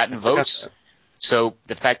 it's gotten votes. So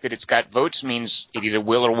the fact that it's got votes means it either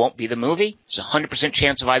will or won't be the movie. There's a 100%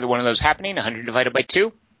 chance of either one of those happening. 100 divided by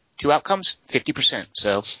 2 outcomes, 50%.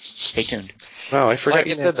 So stay tuned. Wow, I forgot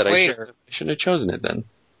you said that. I shouldn't have chosen it then.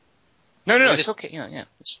 No, it's okay. Yeah.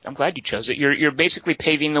 I'm glad you chose it. You're basically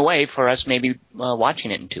paving the way for us maybe watching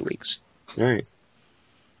it in 2 weeks. All right.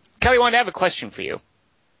 Kelly, I wanted to have a question for you.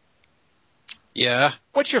 Yeah?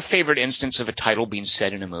 What's your favorite instance of a title being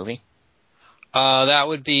said in a movie? That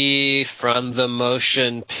would be from the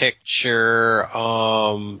motion picture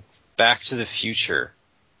Back to the Future.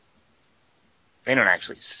 They don't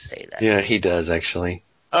actually say that. Yeah, he does, actually.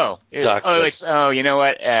 Oh. Doc, you know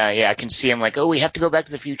what? Yeah, I can see him like, we have to go back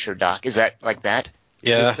to the future, Doc. Is that like that?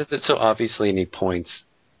 Yeah. He says it so obviously, and he points.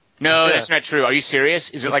 No, that's not true. Are you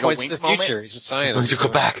serious? Is it like a wink moment? He points to the future. He's a scientist. Let's go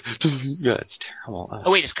back. Yeah, it's terrible.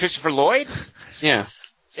 Oh, wait, it's Christopher Lloyd? Yeah.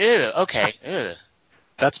 Ew, okay. Ew.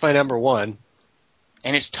 That's my number one.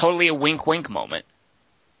 And it's totally a wink moment.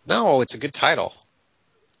 No, it's a good title.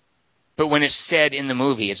 But when it's said in the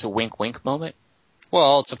movie, it's a wink moment?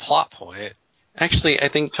 Well, it's a plot point. Actually, I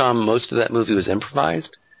think, Tom, most of that movie was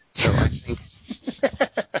improvised. So I think...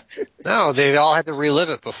 No, they all had to relive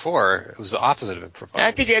it before. It was the opposite of improvised.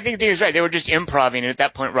 I think he was right. They were just improvising, and at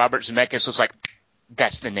that point, Robert Zemeckis was like,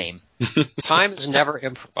 that's the name. Time is never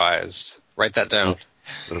improvised. Write that down.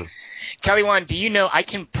 Kelly Wand, do you know, I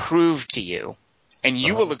can prove to you, and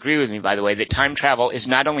you will agree with me, by the way, that time travel is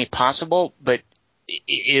not only possible, but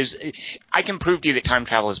I can prove to you that time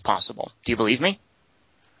travel is possible. Do you believe me?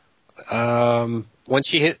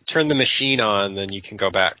 Once you turn the machine on, then you can go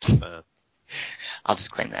back to that. I'll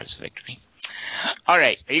just claim that as a victory. All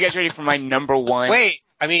right. Are you guys ready for my number one? Wait.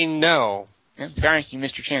 No. Yeah, sorry. You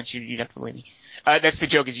missed your chance. You'd have to believe me. That's the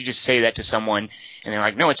joke, is you just say that to someone, and they're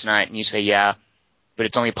like, no, it's not. And you say, yeah, but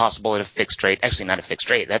it's only possible at a fixed rate. Actually, not a fixed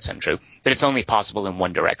rate. That's untrue. But it's only possible in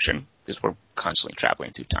one direction, because we're constantly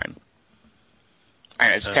traveling through time. I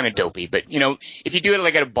know, it's kind of dopey, but, if you do it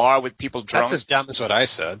like at a bar with people drunk... That's as dumb as what I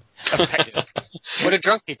said. Right. What do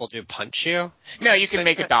drunk people do, punch you? No, you can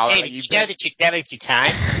make $1. Hey, did you know that you traveled through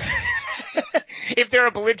time? If they're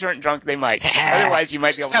a belligerent drunk, they might. Otherwise, you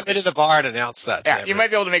might be able to... come into the bar and announce that to you might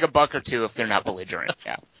be able to make $1 or $2 if they're not belligerent.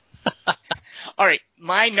 Yeah. All right,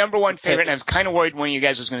 my number one favorite, and I was kind of worried one of you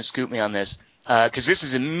guys was going to scoop me on this, because this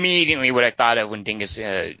is immediately what I thought of when Dingus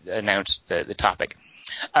announced the topic.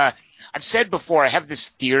 I've said before, I have this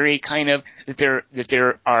theory kind of that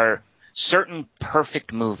there are certain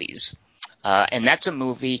perfect movies, and that's a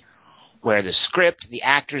movie where the script, the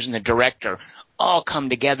actors, and the director all come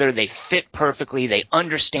together. They fit perfectly. They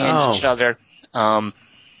understand each other.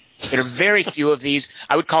 There are very few of these.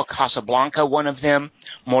 I would call Casablanca one of them.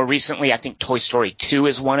 More recently, I think Toy Story 2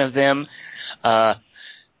 is one of them.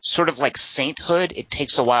 Sort of like Sainthood, it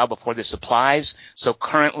takes a while before this applies. So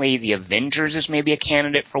currently, The Avengers is maybe a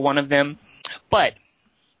candidate for one of them. But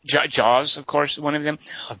Jaws, of course, is one of them.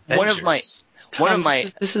 Avengers. One of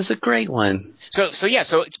my. This is a great one. So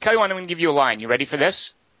Kelly, I'm going to give you a line. You ready for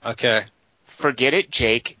this? Okay. Forget it,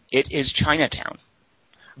 Jake. It is Chinatown.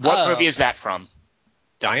 What movie is that from?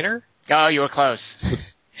 Diner? Oh, you were close.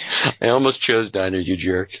 I almost chose Diner, you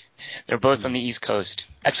jerk. They're both on the East Coast.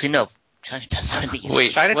 Actually, no. Chinatown's on the East Coast.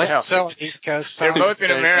 Wait, Chinatown's so on the East Coast. They're both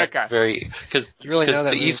in America. Because You really know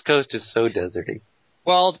that the movie? East Coast is so deserty.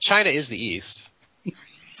 Well, China is the East.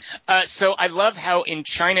 So I love how in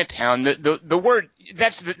Chinatown the word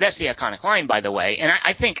that's the iconic line, by the way, and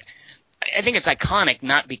I think it's iconic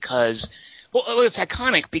not because it's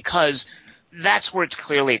iconic because that's where it's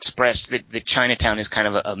clearly expressed that Chinatown is kind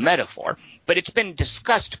of a metaphor, but it's been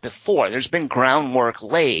discussed before. There's been groundwork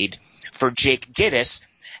laid for Jake Gittes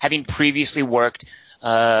having previously worked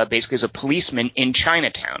basically as a policeman in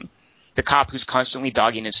Chinatown. The cop who's constantly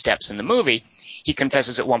dogging his steps in the movie, he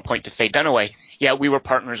confesses at one point to Faye Dunaway, yeah, we were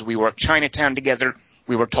partners, we worked Chinatown together,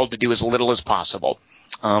 we were told to do as little as possible.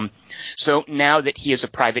 So now that he is a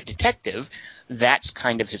private detective, that's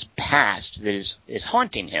kind of his past that is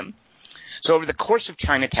haunting him. So over the course of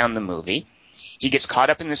Chinatown, the movie, he gets caught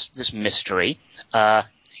up in this mystery.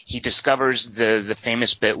 He discovers the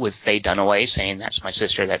famous bit with Faye Dunaway saying, that's my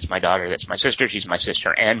sister, that's my daughter, that's my sister, she's my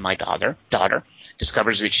sister and my daughter.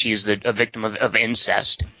 Discovers that she's a victim of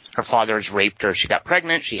incest. Her father has raped her. She got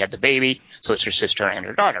pregnant. She had the baby. So it's her sister and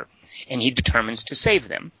her daughter. And he determines to save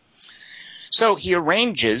them. So he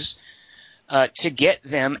arranges to get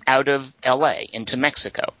them out of L.A. into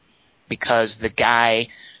Mexico because the guy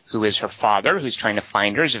who is her father, who's trying to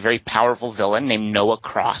find her, is a very powerful villain named Noah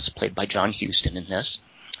Cross, played by John Huston in this.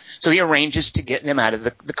 So he arranges to get them out of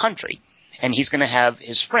the country. And he's going to have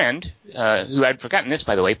his friend, who I'd forgotten this,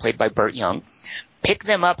 by the way, played by Burt Young, pick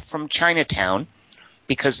them up from Chinatown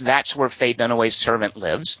because that's where Faye Dunaway's servant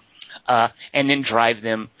lives, and then drive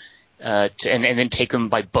them and then take them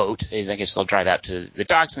by boat. I guess they'll drive out to the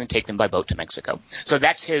docks and then take them by boat to Mexico. So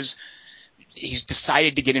that's he's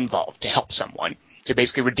decided to get involved, to help someone, to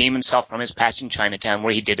basically redeem himself from his past in Chinatown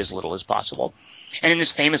where he did as little as possible. And in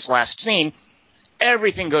this famous last scene,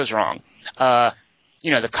 everything goes wrong.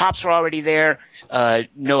 The cops are already there.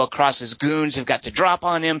 Noah Cross's goons have got the drop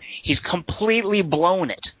on him. He's completely blown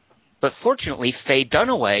it. But fortunately, Faye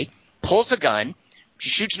Dunaway pulls a gun. She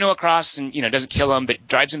shoots Noah Cross and, doesn't kill him, but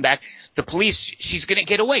drives him back. The police, she's going to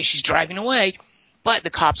get away. She's driving away. But the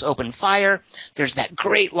cops open fire. There's that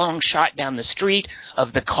great long shot down the street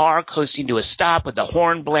of the car coasting to a stop with the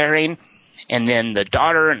horn blaring. And then the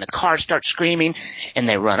daughter and the car start screaming, and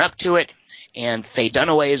they run up to it. And Faye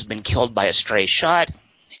Dunaway has been killed by a stray shot.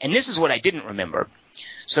 And this is what I didn't remember.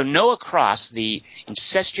 So Noah Cross, the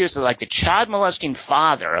incestuous, the child molesting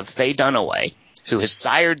father of Faye Dunaway, who has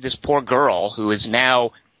sired this poor girl who is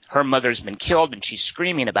now, her mother's been killed and she's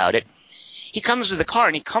screaming about it, he comes to the car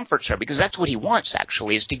and he comforts her because that's what he wants,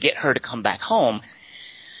 actually, is to get her to come back home.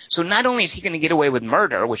 So not only is he going to get away with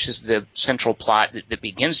murder, which is the central plot that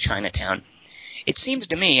begins Chinatown, it seems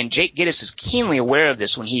to me, and Jake Gittes is keenly aware of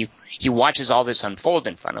this when he watches all this unfold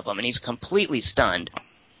in front of him, and he's completely stunned.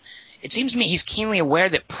 It seems to me he's keenly aware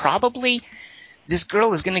that probably this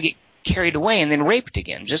girl is going to get carried away and then raped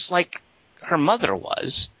again, just like her mother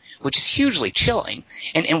was, which is hugely chilling.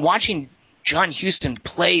 And watching John Huston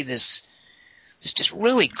play this just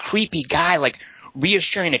really creepy guy,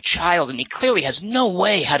 reassuring a child, and he clearly has no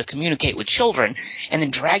way how to communicate with children, and then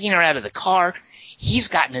dragging her out of the car. He's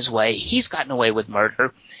gotten his way. He's gotten away with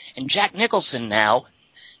murder. And Jack Nicholson now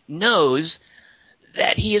knows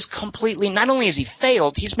that he is completely, not only has he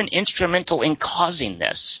failed, he's been instrumental in causing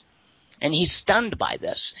this. And he's stunned by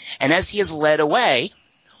this. And as he is led away,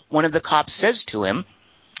 one of the cops says to him,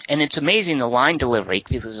 and it's amazing the line delivery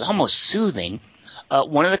because it's almost soothing,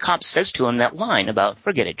 one of the cops says to him that line about,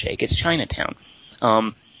 forget it, Jake, it's Chinatown,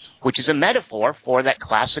 which is a metaphor for that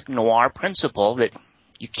classic noir principle that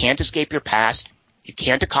you can't escape your past, you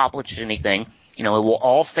can't accomplish anything, it will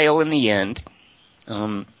all fail in the end.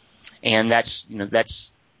 And that's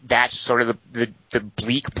sort of the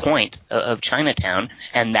bleak point of Chinatown,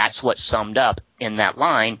 and that's what's summed up in that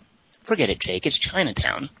line. Forget it, Jake. It's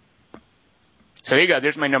Chinatown. So there you go.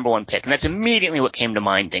 There's my number one pick, and that's immediately what came to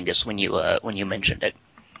mind, Dingus, when you mentioned it.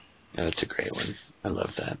 Yeah, that's a great one. I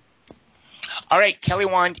love that. All right, Kelly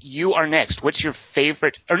Wand, you are next. What's your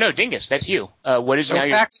favorite? Or no, Dingus, that's you. What is now your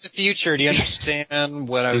Back to the Future? Do you understand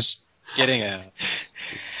what I was getting at?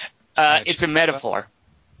 It's a metaphor.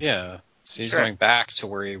 Yeah. So he's Sure. going back to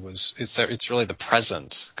where he was. It's really the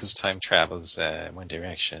present, because time travels one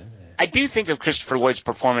direction. I do think of Christopher Lloyd's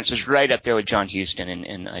performance as right up there with John Huston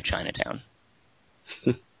in Chinatown.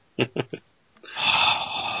 All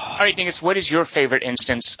right, Dingus, what is your favorite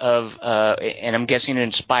instance of, and I'm guessing it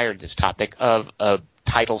inspired this topic, of a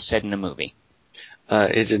title set in a movie?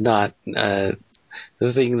 It did not. The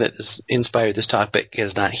thing that inspired this topic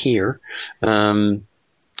is not here.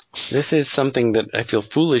 This is something that I feel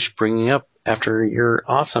foolish bringing up after your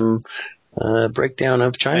awesome breakdown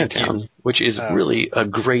of Chinatown, which is really a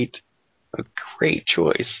great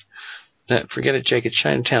choice. Forget it, Jake. It's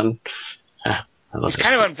Chinatown. It's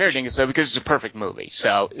kind of unfair, Dingus, though, because it's a perfect movie.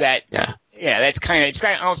 So that's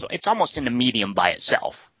it's almost in the medium by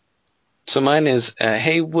itself. So mine is,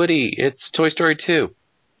 hey Woody, it's Toy Story 2.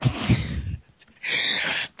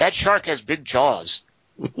 That shark has big jaws.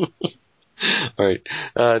 All right.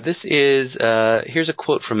 This is, here's a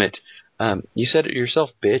quote from it. You said it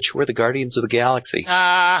yourself, bitch. We're the Guardians of the Galaxy.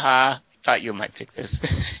 Thought you might pick this.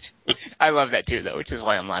 I love that too, though, which is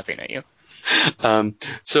why I'm laughing at you.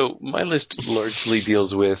 So my list largely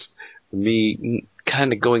deals with me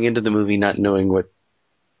kind of going into the movie not knowing what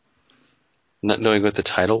the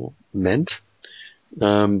title meant.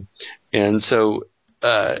 And so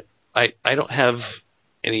I don't have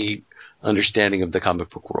any understanding of the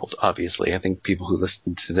comic book world, obviously. I think people who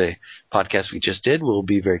listen to the podcast we just did will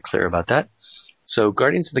be very clear about that. So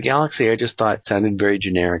Guardians of the Galaxy, I just thought sounded very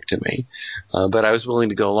generic to me. But I was willing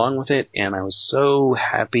to go along with it, and I was so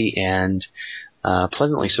happy and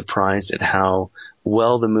pleasantly surprised at how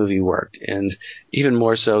well the movie worked. And even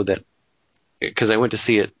more so that, because I went to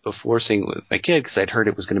see it before seeing it with my kid, because I'd heard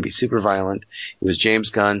it was going to be super violent. It was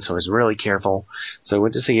James Gunn, so I was really careful. So I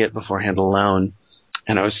went to see it beforehand alone,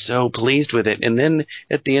 and I was so pleased with it. And then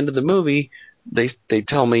at the end of the movie, they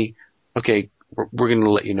tell me, okay, we're going to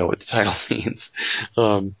let you know what the title means.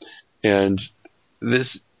 And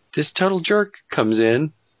this total jerk comes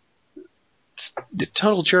in. The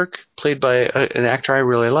total jerk, played by an actor I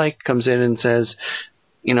really like, comes in and says,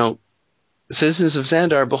 citizens of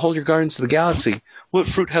Xandar, behold your Guardians of the Galaxy. What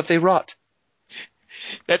fruit have they wrought?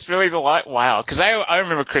 That's really the lot. Wow. Because I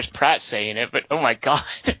remember Chris Pratt saying it, but oh my God.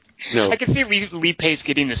 No. I can see Lee Pace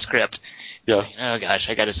getting the script. Yeah. Oh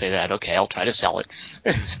gosh, I got to say that. Okay, I'll try to sell it.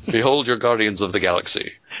 Behold your Guardians of the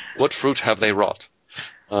Galaxy. What fruit have they wrought?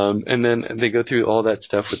 And then they go through all that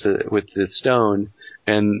stuff with the stone,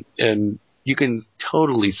 and you can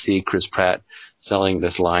totally see Chris Pratt selling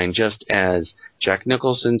this line, just as Jack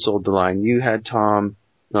Nicholson sold the line. You had Tom.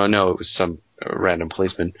 No, it was some random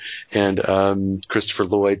policeman, and Christopher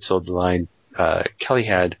Lloyd sold the line. Kelly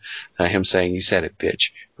had him saying, "You said it,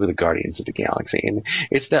 bitch. We're the Guardians of the Galaxy." And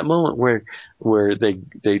it's that moment where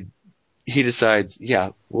he decides, yeah,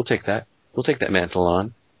 we'll take that mantle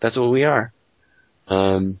on. That's what we are.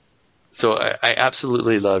 So I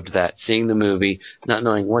absolutely loved that, seeing the movie, not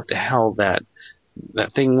knowing what the hell that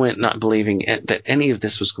thing went, not believing that any of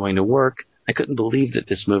this was going to work. I couldn't believe that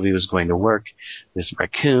this movie was going to work. This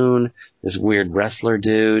raccoon, this weird wrestler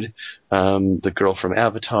dude, the girl from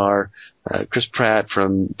Avatar, Chris Pratt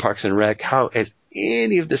from Parks and Rec. How is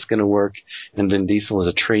any of this going to work? And Vin Diesel is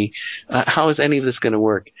a tree. How is any of this going to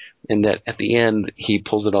work? And that at the end, he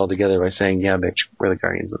pulls it all together by saying, yeah, bitch, we're the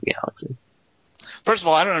Guardians of the Galaxy. First of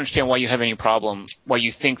all, I don't understand why you have any problem, why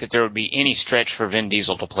you think that there would be any stretch for Vin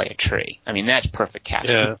Diesel to play a tree. I mean, that's perfect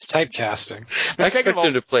casting. Yeah, it's typecasting. But I expect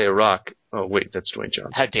him to play a rock. Oh, wait, that's Dwayne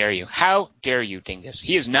Johnson. How dare you? How dare you, Dingus?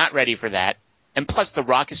 He is not ready for that. And plus, The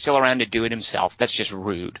Rock is still around to do it himself. That's just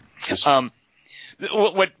rude.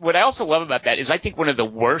 What I also love about that is I think one of the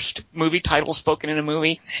worst movie titles spoken in a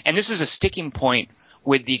movie, and this is a sticking point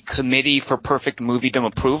with the Committee for Perfect Moviedom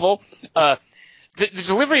Approval, the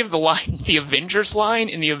delivery of the line, the Avengers line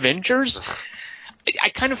in the Avengers, I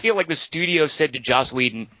kind of feel like the studio said to Joss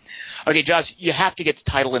Whedon, okay, Joss, you have to get the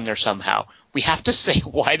title in there somehow. We have to say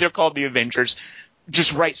why they're called the Avengers.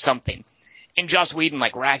 Just write something. And Joss Whedon,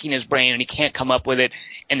 racking his brain, and he can't come up with it.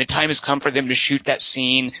 And the time has come for them to shoot that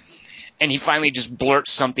scene. And he finally just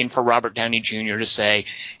blurts something for Robert Downey Jr. to say.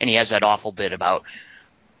 And he has that awful bit about,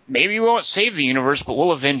 maybe we won't save the universe, but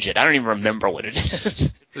we'll avenge it. I don't even remember what it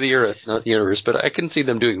is. The Earth, not the universe. But I can see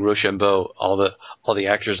them doing Rochambeau, all the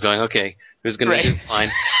actors going, okay, who's going to do this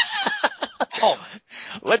line? Oh,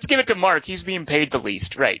 let's give it to Mark. He's being paid the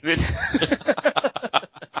least. Right.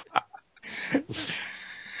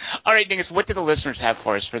 All right, Dingus, what do the listeners have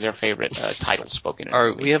for us for their favorite titles spoken in a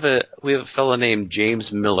movie? We have a fellow named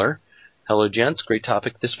James Miller. Hello, gents. Great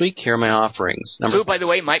topic this week. Here are my offerings. Who, by the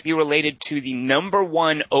way, might be related to the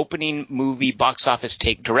 #1 opening movie box office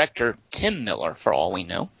take director, Tim Miller, for all we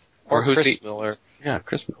know. Or who's Chris the- Miller. Yeah,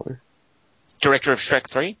 Chris Miller. Director of Shrek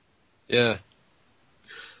 3? Yeah.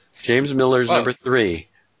 James Miller's Both. number 3.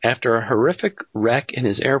 After a horrific wreck in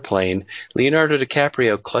his airplane, Leonardo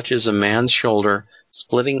DiCaprio clutches a man's shoulder,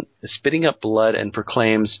 spitting up blood, and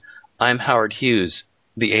proclaims, "I'm Howard Hughes,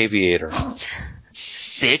 the aviator."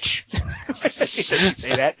 Bitch. He doesn't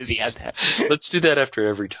say that. Does he add that? Let's do that after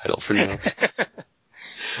every title for now.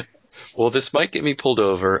 Well, this might get me pulled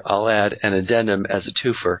over. I'll add an addendum as a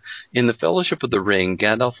twofer. In the Fellowship of the Ring,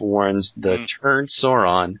 Gandalf warns the turned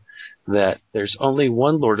Sauron that there's only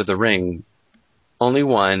one Lord of the Ring, only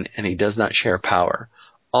one, and he does not share power.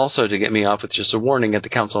 Also, to get me off with just a warning, at the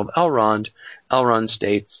Council of Elrond, Elrond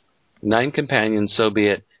states, 9 companions, so be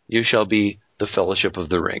it, you shall be the Fellowship of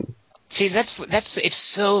the Ring. See, that's it's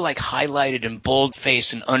so like highlighted and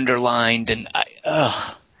bold-faced and underlined, and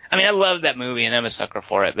I mean, I love that movie and I'm a sucker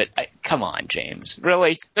for it, but come on, James,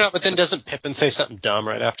 really? No, but then doesn't Pippin say something dumb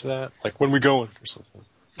right after that? Like, when we going for something?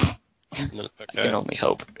 Okay. I can only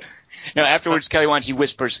hope. No, afterwards, Kelly Wand, he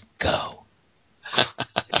whispers, "Go."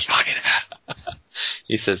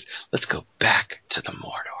 He says, "Let's go back to the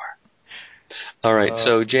Mordor." All right,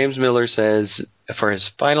 so James Miller says, for his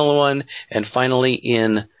final one, and finally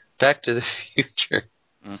in Back to the Future,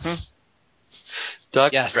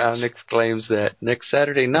 Doc Yes. Brown exclaims that next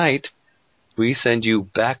Saturday night, we send you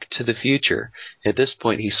back to the future. At this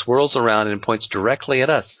point, he swirls around and points directly at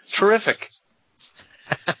us. Terrific.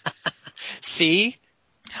 See?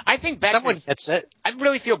 I think Someone gets it. I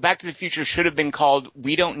really feel Back to the Future should have been called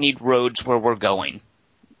 "We Don't Need Roads Where We're Going."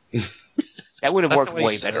 That would have That's worked not what he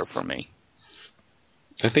way says. better for me.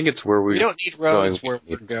 I think it's where We don't need roads where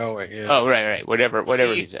we're going. Yeah. Oh, right. Whatever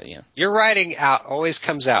See, he said, yeah. Your writing out always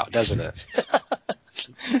comes out, doesn't it?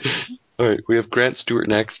 All right, we have Grant Stewart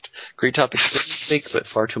next. Great topic, big, but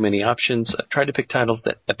far too many options. I've tried to pick titles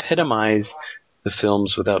that epitomize the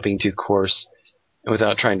films without being too coarse and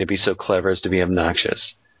without trying to be so clever as to be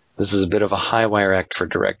obnoxious. This is a bit of a high wire act for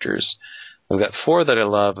directors. I've got 4 that I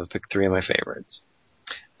love. I've picked 3 of my favorites.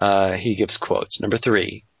 He gives quotes. Number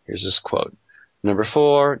 3, here's his quote. Number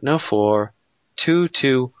 4, no 4, 2,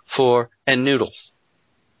 2, 4, and noodles.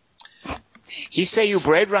 He say you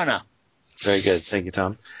Blade Runner. Very good. Thank you,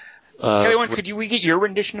 Tom. Kelly Wand, could we get your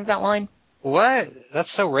rendition of that line? What? That's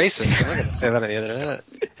so racist. I'm not going to say that on the internet.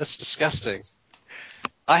 That's disgusting.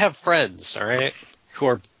 I have friends, all right, who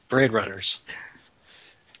are Blade Runners.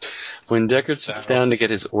 When Deckard sits down to get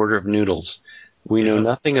his order of noodles, we know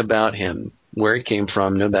nothing about him, where he came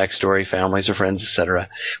from, no backstory, families or friends, etc.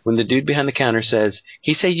 When the dude behind the counter says,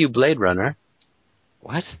 "He say you Blade Runner."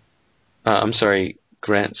 What? I'm sorry,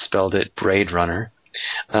 Grant spelled it Braid Runner.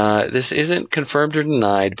 This isn't confirmed or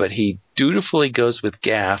denied, but he dutifully goes with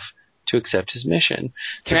Gaff to accept his mission.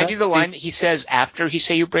 Can I do the line that he says after he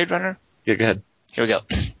say you Blade Runner? Yeah, go ahead. Here we go.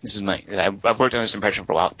 This is I've worked on this impression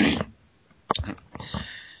for a while.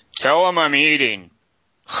 Tell him I'm eating.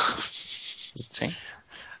 See?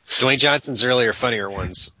 Dwayne Johnson's earlier, funnier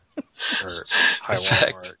ones.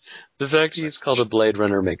 The fact he's called a Blade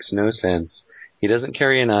Runner makes no sense. He doesn't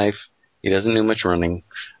carry a knife. He doesn't do much running.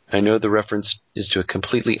 I know the reference is to a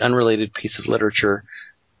completely unrelated piece of literature,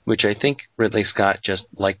 which I think Ridley Scott just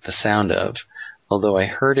liked the sound of, although I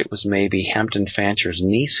heard it was maybe Hampton Fancher's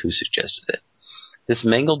niece who suggested it. This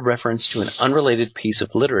mangled reference to an unrelated piece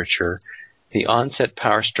of literature, the onset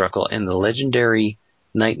power struggle, and the legendary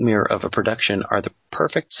nightmare of a production are the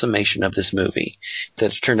perfect summation of this movie.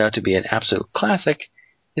 That it turned out to be an absolute classic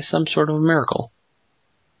is some sort of a miracle.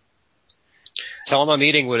 Tell 'em I'm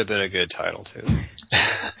eating would have been a good title, too.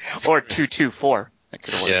 Or 224. That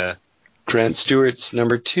could have worked. Yeah. Grant Stewart's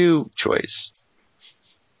number 2 choice.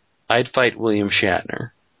 I'd fight William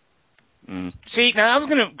Shatner. See, now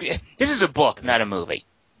this is a book, not a movie.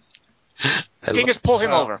 Dingus, pull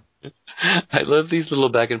him over. I love these little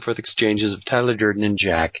back and forth exchanges of Tyler Durden and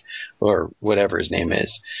Jack, or whatever his name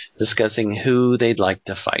is, discussing who they'd like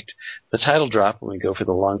to fight. The title drop when we go for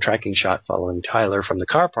the long tracking shot following Tyler from the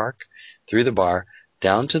car park, through the bar,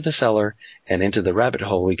 down to the cellar, and into the rabbit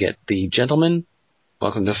hole, we get the "Gentlemen,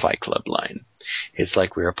 welcome to Fight Club" line. It's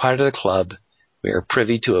like we are part of the club. We are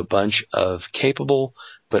privy to a bunch of capable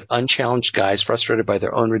but unchallenged guys frustrated by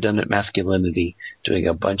their own redundant masculinity doing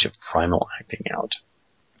a bunch of primal acting out.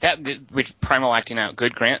 Which primal acting out,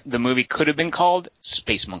 good, Grant. The movie could have been called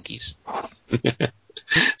Space Monkeys.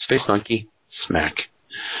 Space Monkey, smack.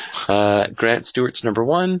 Grant Stewart's number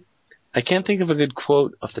 1. I can't think of a good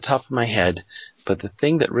quote off the top of my head, but the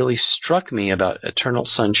thing that really struck me about Eternal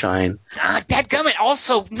Sunshine... Dadgummit,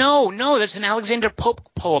 also, no, that's an Alexander Pope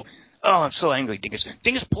poem. Oh, I'm so angry, Dingus.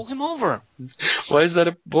 Dingus, pull him over. Why is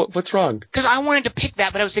that? What's wrong? Because I wanted to pick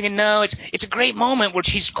that, but I was thinking, no, it's a great moment where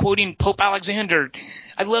she's quoting Pope Alexander.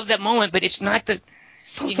 I love that moment, but it's not the.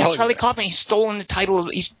 Charlie Kaufman, he's stolen the title.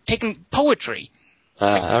 He's taken poetry.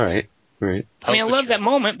 All right. I mean, I love that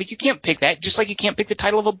moment, but you can't pick that, just like you can't pick the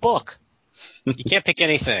title of a book. You can't pick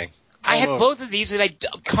anything. I had both of these that I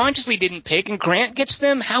consciously didn't pick, and Grant gets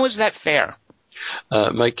them. How is that fair?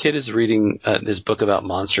 My kid is reading this book about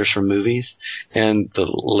monsters from movies, and the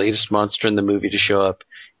latest monster in the movie to show up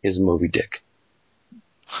is Moby Dick.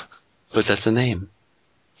 But that's a name.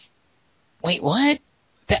 Wait, what?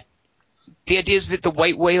 The idea is that the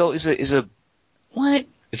white whale is a what?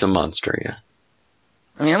 It's a monster, yeah.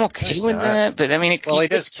 I mean, I'm okay with that, but I mean, he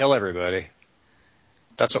does kill everybody.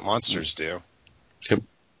 That's what monsters do. Yep.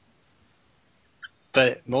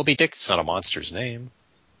 But Moby Dick's not a monster's name.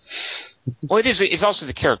 Well, it is. It's also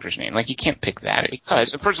the character's name. Like, you can't pick that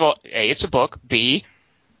because, first of all, A, it's a book. B,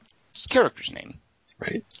 it's the character's name.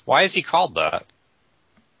 Right. Why is he called that?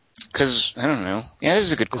 Because, I don't know. Yeah, that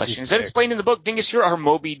is a good question. Is that explained in the book? Dingus, you're our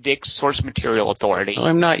Moby Dick source material authority. No,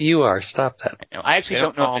 I'm not. You are. Stop that. I actually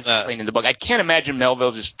don't know if it's explained in the book. I can't imagine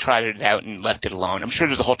Melville just trotted it out and left it alone. I'm sure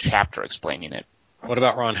there's a whole chapter explaining it. What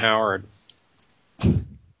about Ron Howard?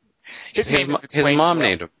 His name is explained. His mom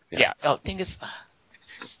named him. Yeah. Oh, Dingus.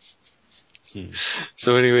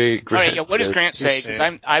 So anyway, Grant. All right, yeah, what does Grant say?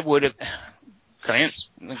 Because I would have.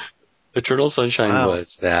 Grant's. Eternal Sunshine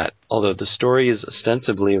was that, although the story is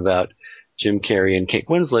ostensibly about Jim Carrey and Kate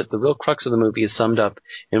Winslet, the real crux of the movie is summed up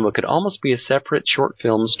in what could almost be a separate short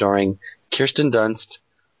film starring Kirsten Dunst,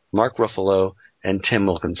 Mark Ruffalo, and Tim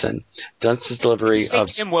Wilkinson. Dunst's delivery of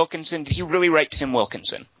Tim Wilkinson. Did he really write Tim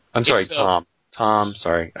Wilkinson? I'm sorry, Tom. Tom,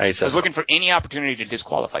 sorry. I was looking for any opportunity to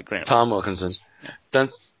disqualify Grant. Tom Wilkinson.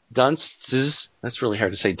 Dunst's, that's really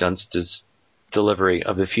hard to say, Dunst's delivery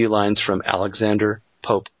of the few lines from Alexander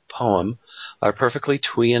Pope poem are perfectly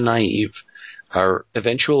twee and naive. Our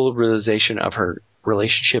eventual realization of her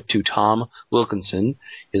relationship to Tom Wilkinson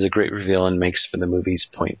is a great reveal and makes the movie's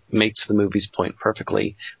point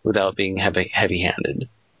perfectly without being heavy-handed.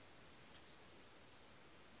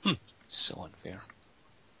 So unfair.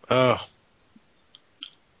 Oh.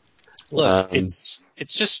 Look, it's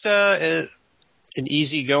just an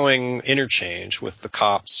easygoing interchange with the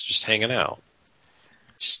cops just hanging out.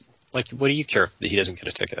 It's like, what do you care if he doesn't get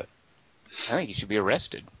a ticket? I think he should be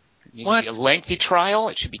arrested. It needs to be a lengthy trial.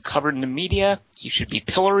 It should be covered in the media. He should be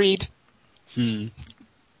pilloried.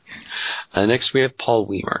 Next we have Paul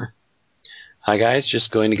Weimer. Hi guys,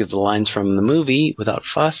 just going to give the lines from the movie without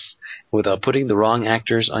fuss, without putting the wrong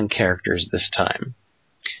actors on characters this time.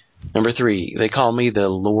 Number 3, they call me the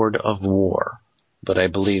Lord of War, but I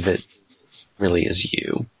believe it really is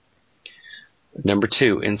you. Number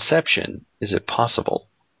 2, Inception, is it possible?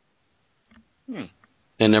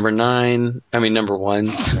 And number 1,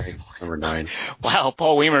 sorry, number 9. Wow,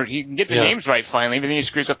 Paul Weimer, you can get the names right finally, but then he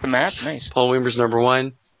screws up the math. Nice. Paul Weimer's number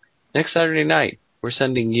 1. Next Saturday night, we're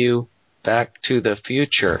sending you back to the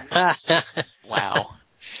future. Wow.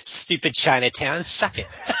 Stupid Chinatown, suck it.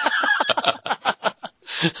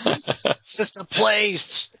 It's just a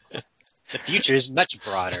place. The future is much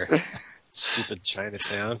broader. Stupid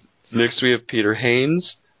Chinatown. Next we have Peter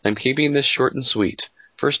Haynes. I'm keeping this short and sweet.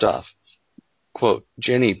 First off, quote,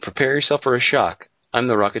 Jenny, prepare yourself for a shock. I'm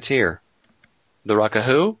the Rocketeer. The Rock a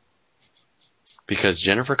who? Because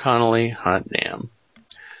Jennifer Connelly, hot damn.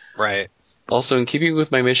 Right. Also, in keeping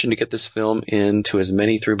with my mission to get this film into as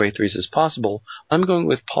many 3x3s as possible, I'm going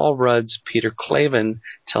with Paul Rudd's Peter Clavin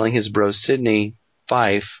telling his bro Sidney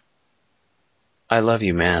Fife, I love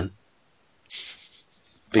you, man.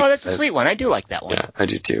 That's a sweet one. I do like that one. Yeah, I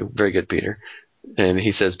do too. Very good, Peter. And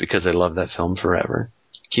he says, because I love that film forever.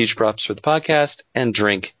 Huge props for the podcast, and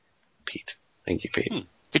drink, Pete. Thank you, Pete.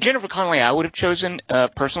 The Jennifer Connelly I would have chosen,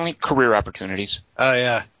 personally, career opportunities. Oh,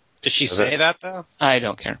 yeah. Did she say that, though? I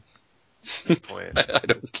don't care. Good point. I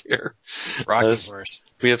don't care. Rocking horse.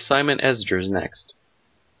 We have Simon Esders next.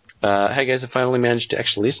 Hey guys, I finally managed to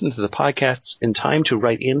actually listen to the podcasts in time to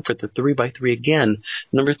write in for the 3x3 again.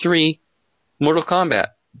 Number 3, Mortal Kombat.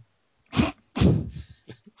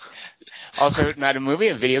 Also, not a movie,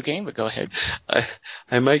 a video game, but go ahead.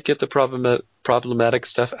 I might get the problematic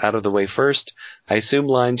stuff out of the way first. I assume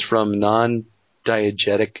lines from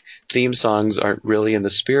non-diegetic theme songs aren't really in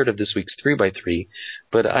the spirit of this week's 3x3,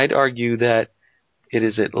 but I'd argue that it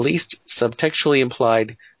is at least subtextually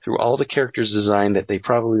implied through all the characters' design that they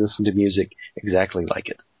probably listen to music exactly like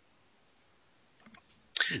it.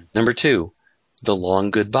 Number 2, The Long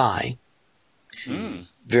Goodbye.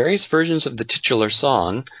 Various versions of the titular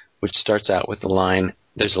song, which starts out with the line,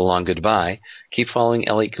 There's a long goodbye. Keep following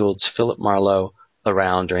Elliot Gould's Philip Marlowe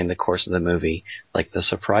around during the course of the movie, like the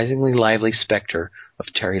surprisingly lively specter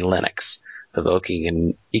of Terry Lennox, evoking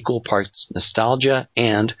an equal parts nostalgia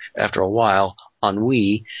and, after a while,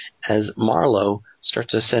 ennui, as Marlowe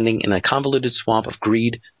starts ascending in a convoluted swamp of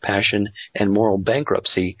greed, passion, and moral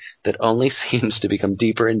bankruptcy that only seems to become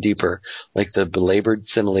deeper and deeper, like the belabored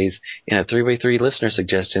similes in a 3x3 listener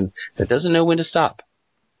suggestion that doesn't know when to stop.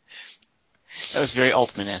 That was very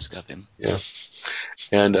Altman-esque of him. Yeah.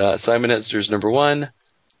 And Simon Edster's number 1,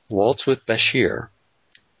 Waltz with Bashir.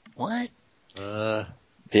 What? The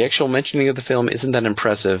actual mentioning of the film isn't that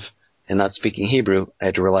impressive, and not speaking Hebrew, I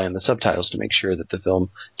had to rely on the subtitles to make sure that the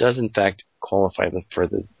film does in fact qualify for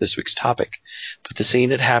this week's topic. But the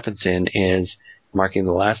scene it happens in is marking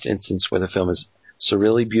the last instance where the film is a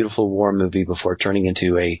surreally beautiful war movie before turning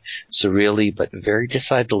into a surreally but very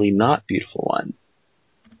decidedly not beautiful one.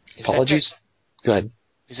 Apologies. Go ahead.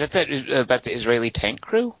 Is that about the Israeli tank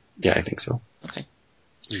crew? Yeah, I think so. Okay.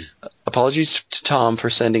 Apologies to Tom for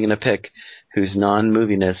sending in a pic whose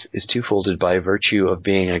non-moviness is twofolded by virtue of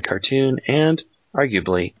being a cartoon and,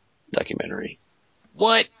 arguably, documentary.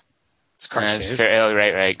 What? It's cartoon. That's fair. Oh,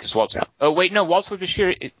 right. Because Waltz. Yeah. Oh, wait, no. Waltz with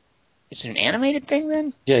Bashir. Is it an animated thing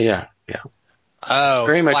then? Yeah. Oh,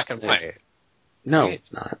 it's black and white. No, Right?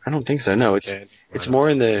 It's not. I don't think so. No, Okay. it's more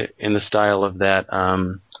in the style of that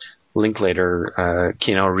Linklater,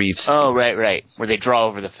 Keanu Reeves. Oh, right. Where they draw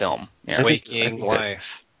over the film. Yeah. Waking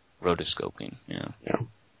Life. Rotoscoping. Yeah.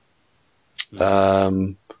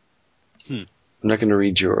 I'm not going to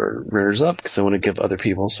read your runners up because I want to give other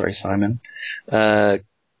people. Sorry, Simon.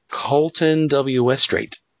 Colton W.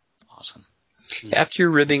 Westraight. Awesome. After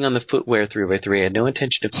your ribbing on the footwear 3x3, I had no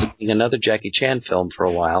intention of submitting another Jackie Chan film for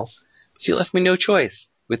a while, but you left me no choice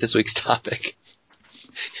with this week's topic.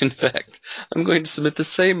 In fact, I'm going to submit the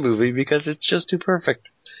same movie because it's just too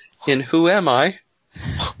perfect. In Who Am I?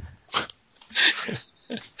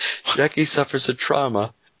 Jackie suffers a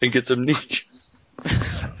trauma and gets amnesia.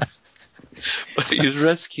 But he is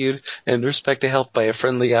rescued and nursed to health by a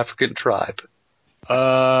friendly African tribe.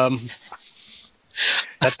 That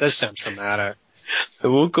does sound traumatic. I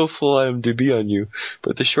won't go full IMDb on you,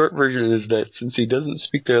 but the short version is that since he doesn't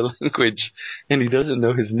speak their language and he doesn't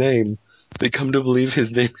know his name, they come to believe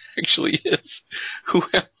his name actually is Who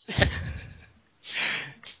Am I?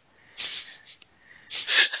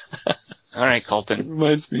 All right, Colton. It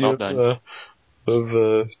reminds me Well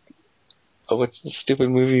of what's the stupid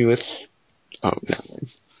movie with? Oh, no.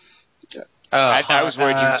 I was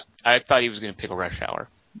worried I thought he was going to pick a Rush Hour.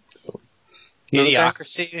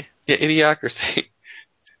 Idiocracy? Yeah, Idiocracy.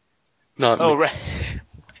 Right.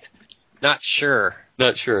 Not sure.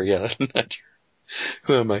 Not sure, yeah. Not sure.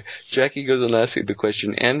 Who am I? Jackie goes on asking the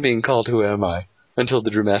question and being called who am I until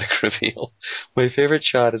the dramatic reveal. My favorite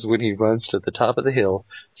shot is when he runs to the top of the hill,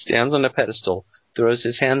 stands on a pedestal, throws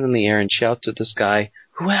his hands in the air and shouts at the sky,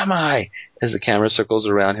 "Who am I?" as the camera circles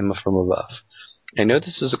around him from above. I know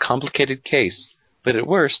this is a complicated case, but at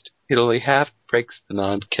worst, it only half breaks the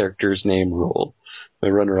non-character's name rule. My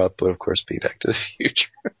runner-up would, of course, be Back to the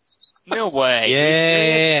Future. No way.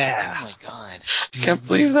 Yeah. Oh, my God. I can't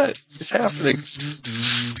believe that is happening.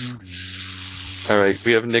 All right,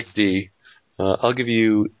 we have Nick D. I'll give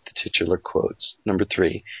you the titular quotes. Number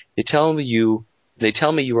 3. They tell me you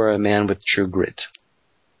are a man with true grit.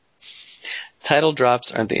 Title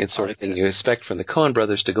drops aren't the sort of thing you expect from the Coen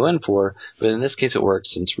brothers to go in for, but in this case it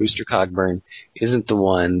works since Rooster Cogburn isn't the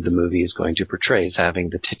one the movie is going to portray as having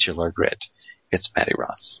the titular grit. It's Matty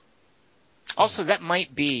Ross. Also, that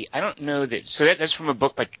might be, I don't know that, so that's from a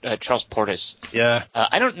book by Charles Portis. Yeah.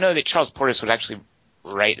 I don't know that Charles Portis would actually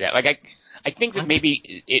write that. Like, I think that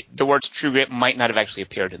maybe the words true grit might not have actually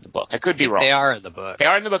appeared in the book. I could be wrong. They are in the book. They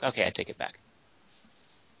are in the book? Okay, I take it back.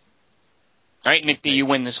 All right, Nick D, you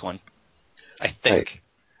win this one. I think. Right.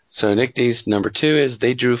 So Nick D's number 2 is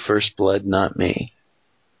They Drew First Blood, Not Me.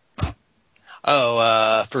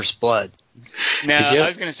 Oh, First Blood. No, I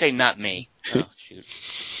was going to say not me. Oh, shoot.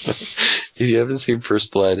 If you haven't seen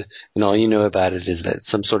First Blood and all you know about it is that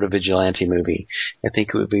it's some sort of vigilante movie, I think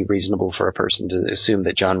it would be reasonable for a person to assume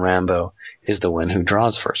that John Rambo is the one who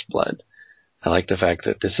draws First Blood. I like the fact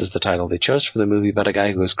that this is the title they chose for the movie about a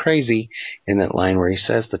guy who is crazy, and that line where he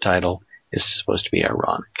says the title is supposed to be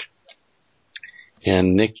ironic.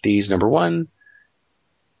 And Nick D's number 1,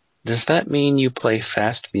 does that mean you play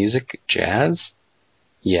fast music jazz?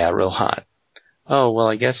 Yeah, real hot. Oh, well,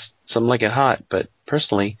 I guess some like it hot, but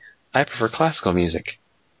personally, I prefer classical music.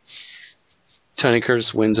 Tony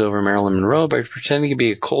Curtis wins over Marilyn Monroe by pretending to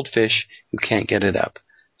be a cold fish who can't get it up.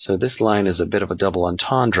 So this line is a bit of a double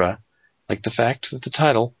entendre, like the fact that the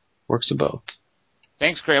title works in both.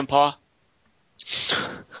 Thanks, Grandpa.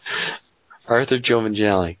 Arthur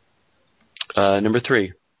Giovincelli. Number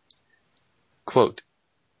 3. Quote,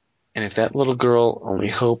 and if that little girl only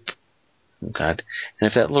hope... Oh, God. And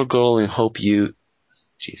if that little girl only hope you...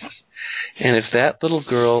 Jesus. And if that little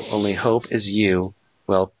girl only hope is you,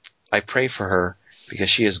 well, I pray for her, because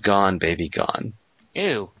she is gone, baby, gone.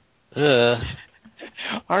 Ew. Arthur.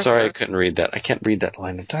 Sorry, I couldn't read that. I can't read that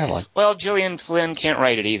line of dialogue. Well, Gillian Flynn can't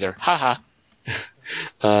write it either. Ha ha.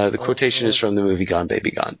 The quotation is from the movie Gone,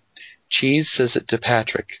 Baby, Gone. Cheese says it to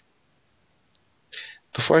Patrick.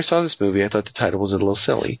 Before I saw this movie, I thought the title was a little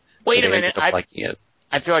silly. Wait but a I minute. ended up liking it.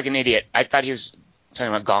 I feel like an idiot. I thought he was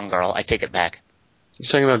talking about Gone Girl. I take it back. He's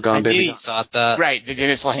talking about Gone, I Baby, knew you Gone. thought that. Right, the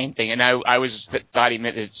Dennis Lehane thing, and I thought he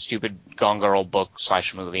meant the stupid Gone Girl book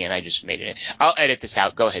 / movie, and I just made it. I'll edit this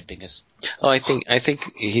out. Go ahead, Dingus. Oh, I think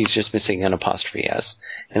he's just missing an apostrophe S.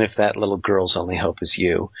 And if that little girl's only hope is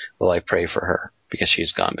you, well, I pray for her, because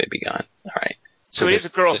she's gone, baby, gone. All right. So it is a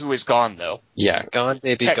girl who is gone, though. Yeah. Gone,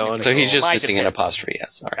 baby, gone. So he's just My missing an defense. apostrophe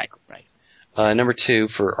S. All right. Right. Number 2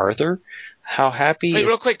 for Arthur. How happy... Wait,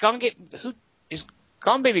 real quick. Who is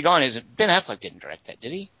Gone Baby Gone? Isn't Ben Affleck didn't direct that,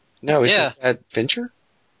 did he? No, is Yeah. that Fincher?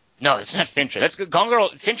 No, it's not Fincher. That's Gone Girl.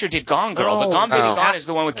 Fincher did Gone Girl, but Gone Baby Gone is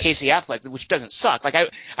the one with Casey Affleck, which doesn't suck. Like I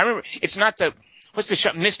remember, it's not what's the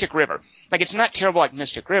show? Mystic River. Like it's not terrible like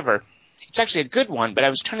Mystic River. It's actually a good one, but I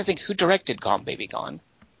was trying to think who directed Gone Baby Gone.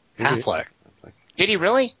 Affleck. Did he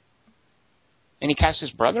really? And he cast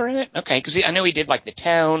his brother in it? Okay, because I know he did like The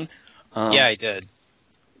Town. Yeah, he did.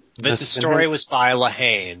 But the story was by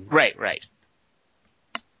Lehane Right.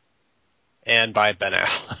 and by Ben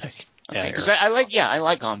Affleck. Okay, because I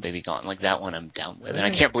like Gone Baby Gone. Like that one I'm down with. And I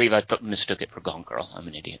can't believe I mistook it for Gone Girl. I'm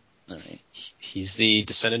an idiot. All right. He's the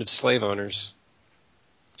descendant of slave owners.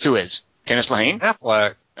 Who is? Dennis Lehane?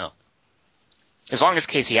 Affleck. No. As long as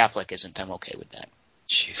Casey Affleck isn't, I'm okay with that.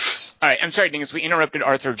 Jesus. All right, I'm sorry, Dingus. We interrupted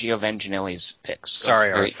Arthur Giovincelli's picks.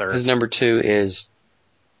 Sorry, All right, Arthur. his number 2 is...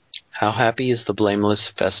 How happy is the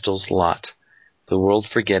blameless Vestal's lot, the world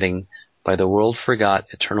forgetting, by the world forgot,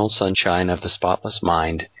 eternal sunshine of the spotless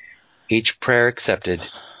mind, each prayer accepted,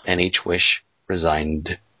 and each wish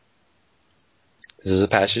resigned. This is a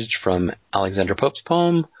passage from Alexander Pope's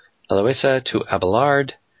poem, Eloisa to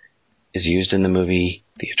Abelard, is used in the movie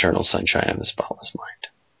The Eternal Sunshine of the Spotless Mind.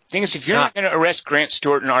 Dingus, if you're not going to arrest Grant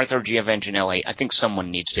Stewart and Arthur Giovincelli, I think someone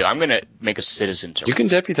needs to. I'm going to make a citizen's arrest. You can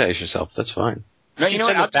deputize yourself, that's fine. No, you know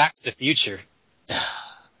what? Send it Back to the Future.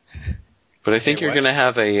 But I think you're going to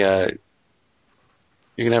have a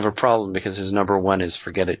problem because his number 1 is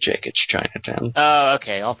Forget It, Jake, it's Chinatown. Oh,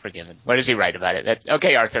 okay, I'll forgive him. What does he write about it? That's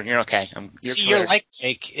okay, Arthur. You're okay. You're like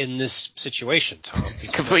Jake in this situation, Tom.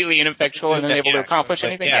 He's completely ineffectual and unable to accomplish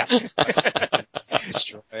anything. Yeah.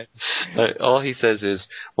 Destroyed. All he says is,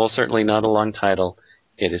 well, certainly not a long title.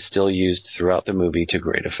 It is still used throughout the movie to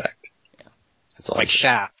great effect. Yeah. That's all. Like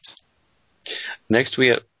Shaft. Next we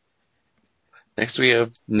have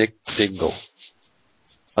Nick Dingle.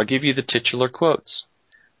 I'll give you the titular quotes.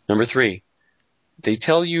 Number 3. They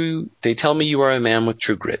tell me you are a man with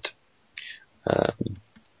true grit.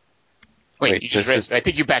 Wait, you just read, I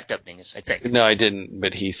think you backed up, Dingus. I think. No, I didn't,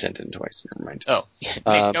 but he sent it twice. Never mind. Oh,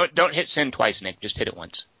 Nick, don't hit send twice, Nick. Just hit it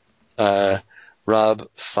once. Rob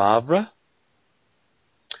Favre.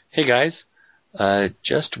 Hey guys,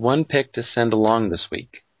 just one pick to send along this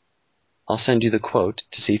week. I'll send you the quote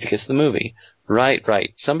to see if you guess the movie.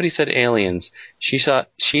 Right. Somebody said aliens. She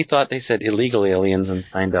thought they said illegal aliens and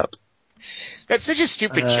signed up. That's such a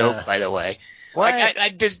stupid joke, by the way. What?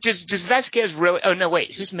 Does Vasquez really? Oh no,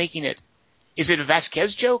 wait. Who's making it? Is it a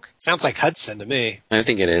Vasquez joke? Sounds like Hudson to me. I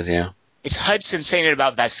think it is, yeah. It's Hudson saying it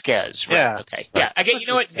about Vasquez, right? Yeah. Okay. Yeah. Right. I get. You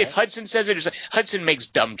know what? If Hudson says it, Hudson makes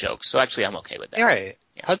dumb jokes. So actually, I'm okay with that. All right.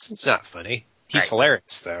 Yeah. Hudson's not funny. He's Right.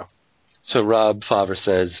 hilarious, though. So Rob Favre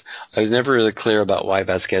says, I was never really clear about why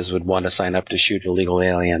Vasquez would want to sign up to shoot illegal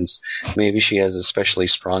aliens. Maybe she has especially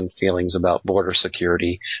strong feelings about border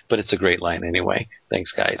security, but it's a great line anyway.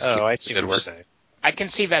 Thanks, guys. Oh, Keep I up see the what good you're work. saying. I can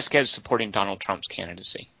see Vasquez supporting Donald Trump's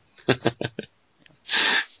candidacy. Can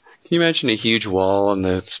you imagine a huge wall on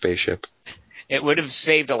the spaceship? It would have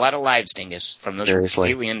saved a lot of lives, Dingus, from those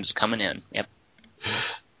Seriously. aliens coming in. Yep.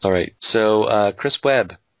 All right. So Chris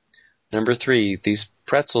Webb, number 3. These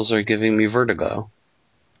pretzels are giving me vertigo.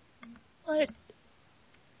 What?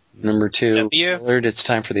 Number 2. W. Alert, it's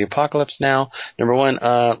time for the apocalypse now. Number 1.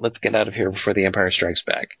 Let's get out of here before the Empire Strikes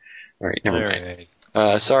Back. All right. Never mind. Right.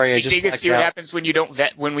 Sorry, I See, just Dingus, blacked see what out. happens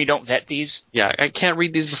when we don't vet these? Yeah, I can't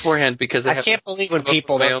read these beforehand because I I can't believe when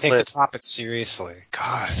people don't take the list. topic seriously.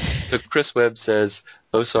 God. So Chris Webb says,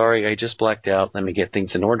 oh, sorry, I just blacked out. Let me get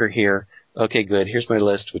things in order here. Okay, good. Here's my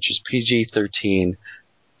list, which is PG-13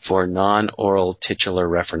 for non-oral titular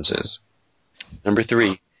references. Number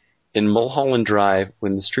 3, in Mulholland Drive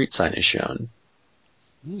when the street sign is shown.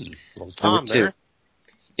 Little Tom Number 2, there.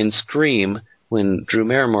 in Scream when Drew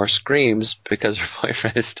Barrymore screams because her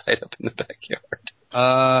boyfriend is tied up in the backyard.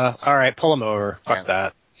 All right, pull him over. Fuck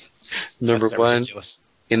that. Number That's 1, ridiculous.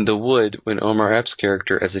 in The Wood when Omar Epps'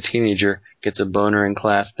 character as a teenager gets a boner in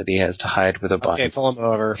class that he has to hide with a bind. Okay, pull him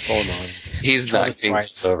over. Pull him over. He's Told not us being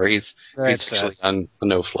twice. pulled over. He's Very actually on the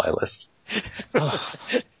no-fly list.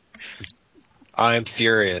 I'm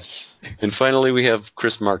furious. And finally, we have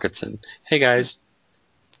Chris Marketson. Hey guys,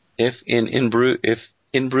 if in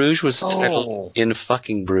Bruges was titled In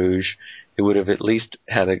Fucking Bruges, it would have at least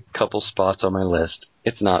had a couple spots on my list.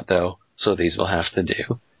 It's not though, so these will have to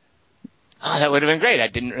do. Oh, that would have been great. I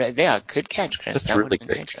didn't. Yeah, good catch, Chris. That's that really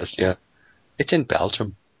great, Chris. Yeah, it's in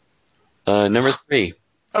Belgium. Number 3.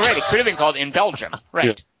 Oh, right. It could have been called In Belgium. Right.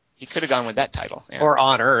 Yeah. He could have gone with that title. Yeah. Or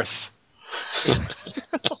On Earth.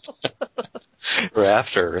 Or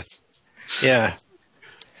After Earth. Yeah.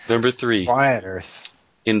 Number 3. Quiet Earth.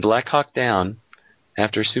 In Black Hawk Down,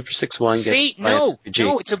 after Super 6-1 gets See, by an no,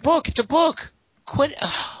 RPG. it's a book. It's a book. Quit.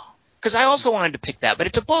 Because I also wanted to pick that, but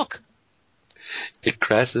it's a book. It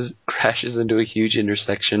crashes into a huge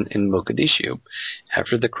intersection in Mogadishu.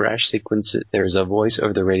 After the crash sequence, there's a voice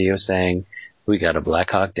over the radio saying, "We got a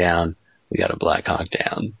Black Hawk Down. We got a Black Hawk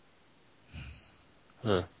Down."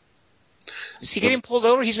 Huh. Is he getting pulled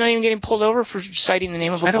over? He's not even getting pulled over for citing the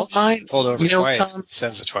name of a I book? don't mind. Pulled over twice. Tom, He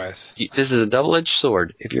says it twice. this is a double-edged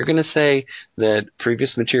sword. If you're going to say that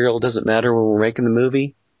previous material doesn't matter when we're making the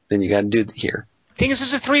movie, then you got to do it here. Thing is,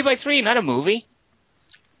 this is a 3x3, not a movie.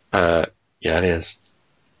 Yeah, it is.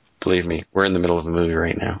 Believe me, we're in the middle of a movie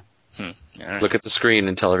right now. All right. Look at the screen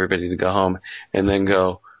and tell everybody to go home, and then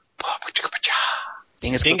go.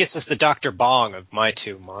 Dingus is the Dr. Bong of my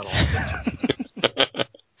two monologues.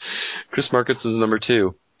 Chris Marketson's number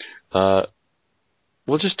 2.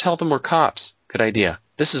 We'll just tell them we're cops. Good idea.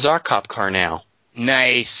 This is our cop car now.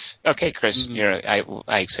 Nice. Okay, Chris, I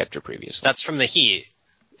accept your previous. That's from The Heat.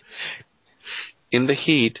 In The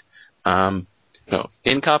Heat,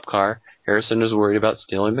 in Cop Car, Harrison is worried about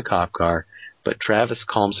stealing the cop car, but Travis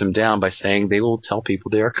calms him down by saying they will tell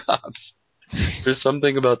people they are cops. There's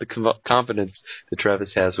something about the confidence that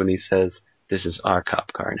Travis has when he says, "This is our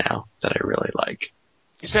cop car now," that I really like.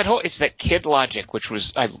 It's that kid logic, which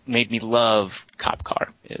made me love Cop Car.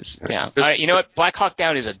 Yeah. All right, you know what? Black Hawk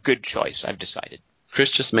Down is a good choice. I've decided.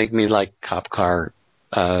 Chris just make me like Cop Car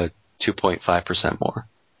 2.5% more.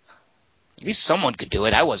 At least someone could do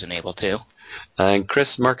it. I wasn't able to. And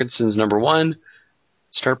Chris Marketson's number 1.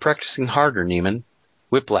 Start practicing harder, Neiman.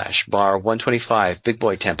 Whiplash, bar 125, big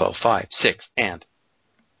boy tempo, 5, 6, and.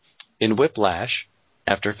 In Whiplash,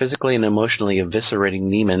 after physically and emotionally eviscerating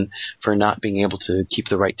Neiman for not being able to keep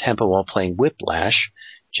the right tempo while playing Whiplash,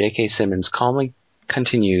 J.K. Simmons calmly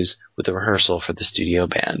continues with the rehearsal for the studio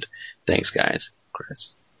band. Thanks, guys.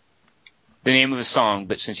 Chris. The name of the song,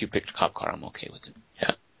 but since you picked Cop Car, I'm okay with it.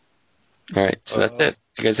 Yeah. All right, so that's it.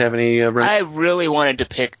 You guys have any... I really wanted to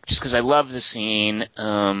pick, just because I love the scene,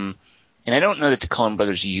 and I don't know that the Coen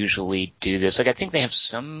brothers usually do this. Like, I think they have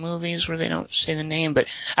some movies where they don't say the name, but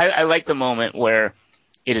I like the moment where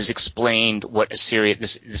it is explained what the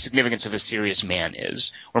significance of a serious man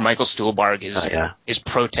is, where Michael Stuhlbarg is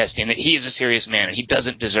protesting that he is a serious man and he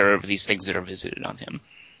doesn't deserve these things that are visited on him.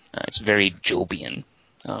 It's very Jobian.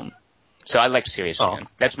 So I like Serious Man.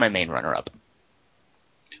 That's my main runner-up.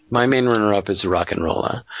 My main runner-up is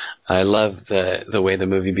Rock'n'Rolla. I love the way the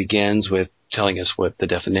movie begins with telling us what the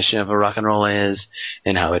definition of a rock'n'rolla is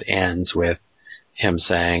and how it ends with him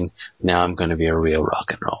saying, "Now I'm going to be a real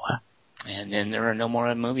rock'n'rolla." And then there are no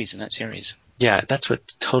more movies in that series. Yeah, that's what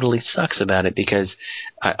totally sucks about it, because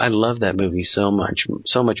I love that movie so much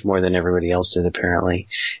more than everybody else did, apparently.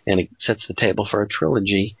 And it sets the table for a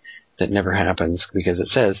trilogy that never happens, because it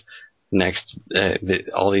says next,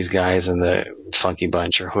 all these guys in the Funky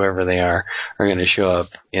Bunch or whoever they are going to show up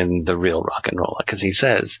in the real Rock'n'Rolla, because he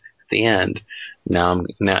says at the end, now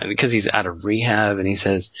because he's out of rehab, and he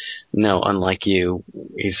says, "No, unlike you,"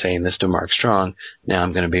 he's saying this to Mark Strong, "Now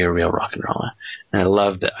I'm going to be a real Rock'n'Rolla." And I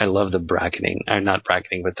love the bracketing, not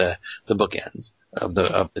bracketing, but the bookends of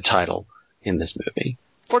the title in this movie.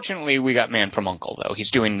 Fortunately, we got Man from U.N.C.L.E. though. He's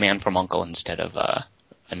doing Man from U.N.C.L.E. instead of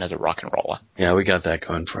another Rock'n'Rolla. Yeah, we got that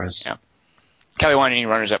going for us. Yeah. Kelly, want any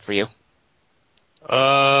runners up for you?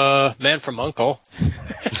 Man from U.N.C.L.E.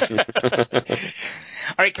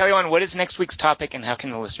 All right, Kelly, what is next week's topic, and how can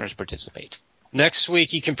the listeners participate? Next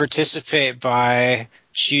week, you can participate by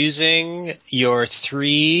choosing your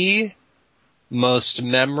 3 most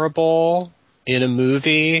memorable in a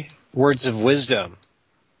movie, words of wisdom.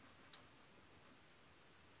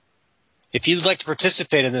 If you'd like to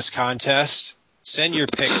participate in this contest, send your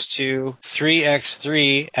picks to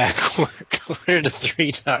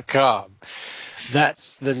 3x3@quarter-to-3.com.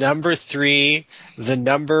 That's the number 3, the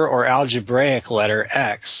number or algebraic letter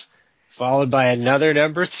X, followed by another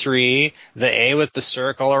number 3, the A with the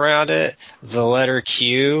circle around it, the letter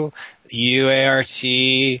Q,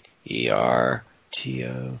 UARTERTOTHRE.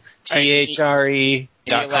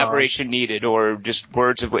 Any elaboration needed, or just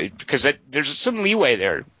words of, because there's some leeway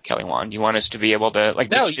there, Kelly Wand. You want us to be able to, like,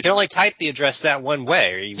 no, you can only type the address that one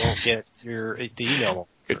way, or you won't get the email.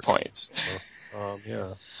 Good point. So,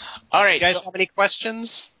 yeah. All right. You guys have any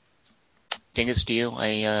questions? Dingus, do you?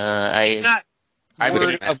 It's not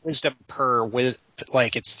word of wisdom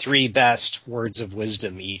like it's 3 best words of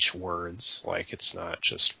wisdom each words. Like it's not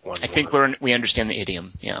just one. I think we understand the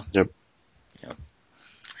idiom. Yeah. Yep. Yeah.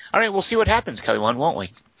 All right, we'll see what happens, Kelly Wand, won't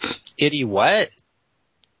we? What?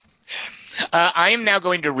 I am now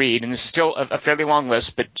going to read, and this is still a fairly long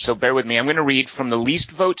list, but so bear with me. I'm going to read from the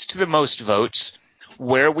least votes to the most votes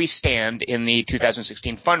where we stand in the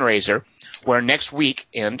 2016 fundraiser, where next week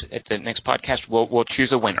and at the next podcast we'll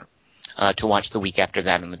choose a winner to watch the week after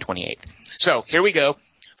that on the 28th. So here we go,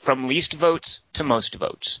 from least votes to most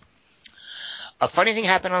votes. A funny thing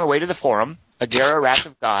happened on the way to the forum. Agera, Wrath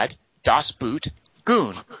of God, Das Boot,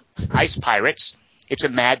 Goon, Ice Pirates, It's a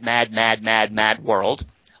Mad, Mad, Mad, Mad, Mad World,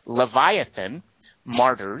 Leviathan,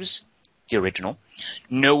 Martyrs, the original,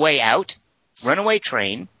 No Way Out, Runaway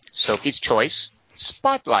Train, Sophie's Choice,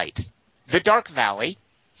 Spotlight, The Dark Valley,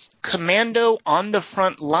 Commando on the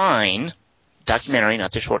Front Line, documentary,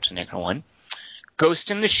 not the Schwarzenegger one,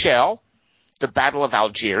 Ghost in the Shell, The Battle of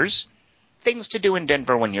Algiers, Things to Do in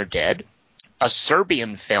Denver When You're Dead, a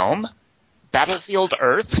Serbian film, Battlefield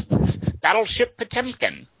Earth, Battleship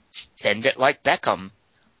Potemkin, Bend It Like Beckham,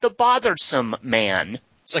 The Bothersome Man.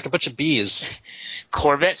 It's like a bunch of bees.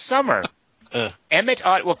 Corvette Summer. Emmett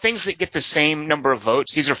Ott, well, things that get the same number of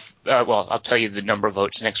votes. These are, I'll tell you the number of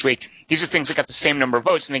votes next week. These are things that got the same number of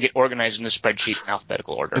votes, and they get organized in a spreadsheet in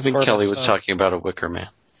alphabetical order. I think Kelly was talking about a Wicker Man.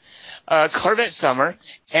 Corvette Summer,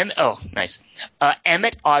 nice.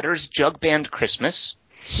 Emmett Otter's Jug Band Christmas,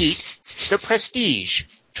 Heat, The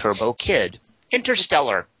Prestige, Turbo Kid,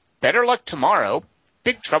 Interstellar, Better Luck Tomorrow,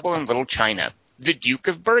 Big Trouble in Little China, The Duke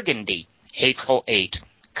of Burgundy, Hateful Eight,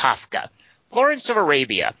 Kafka, Lawrence of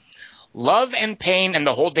Arabia, Love and Pain and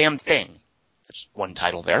the Whole Damn Thing. That's one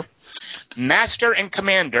title there. Master and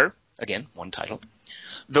Commander, again, one title.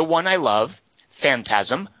 The One I Love,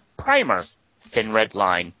 Phantasm, Primer, Thin Red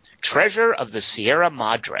Line, Treasure of the Sierra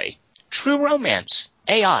Madre, True Romance,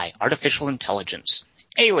 AI, Artificial Intelligence,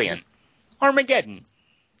 Alien, Armageddon,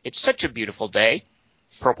 It's Such a Beautiful Day,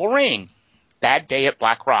 Purple Rain, Bad Day at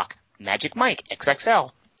Black Rock, Magic Mike,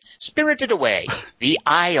 XXL, Spirited Away, The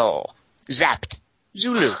Isle, Zapped,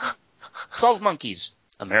 Zulu, 12 Monkeys,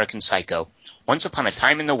 American Psycho, Once Upon a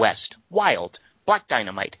Time in the West, Wild, Black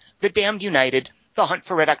Dynamite, The Damned United, The Hunt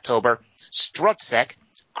for Red October, Strutzek,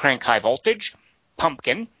 Crank High Voltage,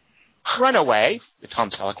 Pumpkin, Runaway, the Tom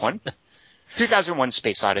Selleck one, 2001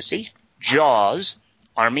 Space Odyssey, Jaws,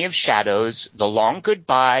 Army of Shadows, The Long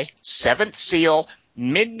Goodbye, Seventh Seal,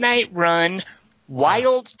 Midnight Run,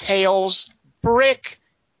 Wild Tales, Brick,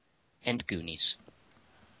 and Goonies.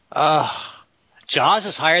 Jaws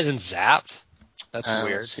is higher than Zapped? That's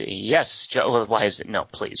weird. Let's see. Yes. Why is it? No,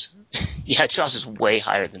 please. Yeah, Jaws is way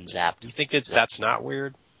higher than Zapped. You think that's not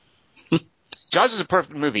weird? Jaws is a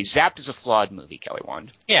perfect movie. Zapped is a flawed movie, Kelly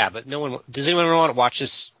Wand. Yeah, but does anyone want to watch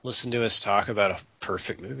us, listen to us talk about a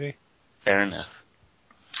perfect movie? Fair enough.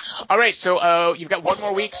 All right, so you've got one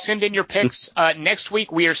more week. Send in your picks. Next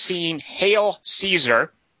week we are seeing Hail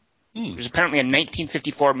Caesar. There's apparently a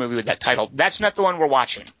 1954 movie with that title. That's not the one we're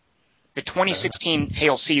watching. The 2016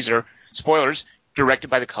 Hail Caesar, spoilers, directed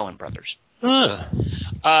by the Coen brothers.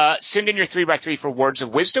 Send in your 3x3 for words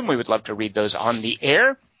of wisdom. We would love to read those on the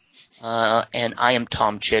air. And I am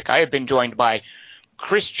Tom Chick. I have been joined by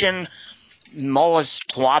Christian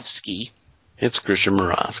Molostowski. It's Christian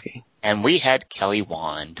Morosky. And we had Kelly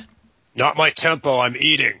Wand. Not my tempo, I'm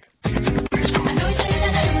eating. Something's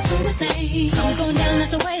going down,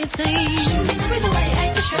 that's the way it seems. With the way you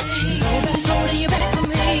act strange. Nobody's holding you back from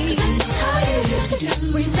me. How you used to do.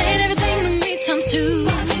 When you saying everything to me times two.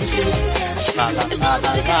 It's all about the guy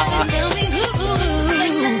that tell me who.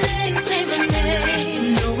 Say my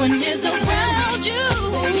name. No one is around you.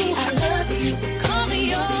 Baby, I love you. Call me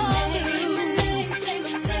yours. Say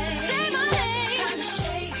my name. Say my name.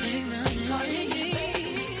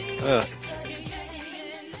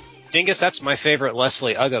 Dingus, that's my favorite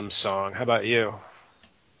Leslie Uggams song. How about you?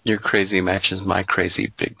 Your crazy matches my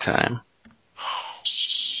crazy big time.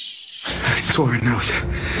 I swore an oath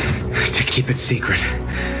to keep it secret.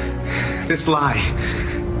 This lie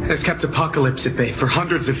has kept Apocalypse at bay for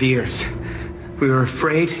hundreds of years. We were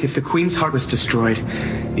afraid if the Queen's heart was destroyed,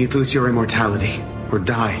 you'd lose your immortality or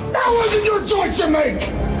die. That wasn't your choice to make!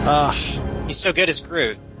 He's so good as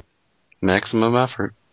Groot. Maximum effort.